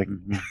Catholic,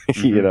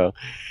 you know?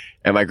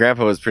 And my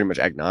grandpa was pretty much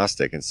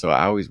agnostic. And so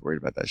I always worried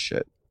about that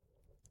shit.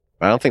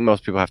 But I don't think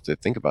most people have to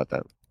think about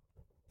that.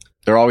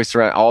 They're always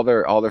surrounded.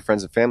 All their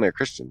friends and family are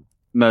Christian.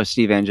 Most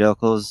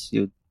evangelicals,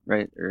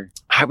 right? Or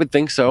I would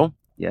think so.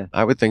 Yeah.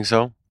 I would think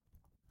so.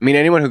 I mean,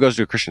 anyone who goes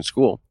to a Christian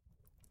school,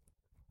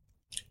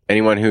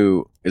 anyone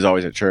who is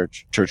always at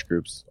church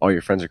groups, all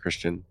your friends are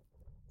Christian.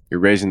 You're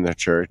raised in the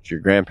church. Your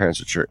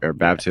grandparents are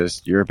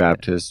Baptist. You're a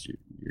Baptist.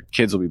 Your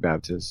kids will be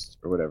Baptist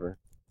or whatever.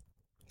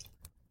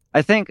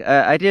 I think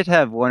I did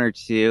have one or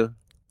two.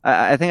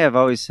 I think I've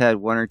always had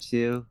one or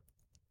two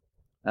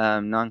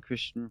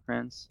non-Christian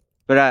friends,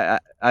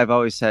 but I've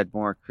always had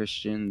more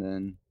Christian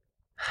than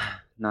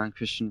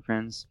non-Christian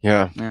friends.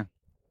 Yeah.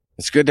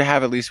 It's good to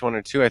have at least one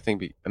or two. I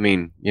think. I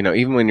mean,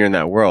 even when you're in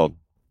that world,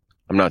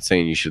 I'm not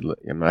saying you should.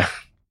 I'm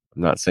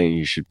not saying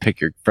you should pick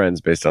your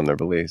friends based on their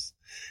beliefs.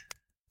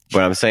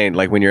 But I'm saying,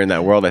 like, when you're in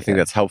that world, I think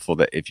that's helpful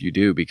that if you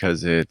do,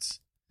 because it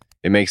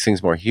makes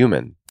things more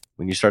human.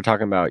 When you start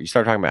talking about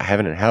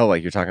heaven and hell,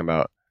 like you're talking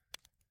about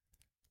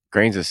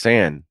grains of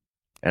sand.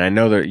 And I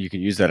know that you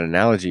could use that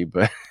analogy,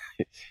 but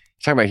you're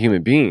talking about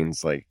human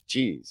beings, like,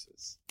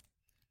 Jesus,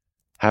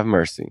 have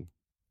mercy.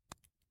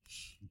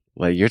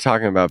 Like, you're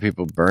talking about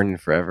people burning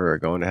forever or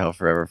going to hell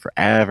forever,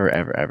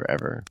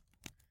 ever.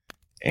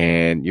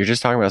 And you're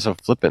just talking about so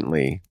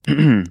flippantly.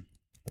 This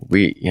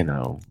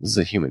is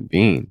a human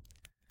being.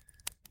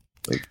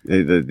 Like,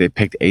 they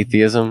picked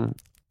atheism.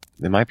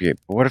 They might be,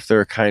 but what if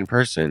they're a kind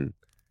person?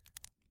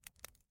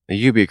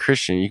 You could be a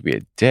Christian, you could be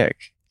a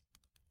dick.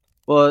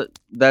 Well,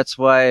 that's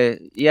why,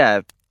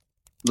 yeah,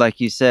 like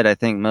you said, I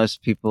think most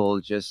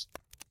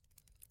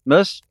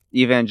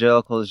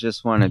evangelicals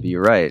just want to be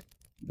right.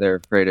 They're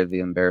afraid of the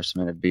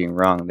embarrassment of being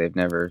wrong. They've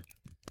never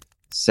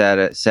sat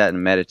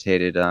and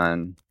meditated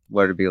on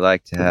what it'd be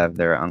like to have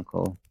their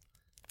uncle,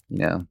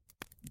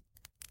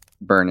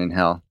 burn in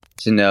hell.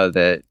 To know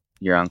that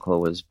your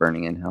uncle was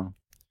burning in hell.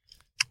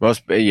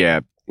 Yeah,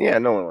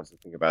 no one wants to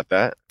think about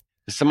that.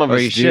 Some of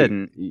us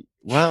shouldn't.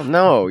 Well,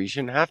 no, you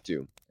shouldn't have to.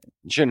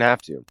 You shouldn't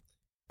have to.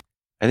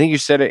 I think you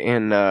said it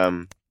in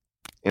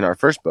our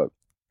first book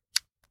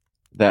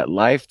that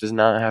life does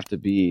not have to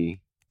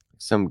be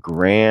some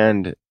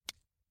grand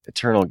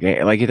eternal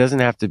game. Like, it doesn't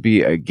have to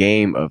be a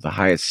game of the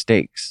highest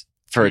stakes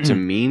for it to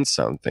mean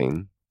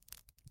something.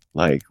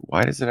 Like,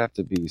 why does it have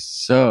to be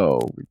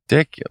so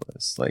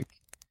ridiculous? Like,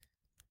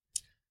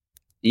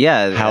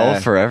 yeah, hell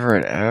forever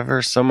and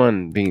ever,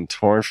 someone being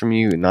torn from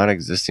you and not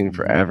existing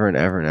forever and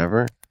ever and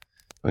ever.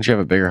 Don't you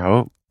have a bigger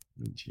hope?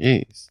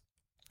 Jeez,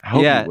 I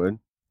hope you would.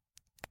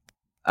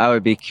 I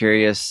would be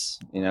curious,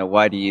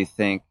 why do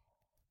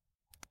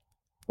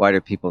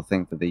people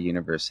think that the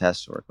universe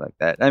has to work like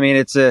that? I mean,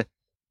 it's a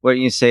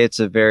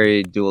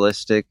very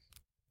dualistic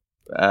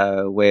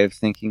way of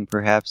thinking,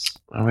 perhaps.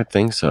 I would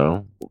think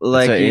so.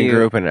 Like it's an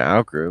in-group and an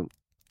out-group.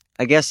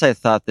 I guess I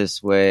thought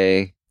this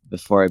way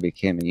before I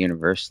became a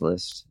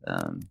Universalist,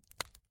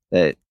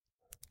 that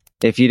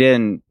if you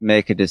didn't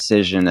make a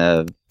decision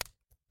of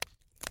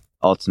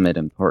ultimate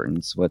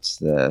importance,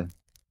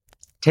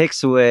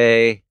 take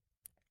away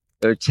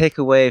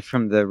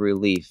from the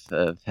relief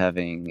of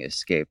having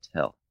escaped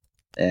hell.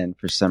 And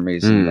for some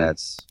reason,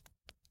 that's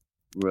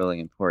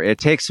really important. It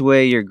takes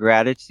away your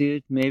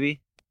gratitude,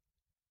 maybe.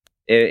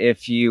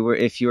 If you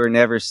were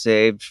never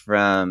saved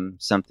from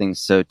something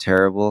so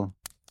terrible,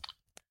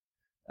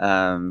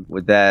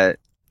 would that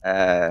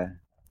uh,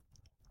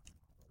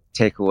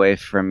 take away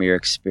from your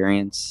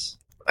experience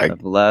I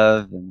of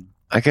love. And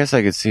I guess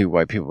I could see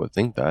why people would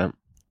think that.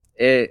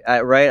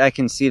 right, I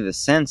can see the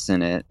sense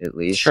in it, at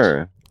least.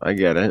 Sure, I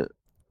get it.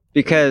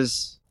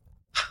 Because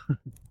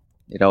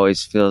it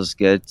always feels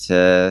good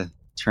to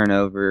turn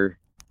over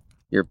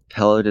your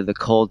pillow to the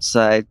cold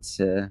side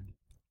to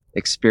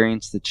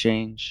experience the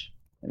change.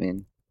 I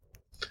mean,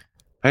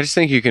 I just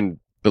think you can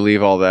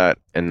believe all that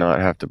and not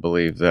have to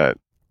believe that.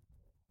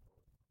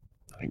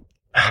 Like,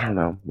 I don't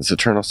know, this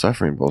eternal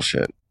suffering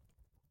bullshit.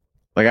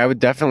 Like, I would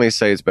definitely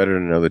say it's better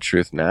to know the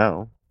truth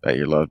now that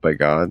you're loved by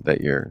God,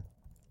 that you're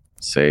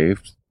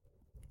saved,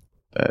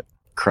 that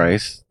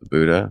Christ, the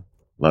Buddha,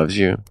 loves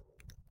you.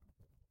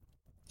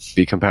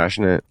 Be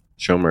compassionate,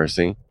 show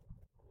mercy.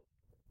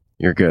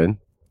 You're good.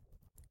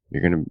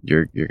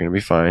 You're gonna be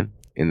fine.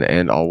 In the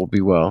end, all will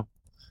be well.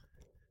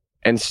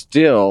 And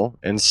still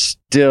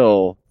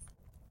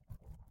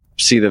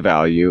see the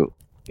value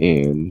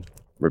in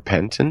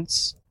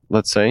repentance,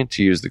 let's say,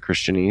 to use the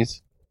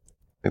Christianese.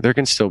 Like, there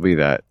can still be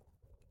that.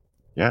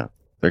 Yeah.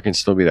 There can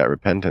still be that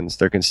repentance.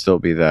 There can still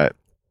be that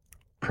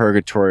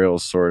purgatorial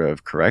sort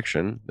of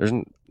correction. There's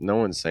no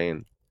one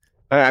saying.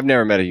 I've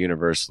never met a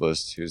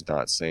Universalist who's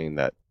not saying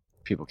that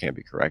people can't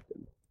be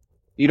corrected.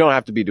 You don't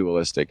have to be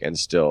dualistic and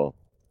still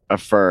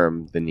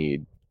affirm the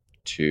need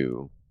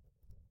to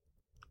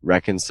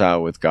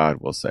reconcile with God,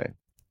 we'll say.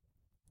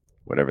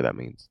 Whatever that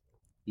means.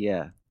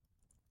 yeah.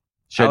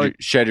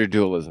 Shed your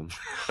dualism.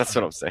 That's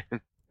what I'm saying.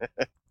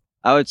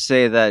 I would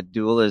say that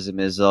dualism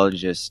is all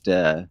just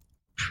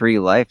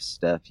pre-life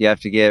stuff. You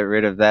have to get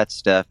rid of that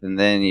stuff, and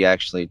then you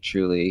actually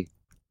truly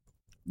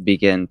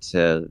begin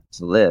to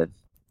live.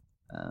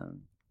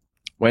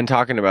 When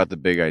talking about the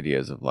big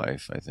ideas of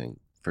life, I think,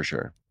 for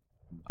sure.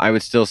 I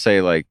would still say,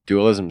 like,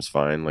 dualism's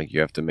fine. Like, you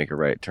have to make a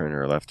right turn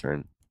or a left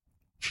turn.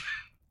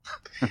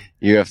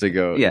 You have to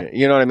go. Yeah.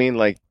 You know what I mean?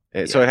 Like,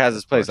 so it has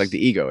its place. course. Like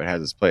the ego, it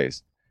has its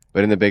place.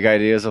 But in the big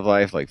ideas of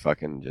life, like,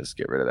 fucking just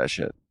get rid of that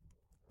shit.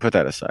 Put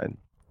that aside.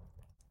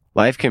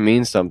 Life can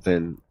mean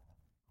something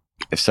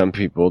if some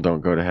people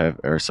don't go to heaven,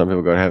 or some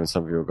people go to heaven,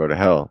 some people go to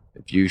hell.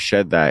 If you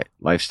shed that,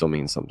 life still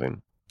means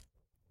something.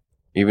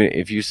 Even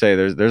if you say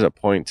there's a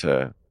point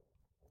to,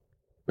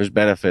 there's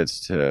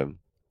benefits to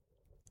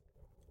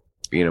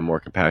being a more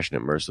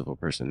compassionate, merciful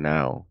person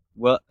now.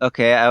 Well,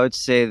 okay, I would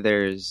say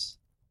there's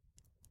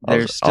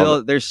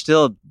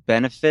still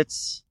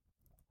benefits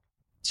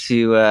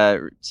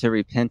to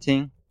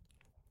repenting,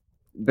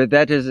 but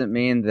that doesn't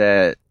mean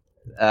that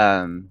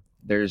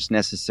there's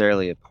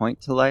necessarily a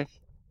point to life.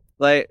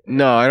 Like,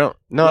 No, I don't.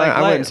 No,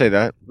 I wouldn't say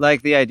that.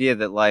 like the idea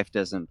that life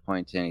doesn't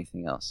point to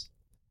anything else.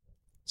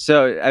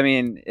 So, I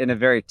mean, in a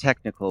very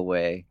technical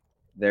way,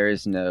 there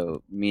is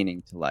no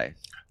meaning to life.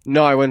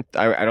 No, I wouldn't.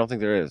 I don't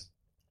think there is.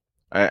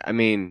 I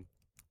mean,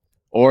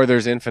 or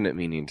there's infinite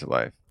meaning to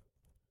life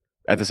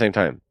at the same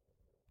time.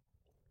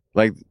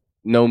 Like,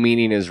 no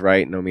meaning is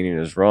right, no meaning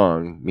is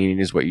wrong. Meaning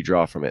is what you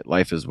draw from it.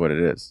 Life is what it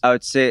is. I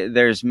would say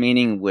there's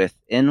meaning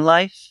within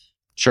life.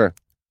 Sure.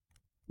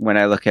 When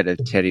I look at a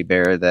teddy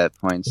bear, that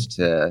points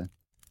to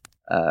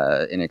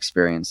an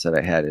experience that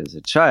I had as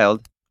a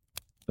child,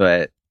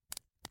 but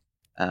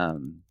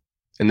and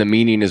the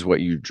meaning is what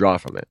you draw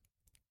from it.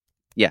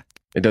 Yeah.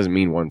 It doesn't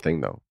mean one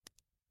thing, though,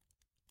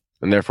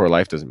 and therefore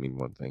life doesn't mean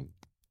one thing.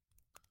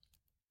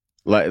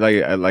 Like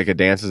a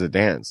dance is a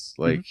dance.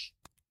 Like,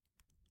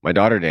 my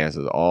daughter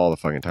dances all the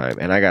fucking time,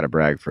 and I gotta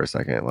brag for a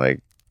second.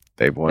 Like,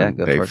 they've won.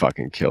 Yeah, they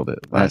fucking killed it.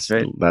 That's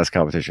right. Last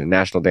competition,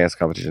 national dance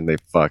competition, they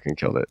fucking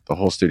killed it. The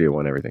whole studio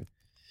won everything.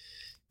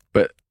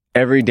 But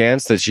every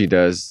dance that she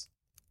does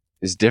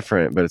is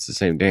different, but it's the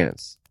same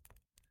dance.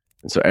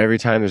 And so every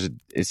time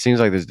it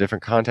seems like there's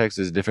different context,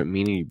 there's a different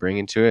meaning you bring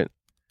into it.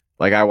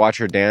 Like, I watch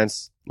her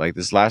dance. Like,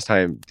 this last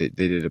time they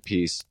did a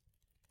piece,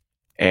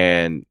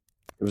 and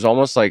it was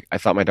almost like I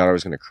thought my daughter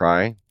was gonna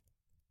cry.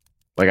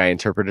 Like, I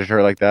interpreted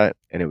her like that,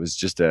 and it was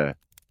just the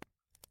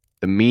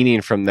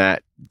meaning from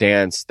that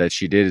dance that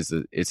she did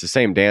it's the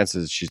same dance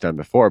as she's done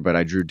before, but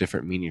I drew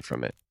different meaning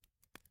from it.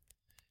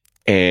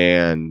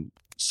 And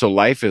so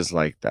life is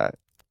like that.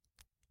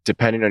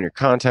 Depending on your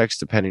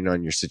context, depending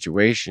on your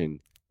situation,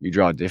 you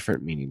draw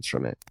different meanings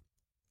from it.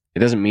 It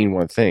doesn't mean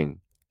one thing.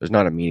 There's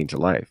not a meaning to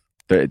life.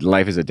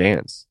 Life is a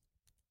dance,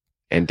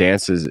 and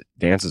dance is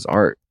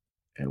art,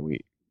 and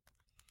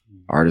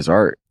art is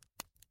art.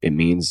 It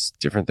means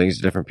different things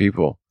to different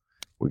people.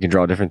 We can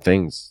draw different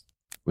things.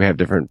 We have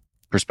different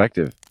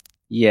perspective.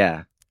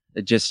 Yeah.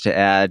 Just to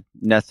add,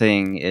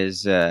 nothing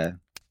is there's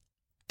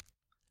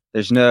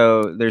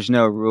no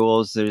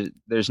rules.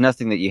 There's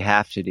nothing that you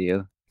have to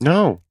do.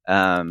 No.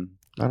 Not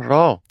at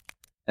all.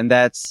 And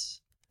that's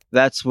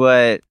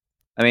what,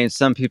 I mean,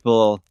 some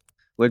people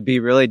would be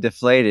really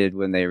deflated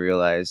when they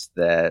realize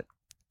that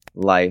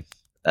life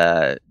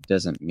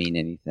doesn't mean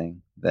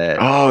anything.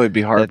 That it'd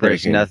be heartbreaking. That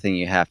there's nothing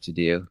you have to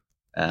do.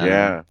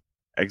 Yeah.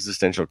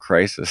 Existential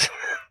crisis.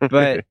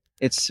 But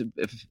it's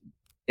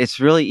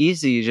really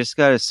easy. You just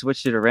got to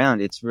switch it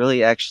around. It's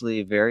really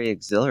actually very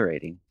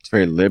exhilarating. It's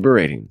very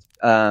liberating.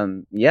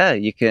 Yeah,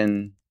 you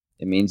can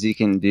It means you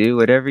can do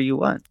whatever you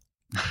want.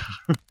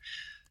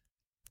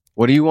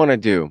 What do you want to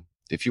do?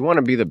 If you want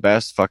to be the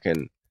best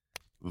fucking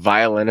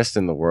violinist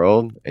in the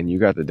world and you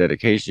got the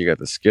dedication, you got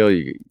the skill,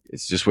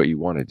 it's just what you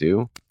want to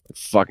do,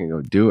 fucking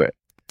go do it.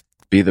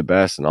 Be the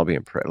best and I'll be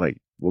impressed.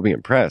 Like, we'll be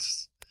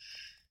impressed.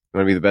 You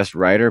want to be the best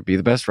writer? Be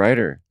the best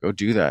writer. Go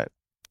do that.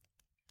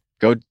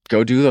 Go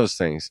do those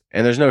things.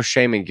 And there's no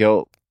shame and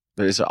guilt.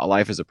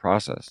 Life is a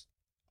process.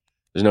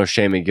 There's no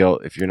shame and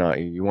guilt if you're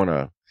not, you want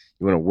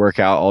to work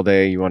out all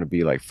day. You want to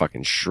be like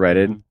fucking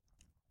shredded.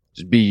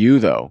 Just be you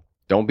though.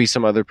 Don't be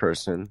some other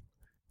person.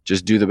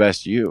 Just do the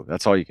best you.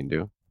 That's all you can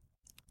do.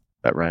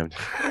 That rhymed.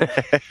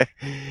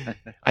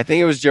 I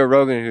think it was Joe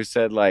Rogan who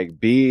said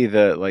be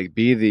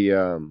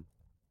the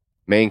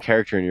main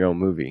character in your own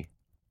movie.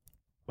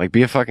 Like,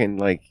 be a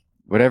fucking,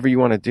 whatever you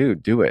want to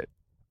do it.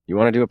 You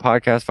want to do a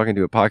podcast, fucking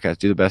do a podcast.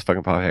 Do the best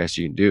fucking podcast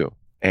you can do.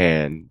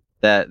 And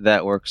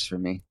that works for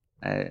me.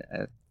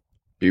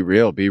 Be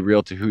real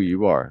to who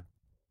you are.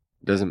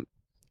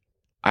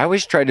 I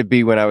always tried to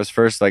be, when I was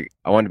first, I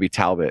wanted to be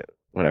Talbot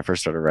when I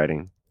first started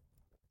writing.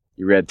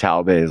 You read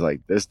Talbot, is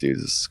like, this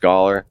dude's a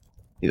scholar.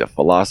 He's a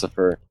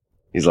philosopher.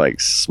 He's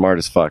smart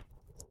as fuck.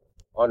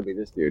 I want to be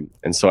this dude.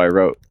 And so I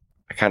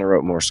kind of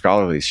wrote more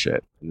scholarly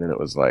shit. And then it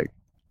was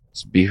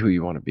just be who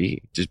you want to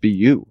be. Just be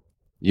you.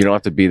 You don't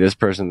have to be this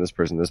person, this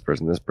person, this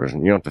person, this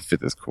person. You don't have to fit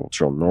this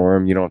cultural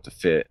norm. You don't have to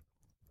fit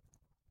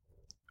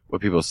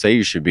what people say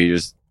you should be.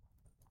 Just,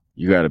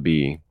 you got to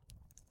be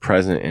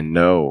present and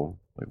know,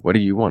 what do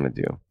you want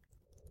to do?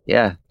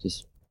 Yeah,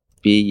 just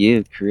be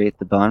you. Create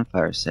the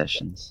bonfire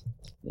sessions.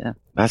 Yeah.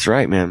 That's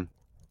right, man.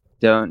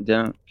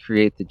 Don't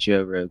create the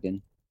Joe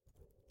Rogan.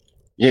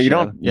 Yeah, you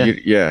show. don't.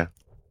 Yeah.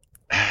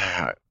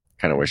 I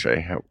kind of wish I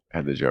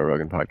had the Joe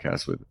Rogan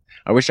podcast with.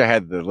 I wish I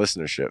had the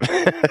listenership.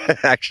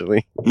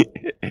 Actually,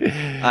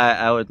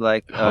 I would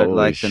like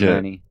the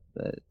money,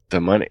 but the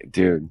money,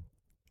 dude.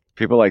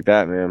 People like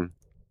that, man.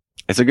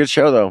 It's a good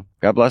show, though.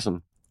 God bless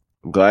him.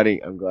 I'm glad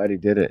he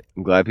did it.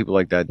 I'm glad people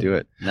like that do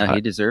it. No,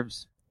 he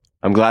deserves.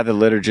 I'm glad the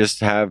liturgists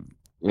have,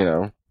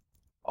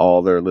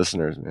 all their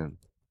listeners, man.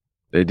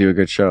 They do a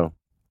good show.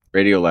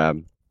 Radio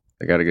Lab,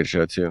 they got a good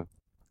show too.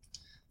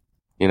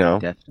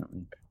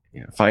 Definitely.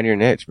 Find your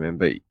niche, man.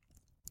 But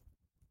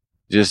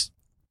just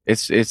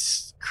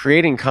it's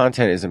creating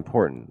content is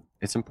important.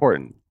 It's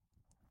important,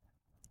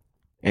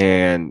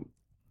 and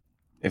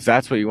if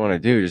that's what you want to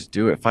do, just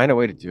do it. Find a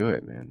way to do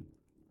it, man.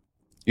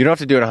 You don't have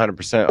to do it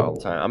 100% all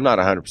the time. I'm not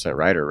a 100%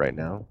 writer right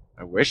now.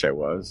 I wish I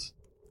was.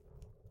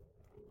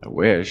 I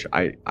wish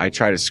I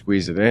try to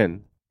squeeze it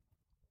in.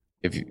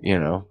 If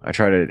I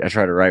try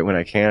to write when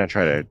I can. I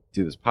try to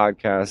do this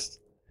podcast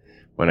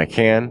when I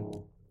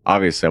can.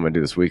 Obviously, I'm gonna do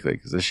this weekly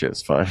because this shit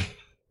is fun.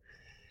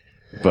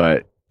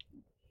 But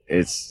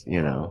it's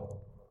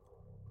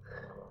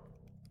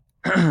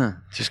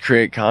just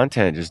create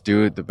content. Just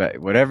do it the best.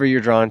 Whatever you're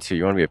drawn to.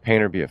 You want to be a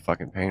painter? Be a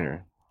fucking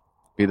painter.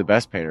 Be the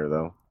best painter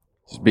though.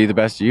 Just be the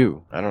best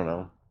you. I don't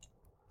know.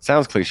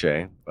 Sounds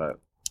cliche, but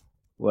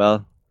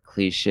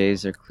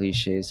cliches are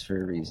cliches for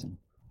a reason.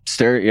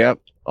 Yep.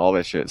 All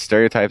that shit.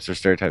 Stereotypes are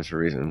stereotypes for a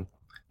reason.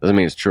 Doesn't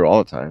mean it's true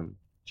all the time.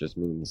 It just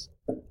means,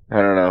 I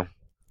don't know.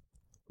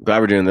 I'm glad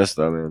we're doing this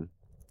though, man.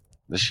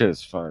 This shit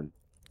is fun.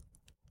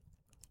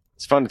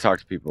 It's fun to talk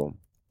to people.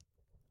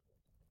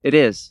 It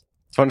is.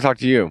 It's fun to talk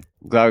to you.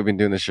 I'm glad we've been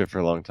doing this shit for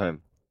a long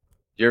time.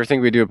 Did you ever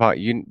think we'd do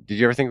Did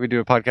you ever think we'd do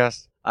a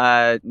podcast?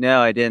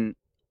 No, I didn't.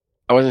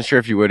 I wasn't sure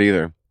if you would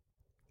either.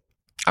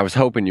 I was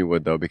hoping you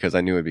would though, because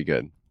I knew it'd be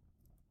good. You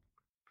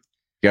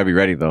gotta be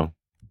ready though.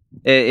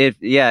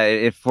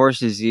 It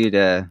forces you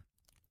to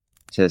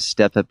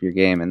step up your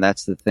game, and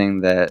that's the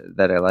thing that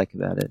I like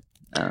about it.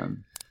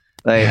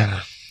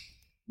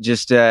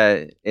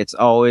 It's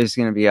always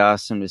going to be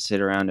awesome to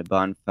sit around a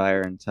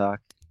bonfire and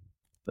talk,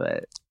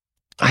 but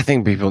I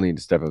think people need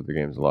to step up their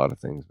games. A lot of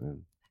things,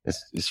 man.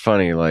 It's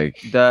funny,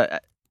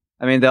 the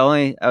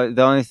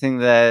only thing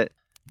that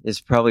is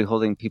probably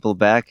holding people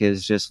back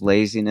is just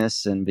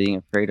laziness and being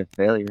afraid of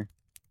failure.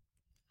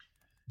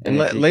 And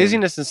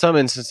laziness in some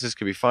instances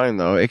could be fine,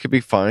 though. It could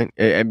be fine.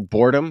 And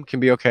boredom can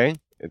be okay.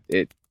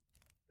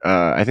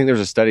 I think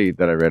there's a study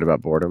that I read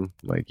about boredom.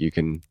 You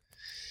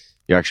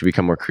actually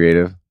become more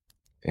creative,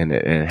 and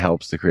it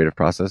helps the creative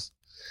process.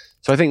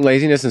 So I think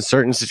laziness in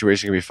certain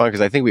situations can be fun, because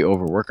I think we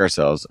overwork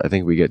ourselves. I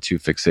think we get too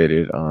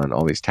fixated on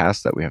all these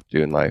tasks that we have to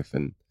do in life,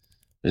 and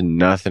there's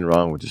nothing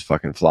wrong with just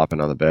fucking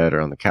flopping on the bed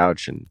or on the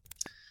couch and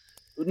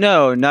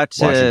not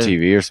to watching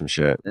TV or some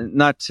shit.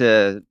 Not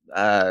to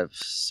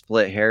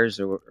split hairs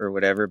or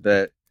whatever,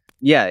 but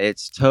yeah,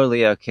 it's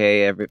totally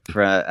okay.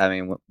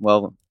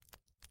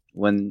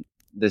 When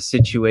the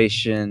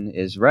situation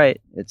is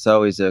right, it's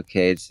always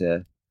okay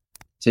to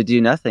do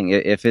nothing.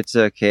 If it's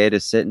okay to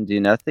sit and do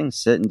nothing.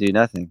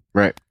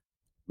 Right.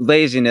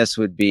 Laziness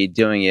would be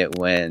doing it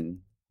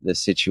when the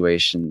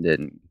situation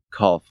didn't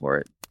call for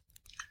it.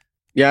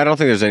 Yeah, I don't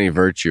think there's any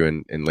virtue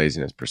in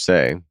laziness per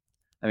se.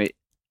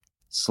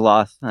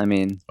 Sloth.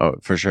 Oh,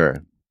 for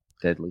sure.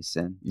 Deadly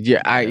sin.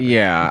 Yeah,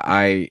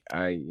 I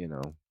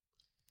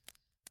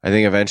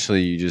think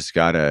eventually you just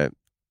gotta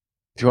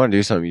if you want to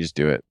do something, you just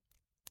do it,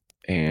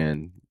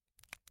 and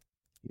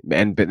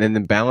but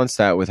then balance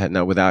that with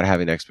no, without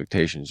having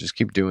expectations. Just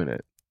keep doing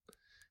it.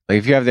 Like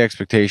if you have the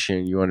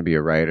expectation, you want to be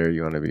a writer,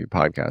 you want to be a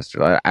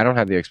podcaster. I don't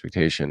have the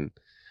expectation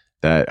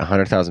that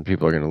 100,000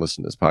 people are going to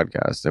listen to this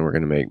podcast and we're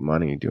going to make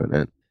money doing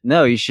it.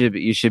 No, you should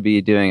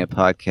be doing a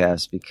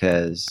podcast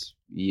because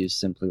you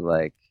simply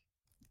like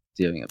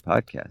doing a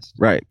podcast.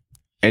 Right.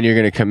 And you're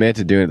going to commit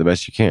to doing it the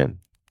best you can.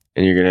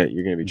 And you're going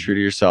to be true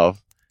to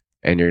yourself,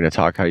 and you're going to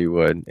talk how you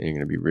would, and you're going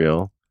to be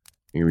real,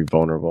 you're going to be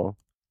vulnerable,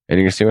 and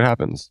you're going to see what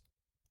happens.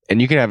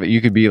 And you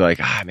could be like,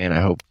 man,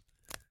 I hope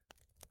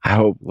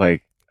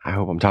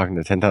I'm talking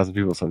to 10,000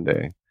 people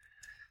someday.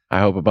 I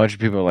hope a bunch of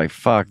people are like,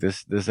 fuck,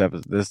 this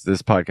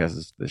podcast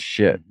is this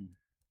shit.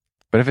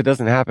 But if it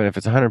doesn't happen, if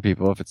it's 100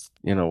 people, if it's,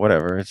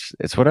 whatever,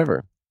 it's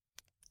whatever.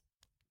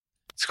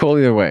 It's cool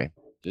either way.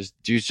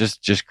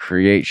 Just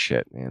create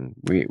shit, man.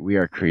 We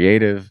are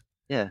creative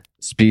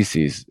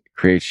species.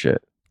 Create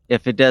shit.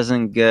 If it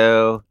doesn't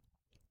go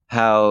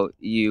how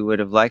you would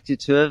have liked it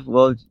to have,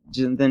 well,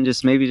 then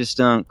just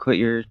don't quit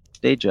your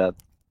day job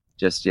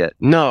just yet.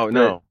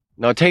 No.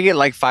 Take it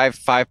like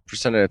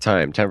 5% at a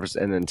time, 10%,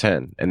 and then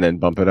 10, and then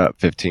bump it up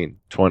 15,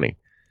 20.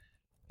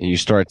 And you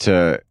start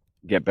to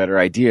get better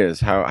ideas.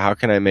 How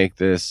can I make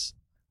this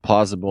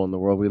plausible in the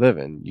world we live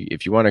in?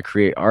 If you want to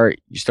create art,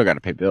 you still got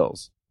to pay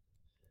bills.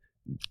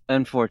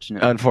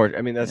 Unfortunately.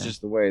 I mean, that's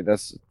just the way.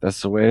 That's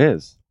the way it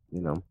is.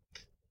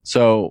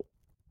 So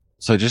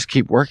just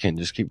keep working.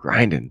 Just keep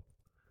grinding.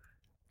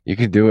 You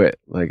can do it.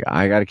 Like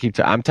I got to keep.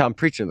 I'm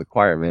preaching to the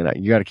choir, man.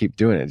 You got to keep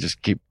doing it.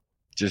 Just keep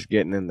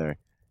getting in there.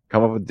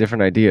 Come up with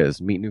different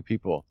ideas. Meet new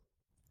people.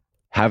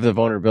 Have the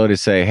vulnerability to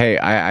say, "Hey,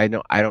 I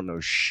don't know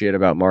shit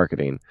about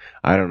marketing.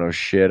 I don't know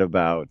shit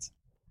about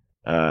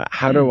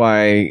how do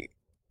I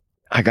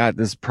got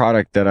this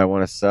product that I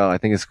want to sell. I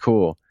think it's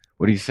cool.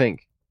 What do you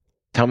think?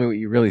 Tell me what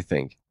you really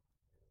think."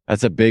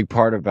 That's a big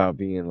part about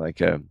being like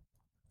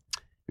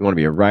you want to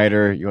be a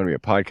writer, you want to be a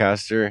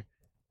podcaster,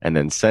 and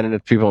then send it to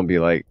people and be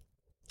like,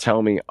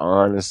 tell me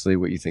honestly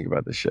what you think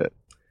about this shit.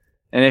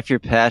 And if you're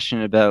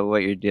passionate about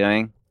what you're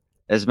doing,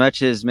 as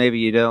much as maybe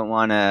you don't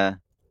want to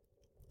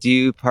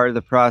do part of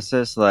the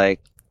process,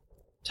 like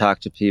talk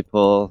to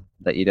people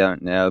that you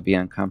don't know, be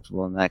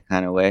uncomfortable in that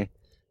kind of way,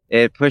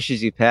 it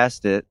pushes you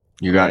past it.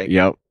 You got it.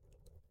 Yep.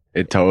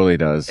 It totally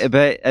does.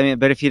 But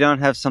if you don't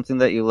have something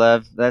that you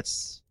love,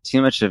 that's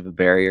too much of a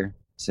barrier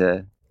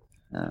to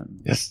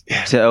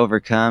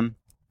overcome.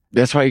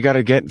 That's why you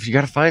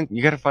gotta find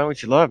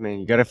what you love, man.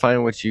 You gotta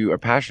find what you are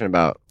passionate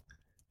about,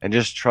 and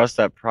just trust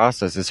that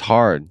process. It's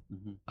hard.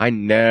 Mm-hmm. I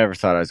never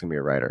thought I was gonna be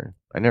a writer.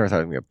 I never thought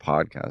I was gonna be a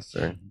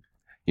podcaster. Mm-hmm.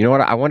 You know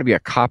what? I want to be a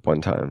cop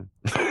one time.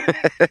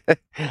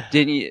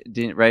 Didn't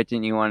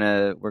you want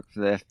to work for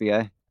the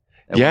FBI?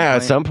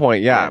 At some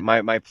point. Yeah.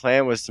 My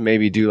plan was to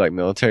maybe do like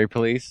military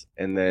police,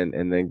 and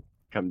then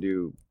come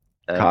do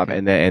cop,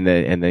 and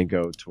then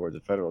go towards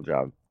a federal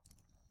job.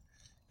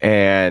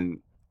 And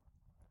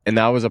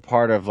that was a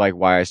part of like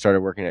why I started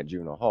working at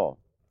juvenile hall.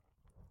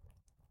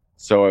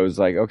 So I was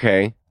like,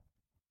 okay,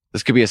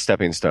 this could be a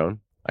stepping stone.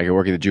 I could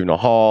work at the juvenile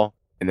hall,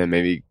 and then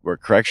maybe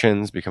work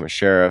corrections, become a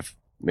sheriff.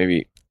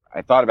 Maybe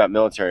I thought about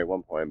military at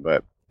one point,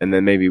 and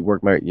then maybe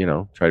work try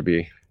to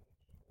be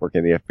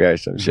working in the FBI,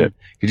 some shit.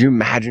 Could you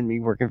imagine me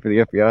working for the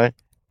FBI?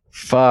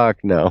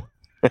 Fuck no.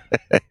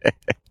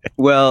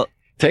 Well,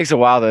 it takes a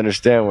while to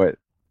understand what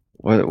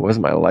was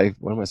my life.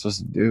 What am I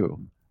supposed to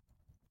do?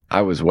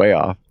 I was way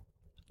off.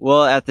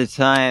 Well, at the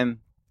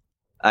time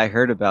I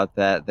heard about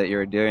that you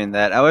were doing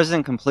that, I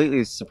wasn't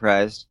completely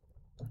surprised.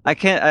 I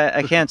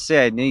can't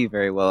say I knew you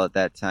very well at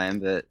that time,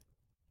 but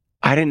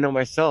I didn't know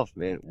myself,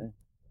 man.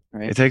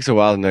 Right. It takes a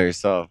while to know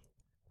yourself.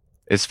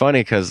 It's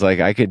funny because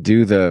like I could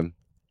do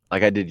I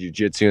did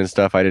jiu-jitsu and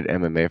stuff. I did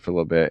MMA for a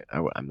little bit.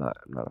 I'm not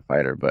a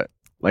fighter, but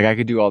like I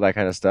could do all that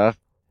kind of stuff.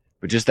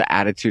 But just the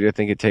attitude I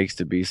think it takes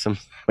to be some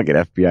like an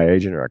FBI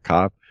agent or a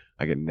cop,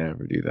 I could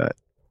never do that.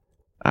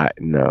 I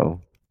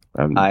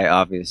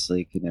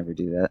obviously could never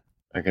do that.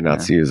 I could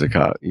not see you as a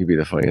cop. You'd be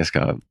the funniest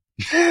cop.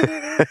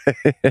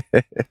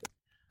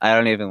 I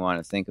don't even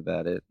want to think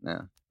about it.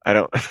 No, I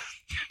don't.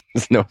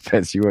 There's no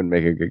offense. You wouldn't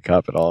make a good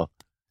cop at all.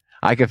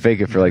 I could fake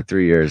it for like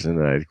 3 years and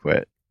then I'd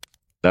quit.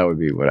 That would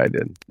be what I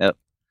did. Nope.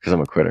 Because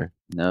I'm a quitter.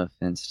 No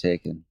offense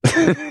taken.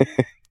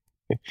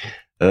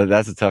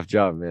 That's a tough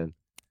job, man.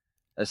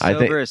 A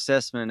sober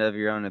assessment of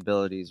your own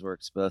abilities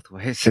works both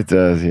ways. It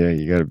does, yeah.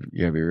 You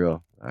gotta be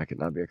real. I could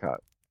not be a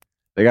cop.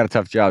 They got a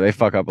tough job. They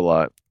fuck up a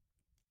lot.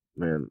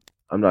 Man,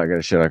 I'm not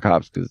gonna shit on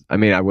cops because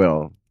I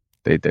will.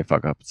 They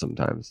fuck up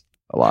sometimes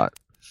a lot.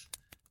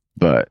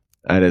 But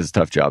that is a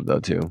tough job though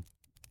too.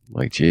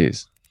 Like,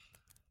 geez.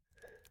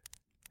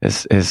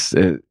 That's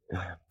not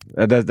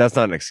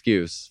an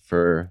excuse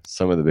for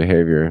some of the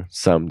behavior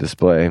some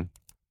display.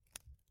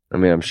 I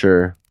mean, I'm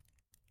sure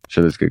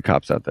there's good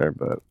cops out there,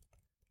 but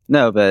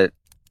no, but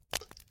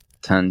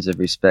tons of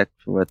respect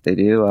for what they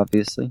do,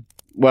 obviously.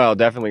 Well,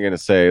 definitely going to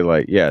say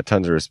like, yeah,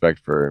 tons of respect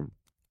for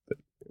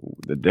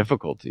the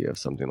difficulty of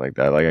something like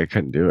that. Like I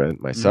couldn't do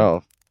it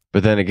myself.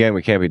 But then again,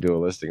 we can't be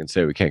dualistic and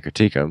say we can't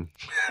critique them.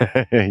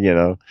 You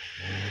know,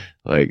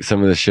 like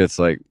some of the shit's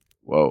like,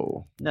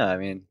 whoa. No, I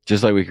mean,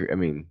 Just like I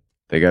mean,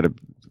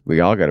 we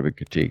all gotta be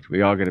critiqued.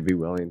 We all gotta be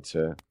willing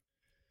to,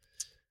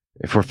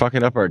 if we're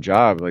fucking up our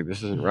job, like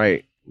this isn't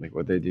right. Like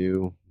what they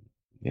do,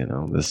 you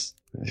know, this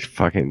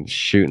fucking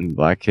shooting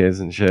black kids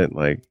and shit.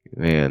 Like,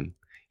 man,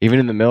 even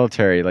in the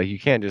military, like you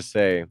can't just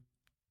say,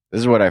 this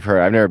is what I've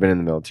heard. I've never been in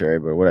the military,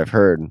 but what I've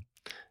heard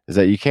is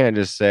that you can't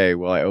just say,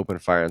 well, I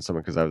opened fire on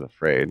someone because I was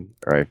afraid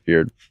or I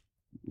feared,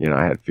 you know,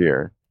 I had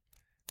fear.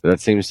 But that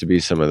seems to be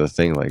some of the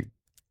thing. Like,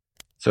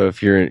 so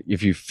if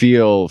you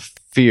feel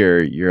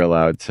fear, you're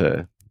allowed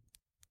to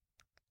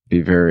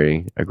be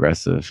very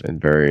aggressive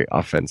and very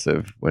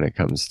offensive when it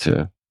comes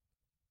to,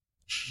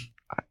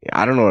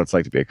 I don't know what it's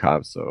like to be a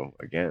cop. So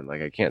again,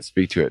 like I can't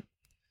speak to it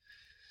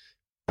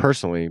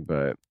personally,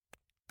 but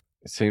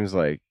it seems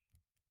like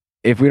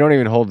if we don't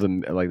even hold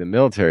them, like the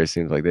military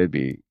seems like they'd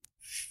be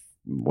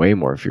way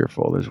more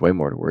fearful. There's way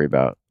more to worry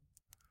about,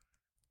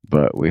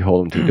 but we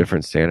hold them to a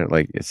different standard.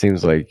 Like it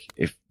seems like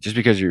if just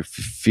because you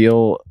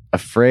feel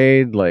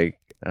afraid, like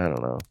I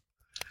don't know,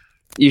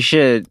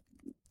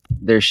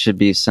 there should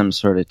be some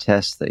sort of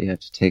test that you have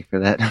to take for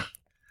that.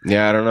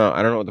 Yeah, I don't know.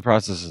 I don't know what the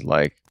process is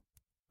like.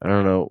 I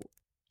don't know.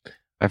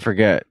 I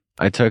forget.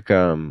 I took a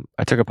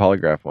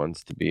polygraph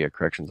once to be a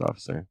corrections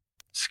officer.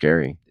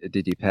 Scary.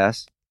 Did you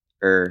pass?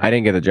 Or I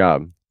didn't get the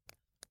job,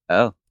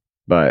 oh,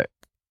 but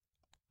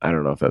I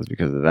don't know if that's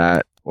because of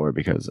that or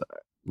because of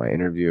my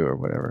interview or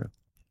whatever.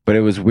 But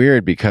it was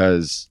weird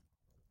because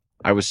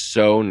I was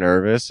so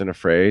nervous and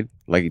afraid.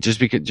 Like just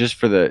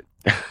for the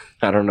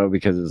I don't know,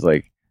 because it's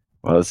like,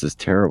 wow, this is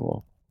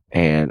terrible.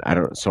 And I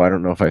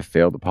don't know if I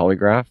failed the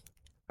polygraph.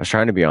 I was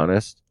trying to be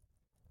honest,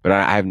 but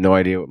I have no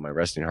idea what my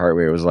resting heart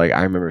rate was like.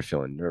 I remember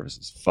feeling nervous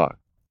as fuck.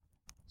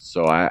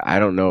 So I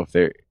don't know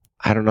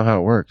I don't know how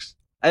it works.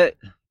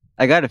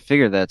 I got to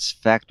figure that's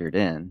factored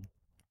in.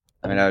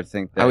 I mean, I would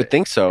think that I would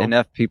think so.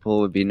 Enough people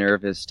would be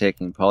nervous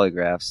taking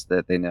polygraphs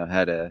that they know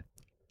how to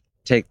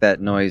take that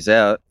noise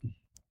out.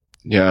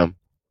 Yeah.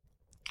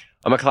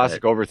 I'm a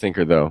classic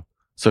overthinker though.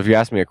 So if you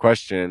ask me a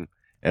question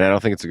and I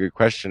don't think it's a good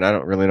question, I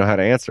don't really know how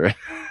to answer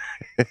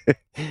it.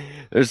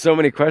 There's so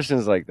many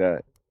questions like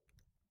that.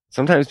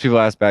 Sometimes people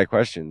ask bad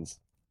questions.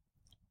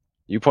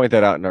 You point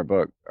that out in our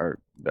book,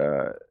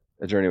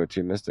 A Journey with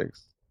Two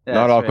Mystics. Yeah,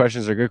 Not all right.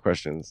 questions are good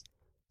questions.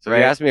 So Right.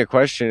 if you ask me a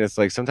question, it's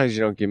like sometimes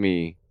you don't give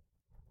me,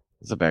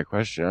 it's a bad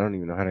question. I don't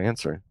even know how to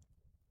answer.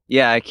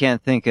 Yeah, I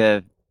can't think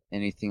of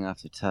anything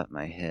off the top of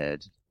my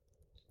head.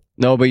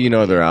 No, but you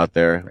know they're out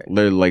there. Right.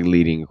 They're like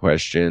leading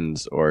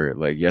questions or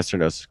like yes or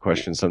no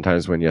questions.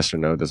 Sometimes when yes or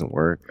no doesn't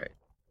work. Right.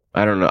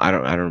 I don't know. I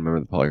don't remember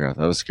the polygraph.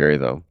 That was scary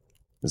though.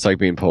 It's like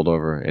being pulled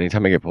over.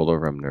 Anytime I get pulled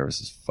over, I'm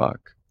nervous as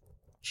fuck.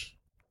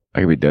 I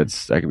could be dead.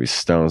 I could be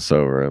stone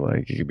sober.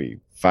 Like it could be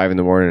 5 a.m.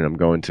 and I'm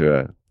going to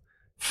a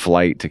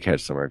flight to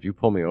catch somewhere. If you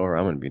pull me over,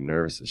 I'm gonna be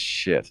nervous as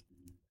shit.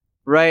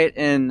 Right,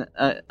 and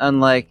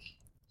unlike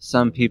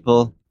some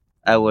people,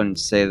 I wouldn't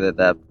say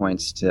that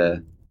points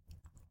to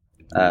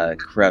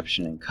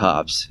corruption in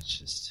cops. It's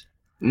just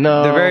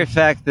No, the very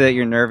fact that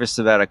you're nervous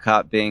about a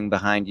cop being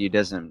behind you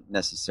doesn't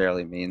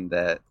necessarily mean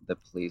that the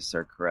police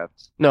are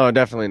corrupt. No,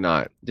 definitely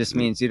not. It just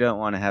means you don't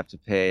want to have to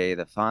pay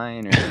the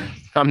fine. Or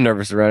I'm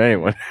nervous around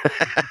anyone,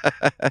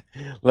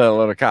 let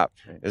alone a cop.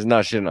 It's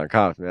not shitting on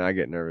cops, man. I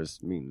get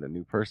nervous meeting a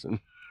new person.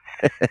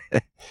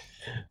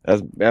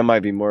 That might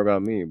be more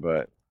about me,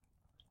 but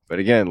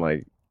again,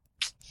 like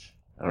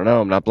I don't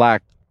know. I'm not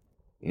black,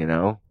 you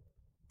know.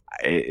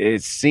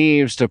 It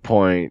seems to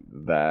point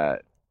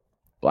that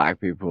black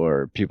people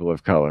or people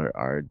of color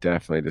are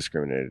definitely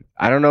discriminated.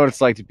 I don't know what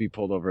it's like to be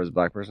pulled over as a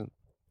black person.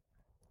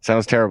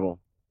 Sounds terrible.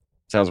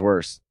 Sounds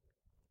worse.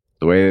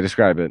 The way they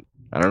describe it.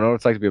 I don't know what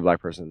it's like to be a black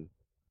person.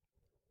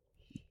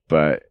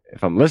 But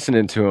if I'm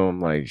listening to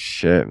them, like,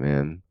 shit,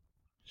 man.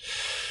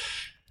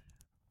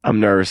 I'm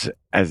nervous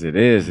as it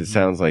is. It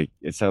sounds like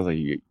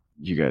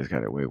you guys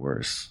got it way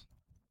worse.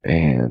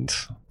 And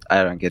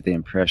I don't get the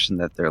impression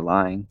that they're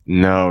lying.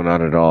 no,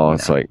 not at all.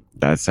 It's No. like,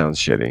 that sounds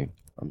shitty.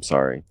 I'm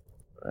sorry.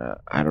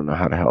 I don't know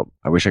how to help.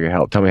 I wish I could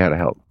help. Tell me how to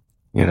help.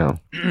 You know,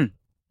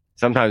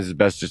 sometimes it's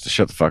best just to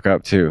shut the fuck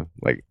up too.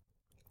 Like,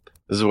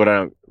 this is what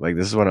I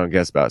don't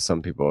guess about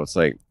some people. It's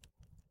like,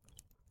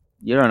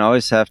 You don't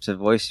always have to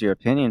voice your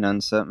opinion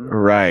on something.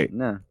 right.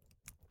 No.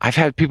 I've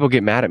had people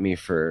get mad at me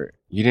for,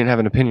 you didn't have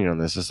an opinion on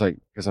this. It's like,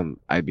 because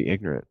I'd be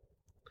ignorant.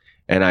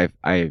 And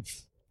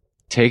I've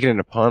taken it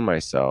upon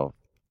myself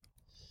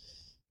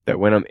that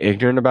when I'm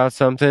ignorant about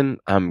something,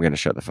 I'm going to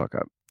shut the fuck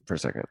up for a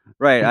second.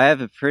 Right. I have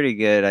a pretty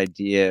good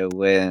idea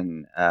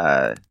when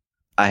I'm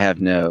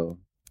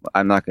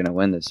not going to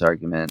win this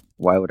argument.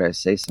 Why would I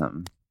say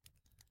something?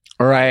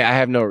 Or I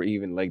have no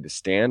even leg to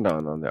stand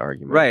on the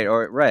argument.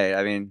 Right.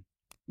 I mean,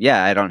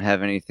 yeah, I don't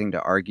have anything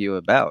to argue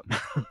about.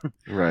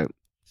 Right.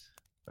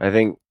 I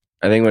think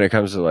when it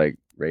comes to like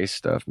race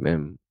stuff,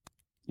 man,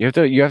 you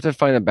have to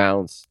find a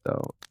balance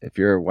though. If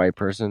you're a white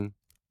person,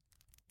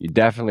 you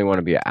definitely want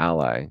to be an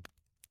ally,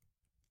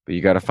 but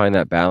you got to find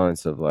that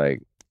balance of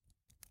like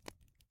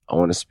I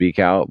want to speak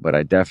out, but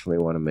I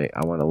definitely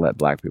I want to let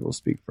black people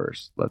speak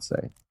first, let's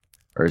say,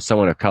 or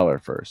someone of color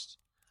first,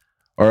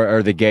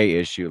 or the gay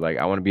issue. Like,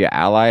 I want to be an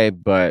ally,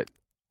 but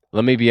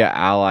let me be an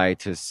ally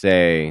to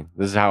say,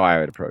 this is how I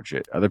would approach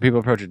it. Other people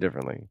approach it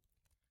differently.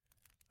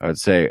 I would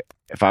say,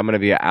 if I'm going to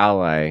be an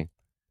ally,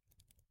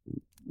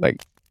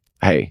 like,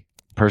 hey,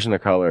 person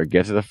of color,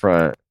 get to the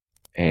front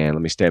and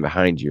let me stand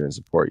behind you and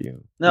support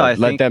you. No,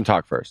 Let them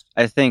talk first.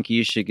 I think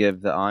you should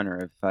give the honor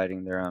of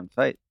fighting their own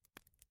fight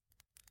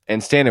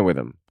and standing with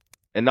them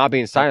and not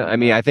being silent. I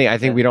mean, I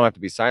think we don't have to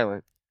be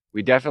silent.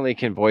 We definitely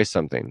can voice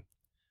something.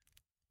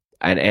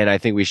 And I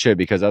think we should,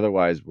 because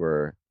otherwise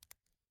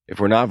if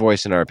we're not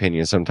voicing our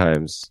opinion,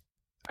 sometimes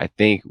I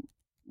think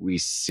we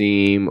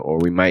seem, or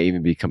we might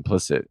even be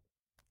complicit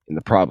in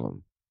the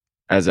problem.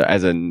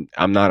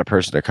 I'm not a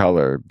person of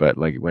color, but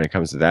like when it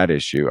comes to that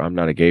issue, I'm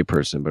not a gay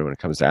person, but when it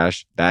comes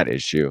to that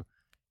issue,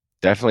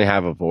 definitely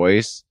have a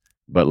voice,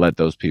 but let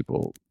those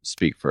people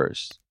speak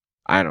first.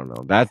 I don't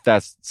know.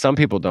 That's some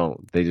people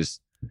don't.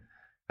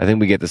 I think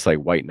we get this like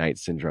white knight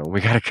syndrome.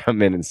 We got to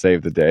come in and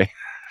save the day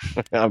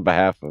on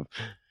behalf of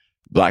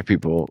black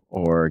people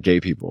or gay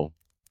people.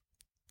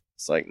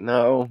 It's like,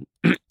 no,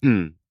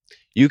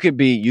 you could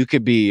be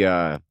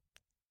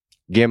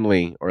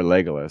Gimli or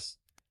Legolas.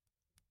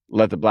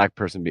 Let the black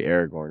person be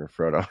Aragorn or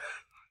Frodo.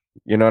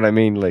 You know what I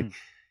mean? Like,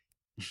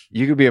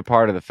 you could be a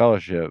part of the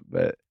fellowship,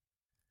 but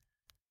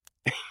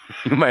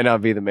you might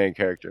not be the main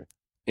character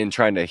in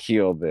trying to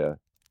heal the.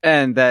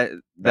 And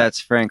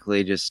that's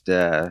frankly just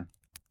a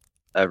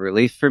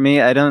relief for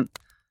me. I don't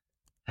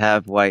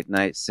have white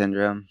knight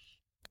syndrome.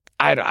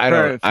 I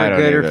don't. For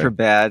good or for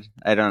bad,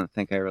 I don't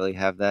think I really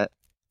have that.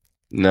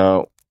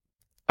 No,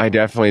 I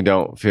definitely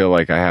don't feel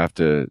like I have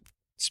to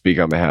speak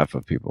on behalf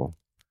of people.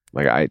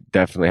 Like, I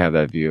definitely have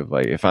that view of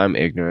like, if I'm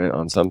ignorant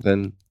on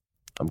something,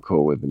 I'm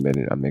cool with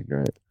admitting I'm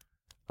ignorant.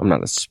 I'm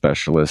not a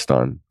specialist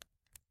on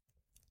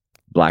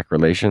black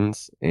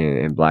relations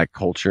and black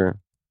culture.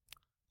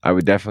 I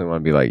would definitely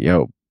want to be like,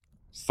 yo,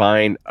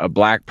 find a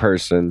black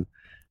person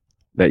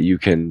that you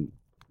can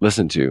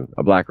listen to,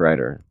 a black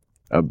writer,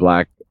 a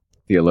black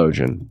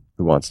theologian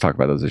who wants to talk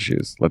about those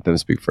issues. Let them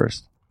speak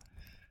first.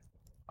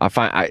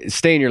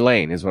 Stay in your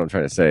lane is what I'm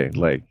trying to say.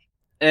 Like,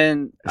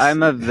 and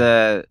I'm of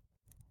the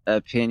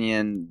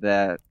opinion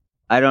that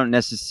I don't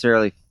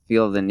necessarily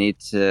feel the need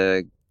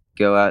to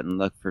go out and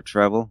look for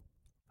trouble.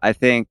 I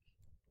think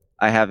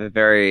I have a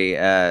very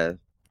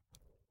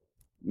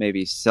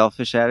maybe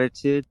selfish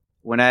attitude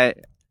when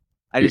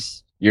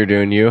you're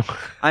doing you.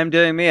 I'm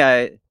doing me.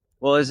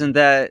 Well, isn't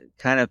that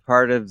kind of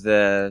part of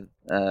the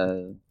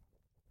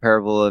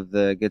parable of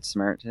the Good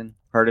Samaritan?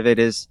 Part of it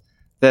is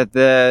that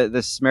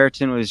the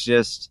Samaritan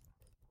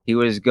he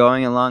was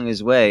going along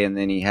his way, and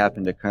then he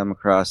happened to come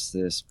across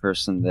this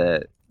person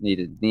that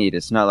needed need.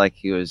 It's not like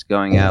he was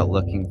going out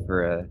looking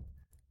for a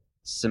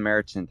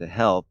Samaritan to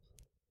help.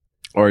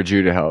 Or a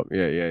Jew to help.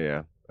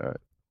 Yeah.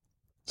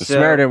 The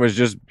Samaritan was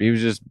just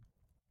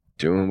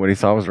doing what he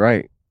thought was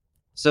right.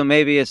 So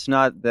maybe it's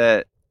not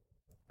that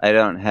I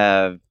don't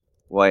have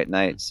white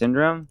knight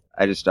syndrome.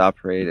 I just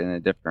operate on a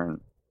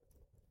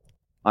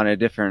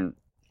different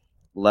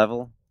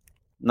level,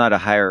 not a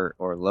higher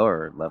or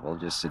lower level,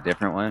 just a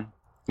different one.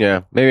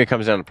 Yeah, maybe it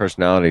comes down to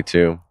personality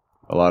too.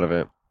 A lot of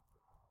it.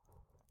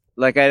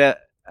 Like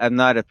I'm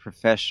not a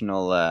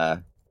professional.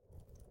 I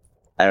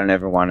don't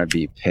ever want to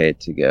be paid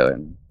to go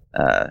and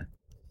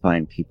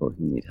find people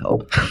who need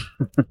help.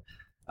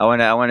 I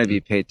want to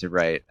be paid to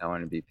write. I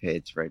want to be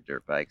paid to ride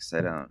dirt bikes.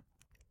 I don't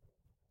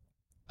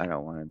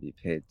want to be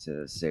paid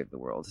to save the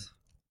world.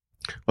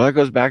 Well, that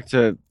goes back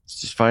to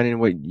just finding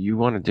what you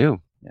want to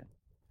do. Yeah.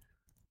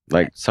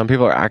 Like, some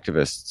people are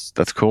activists.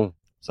 That's cool.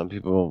 Some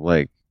people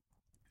like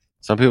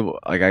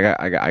I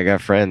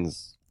got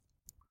friends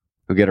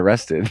who get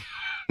arrested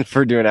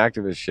for doing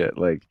activist shit,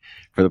 like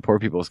for the Poor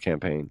People's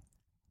Campaign.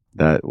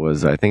 That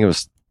was, I think it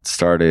was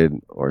started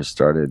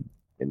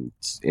in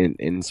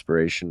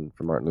inspiration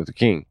from Martin Luther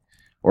King,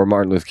 or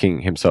Martin Luther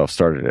King himself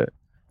started it.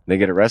 And they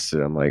get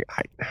arrested. I'm like,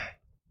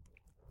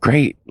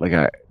 great. Like,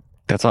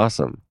 that's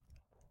awesome.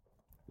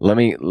 Let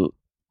me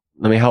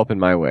help in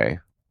my way.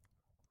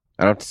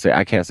 I don't have to say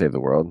I can't save the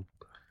world.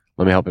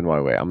 Let me help in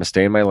my way. I'm gonna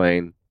stay in my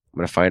lane. I'm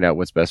gonna find out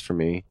what's best for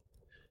me.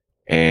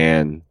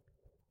 And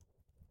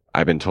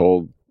I've been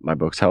told my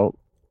books help.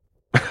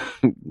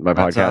 My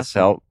That's podcasts awesome.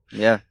 help.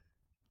 Yeah.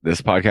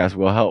 This podcast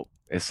will help.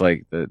 It's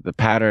like the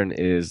pattern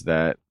is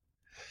that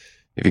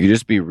if you could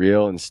just be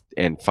real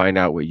and find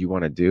out what you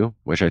want to do,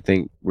 which I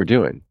think we're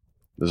doing.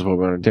 This is what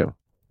we want to do.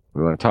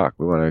 We want to talk.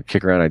 We want to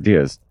kick around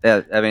ideas.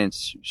 Yeah, I mean, it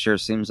sure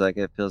seems like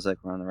it feels like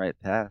we're on the right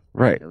path.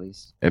 Right. At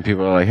least. And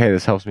people are like, hey,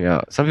 this helps me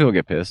out. Some people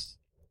get pissed.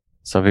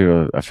 Some people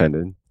are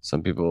offended.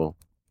 Some people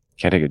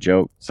can't take a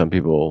joke. Some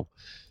people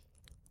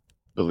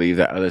believe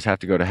that others have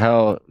to go to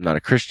hell. I'm not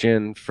a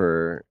Christian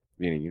for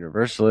being a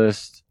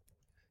Universalist.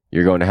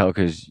 You're going to hell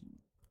because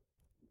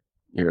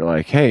you're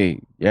like, hey,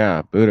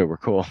 yeah, Buddha, we're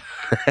cool.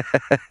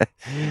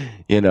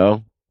 You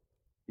know,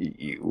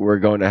 we're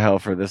going to hell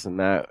for this and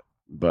that.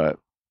 But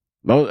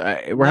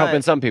We're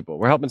helping some people.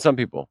 We're helping some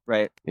people.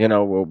 Right. You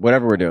know,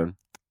 whatever we're doing,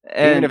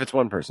 even if it's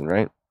one person,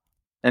 right?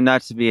 And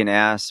not to be an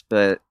ass,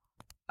 but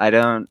I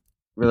don't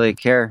really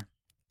care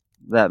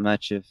that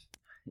much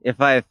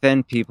if I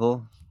offend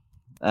people.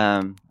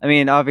 I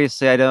mean,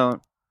 obviously, I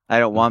don't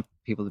want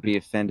people to be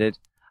offended.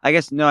 I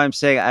guess no, I'm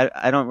saying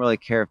I don't really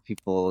care if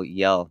people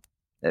yell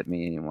at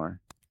me anymore.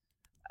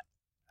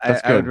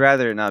 I would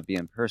rather it not be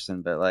in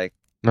person, but like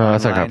no, online,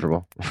 that's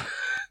uncomfortable.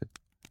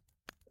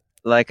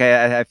 Like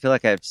I feel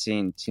like I've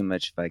seen too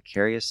much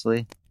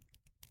vicariously.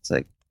 It's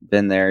like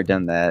been there,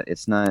 done that.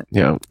 It's not.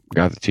 Yeah,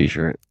 got the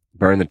T-shirt.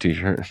 Burn the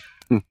T-shirt.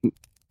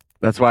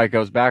 That's why it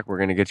goes back. We're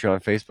gonna get you on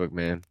Facebook,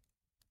 man.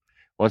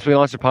 Once we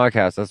launch the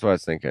podcast, that's what I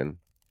was thinking.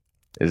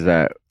 Is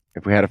that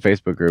if we had a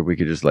Facebook group, we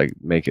could just like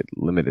make it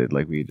limited.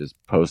 Like we just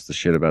post the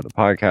shit about the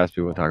podcast.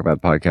 People talk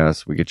about the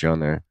podcast. We get you on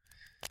there.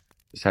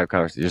 Just have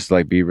conversations. Just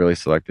like be really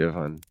selective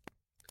on,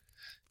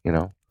 I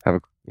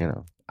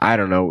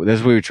don't know. This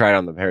is what we tried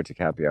on the Heretic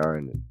Happy Hour,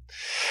 and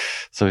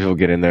some people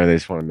get in there. They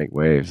just want to make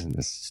waves, and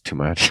this is too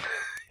much.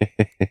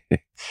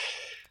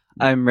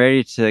 I'm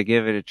ready to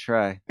give it a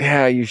try.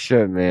 Yeah, you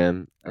should,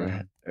 man.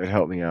 It would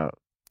help me out.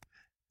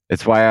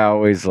 It's why I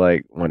always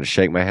like want to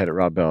shake my head at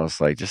Rob Bell. It's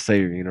like, just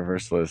say you're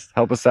Universalist.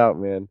 Help us out,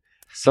 man.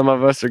 Some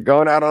of us are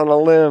going out on a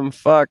limb.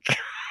 Fuck.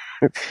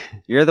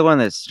 You're the one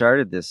that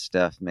started this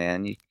stuff,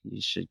 man. You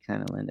should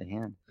kind of lend a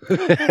hand.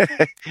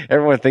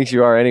 Everyone thinks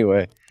you are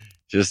anyway.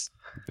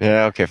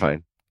 Yeah, okay,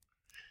 fine.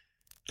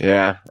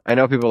 Yeah, I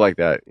know people like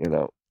that,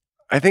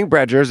 I think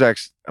Brad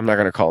Jerzak's, I'm not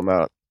going to call him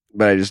out,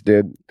 but I just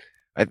did.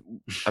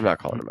 I'm not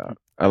calling him out.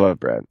 I love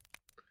Brad.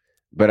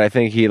 But I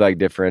think he like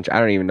differentiates. I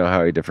don't even know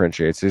how he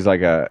differentiates. He's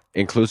like a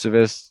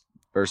inclusivist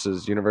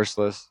versus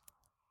universalist.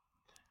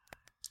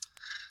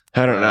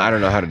 I don't know. I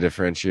don't know how to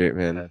differentiate,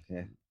 man.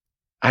 Okay.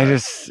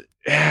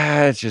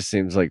 It just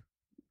seems like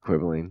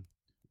quibbling.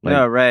 Like,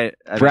 no, right.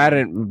 Brad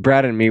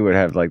and me would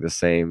have like the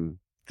same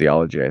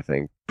theology, I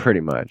think,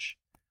 pretty much.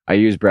 I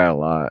use Brad a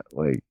lot.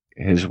 Like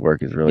his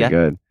work is really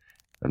good.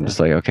 I'm just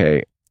like,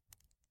 okay,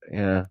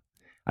 yeah.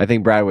 I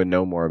think Brad would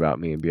know more about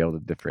me and be able to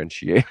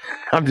differentiate.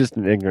 I'm just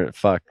an ignorant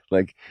fuck.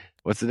 Like,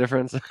 what's the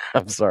difference?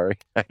 I'm sorry.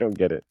 I don't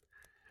get it.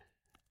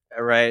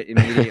 Right.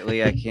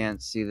 Immediately, I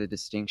can't see the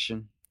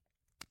distinction.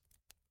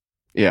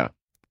 Yeah.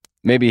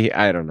 Maybe,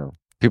 I don't know.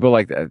 People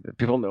like that.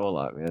 People know a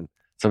lot, man.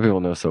 Some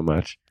people know so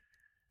much.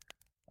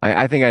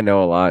 I think I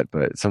know a lot,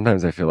 but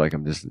sometimes I feel like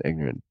I'm just an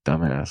ignorant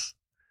dumbass.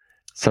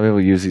 Some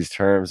people use these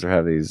terms or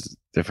have these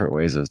different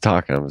ways of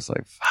talking. I'm just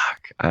like,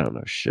 fuck, I don't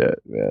know shit,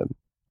 man.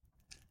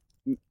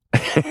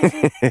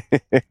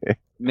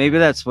 Maybe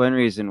that's one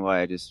reason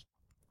why I just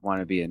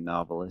want to be a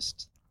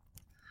novelist.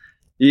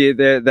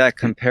 Yeah, that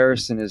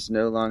comparison is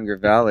no longer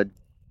valid.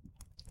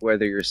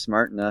 Whether you're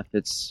smart enough,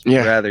 it's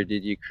rather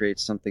did you create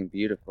something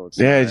beautiful?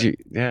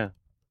 Yeah.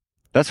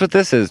 That's what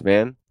this is,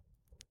 man.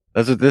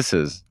 That's what this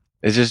is.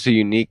 It's just a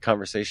unique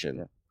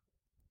conversation.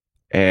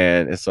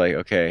 And it's like,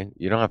 okay,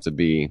 you don't have to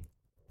be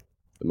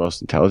the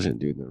most intelligent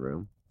dude in the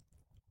room.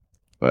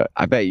 But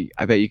I bet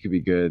you could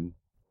be good.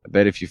 I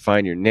bet if you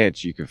find your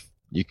niche, you could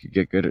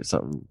get good at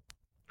something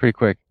pretty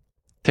quick.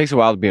 It takes a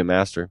while to be a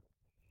master.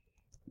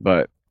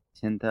 But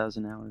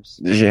 10,000 hours.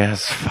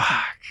 Yes,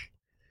 fuck.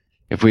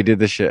 If we did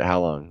this shit,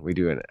 how long? We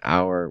do an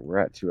hour. We're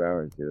at 2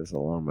 hours, dude. That's a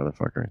long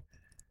motherfucker.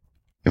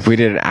 If we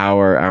did an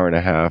hour and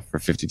a half for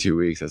 52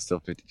 weeks, that's still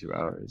 52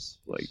 hours.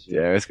 Like,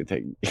 yeah, it's gonna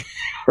take.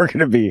 We're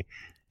gonna be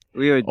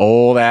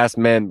old ass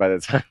men by the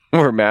time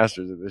we're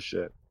masters of this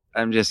shit.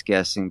 I'm just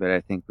guessing, but I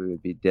think we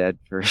would be dead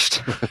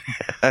first.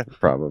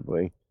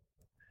 Probably.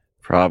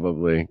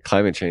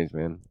 Climate change,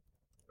 man.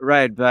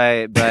 Right,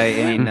 by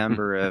any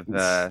number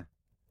of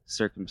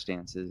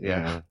circumstances.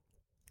 Yeah.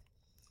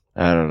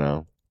 I don't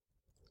know.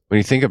 When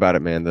you think about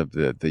it, man,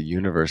 the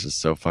universe is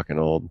so fucking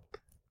old.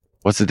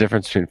 What's the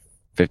difference between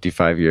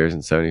 55 years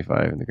and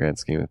 75 in the grand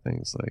scheme of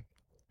things? Like,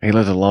 he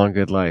lived a long,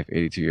 good life,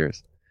 82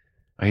 years.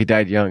 He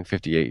died young,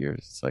 58 years.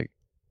 It's like,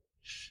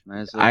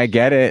 I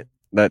get it.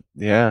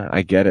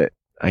 I get it.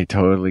 I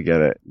totally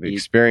get it. The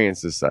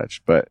experience is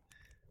such, but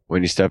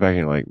when you step back and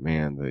you're like,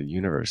 man, the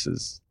universe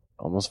is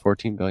almost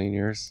 14 billion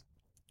years.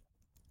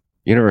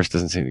 Universe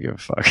doesn't seem to give a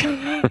fuck.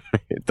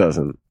 It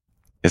doesn't.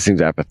 It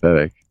seems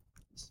apathetic.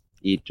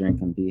 Eat, drink,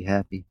 and be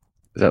happy.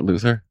 Is that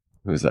Luther?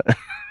 Who is that?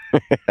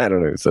 I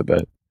don't know who said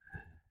that.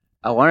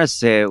 I want to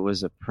say it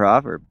was a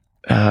proverb.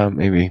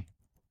 Maybe.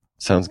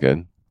 Sounds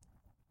good.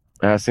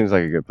 That seems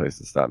like a good place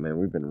to stop, man.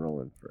 We've been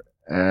rolling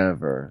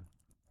forever.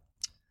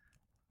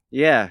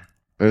 Yeah.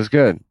 It was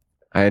good.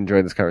 I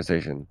enjoyed this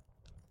conversation.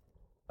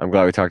 I'm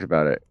glad we talked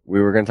about it.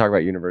 We were going to talk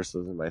about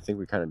universalism, but I think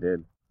we kind of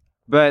did.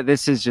 But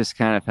this is just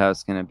kind of how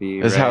it's going to be.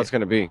 This is how it's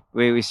going to be.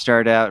 We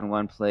start out in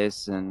one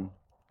place and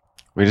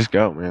we just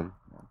go, man.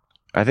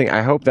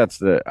 I hope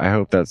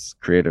that's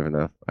creative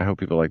enough. I hope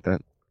people like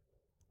that.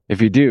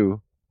 If you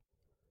do,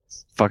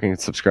 fucking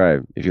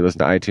subscribe. If you listen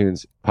to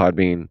iTunes,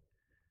 Podbean,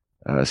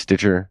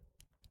 Stitcher,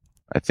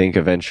 I think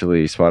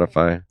eventually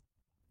Spotify.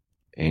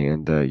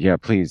 And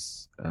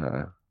please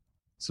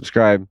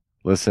subscribe,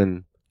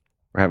 listen.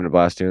 We're having a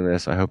blast doing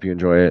this. I hope you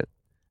enjoy it.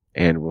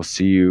 and we'll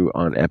see you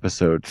on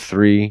episode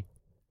 3.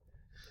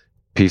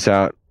 Peace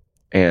out,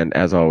 and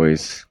as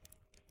always,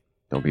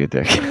 don't be a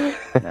dick.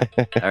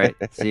 All right,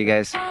 see you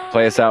guys.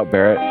 Play us out,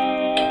 Barrett.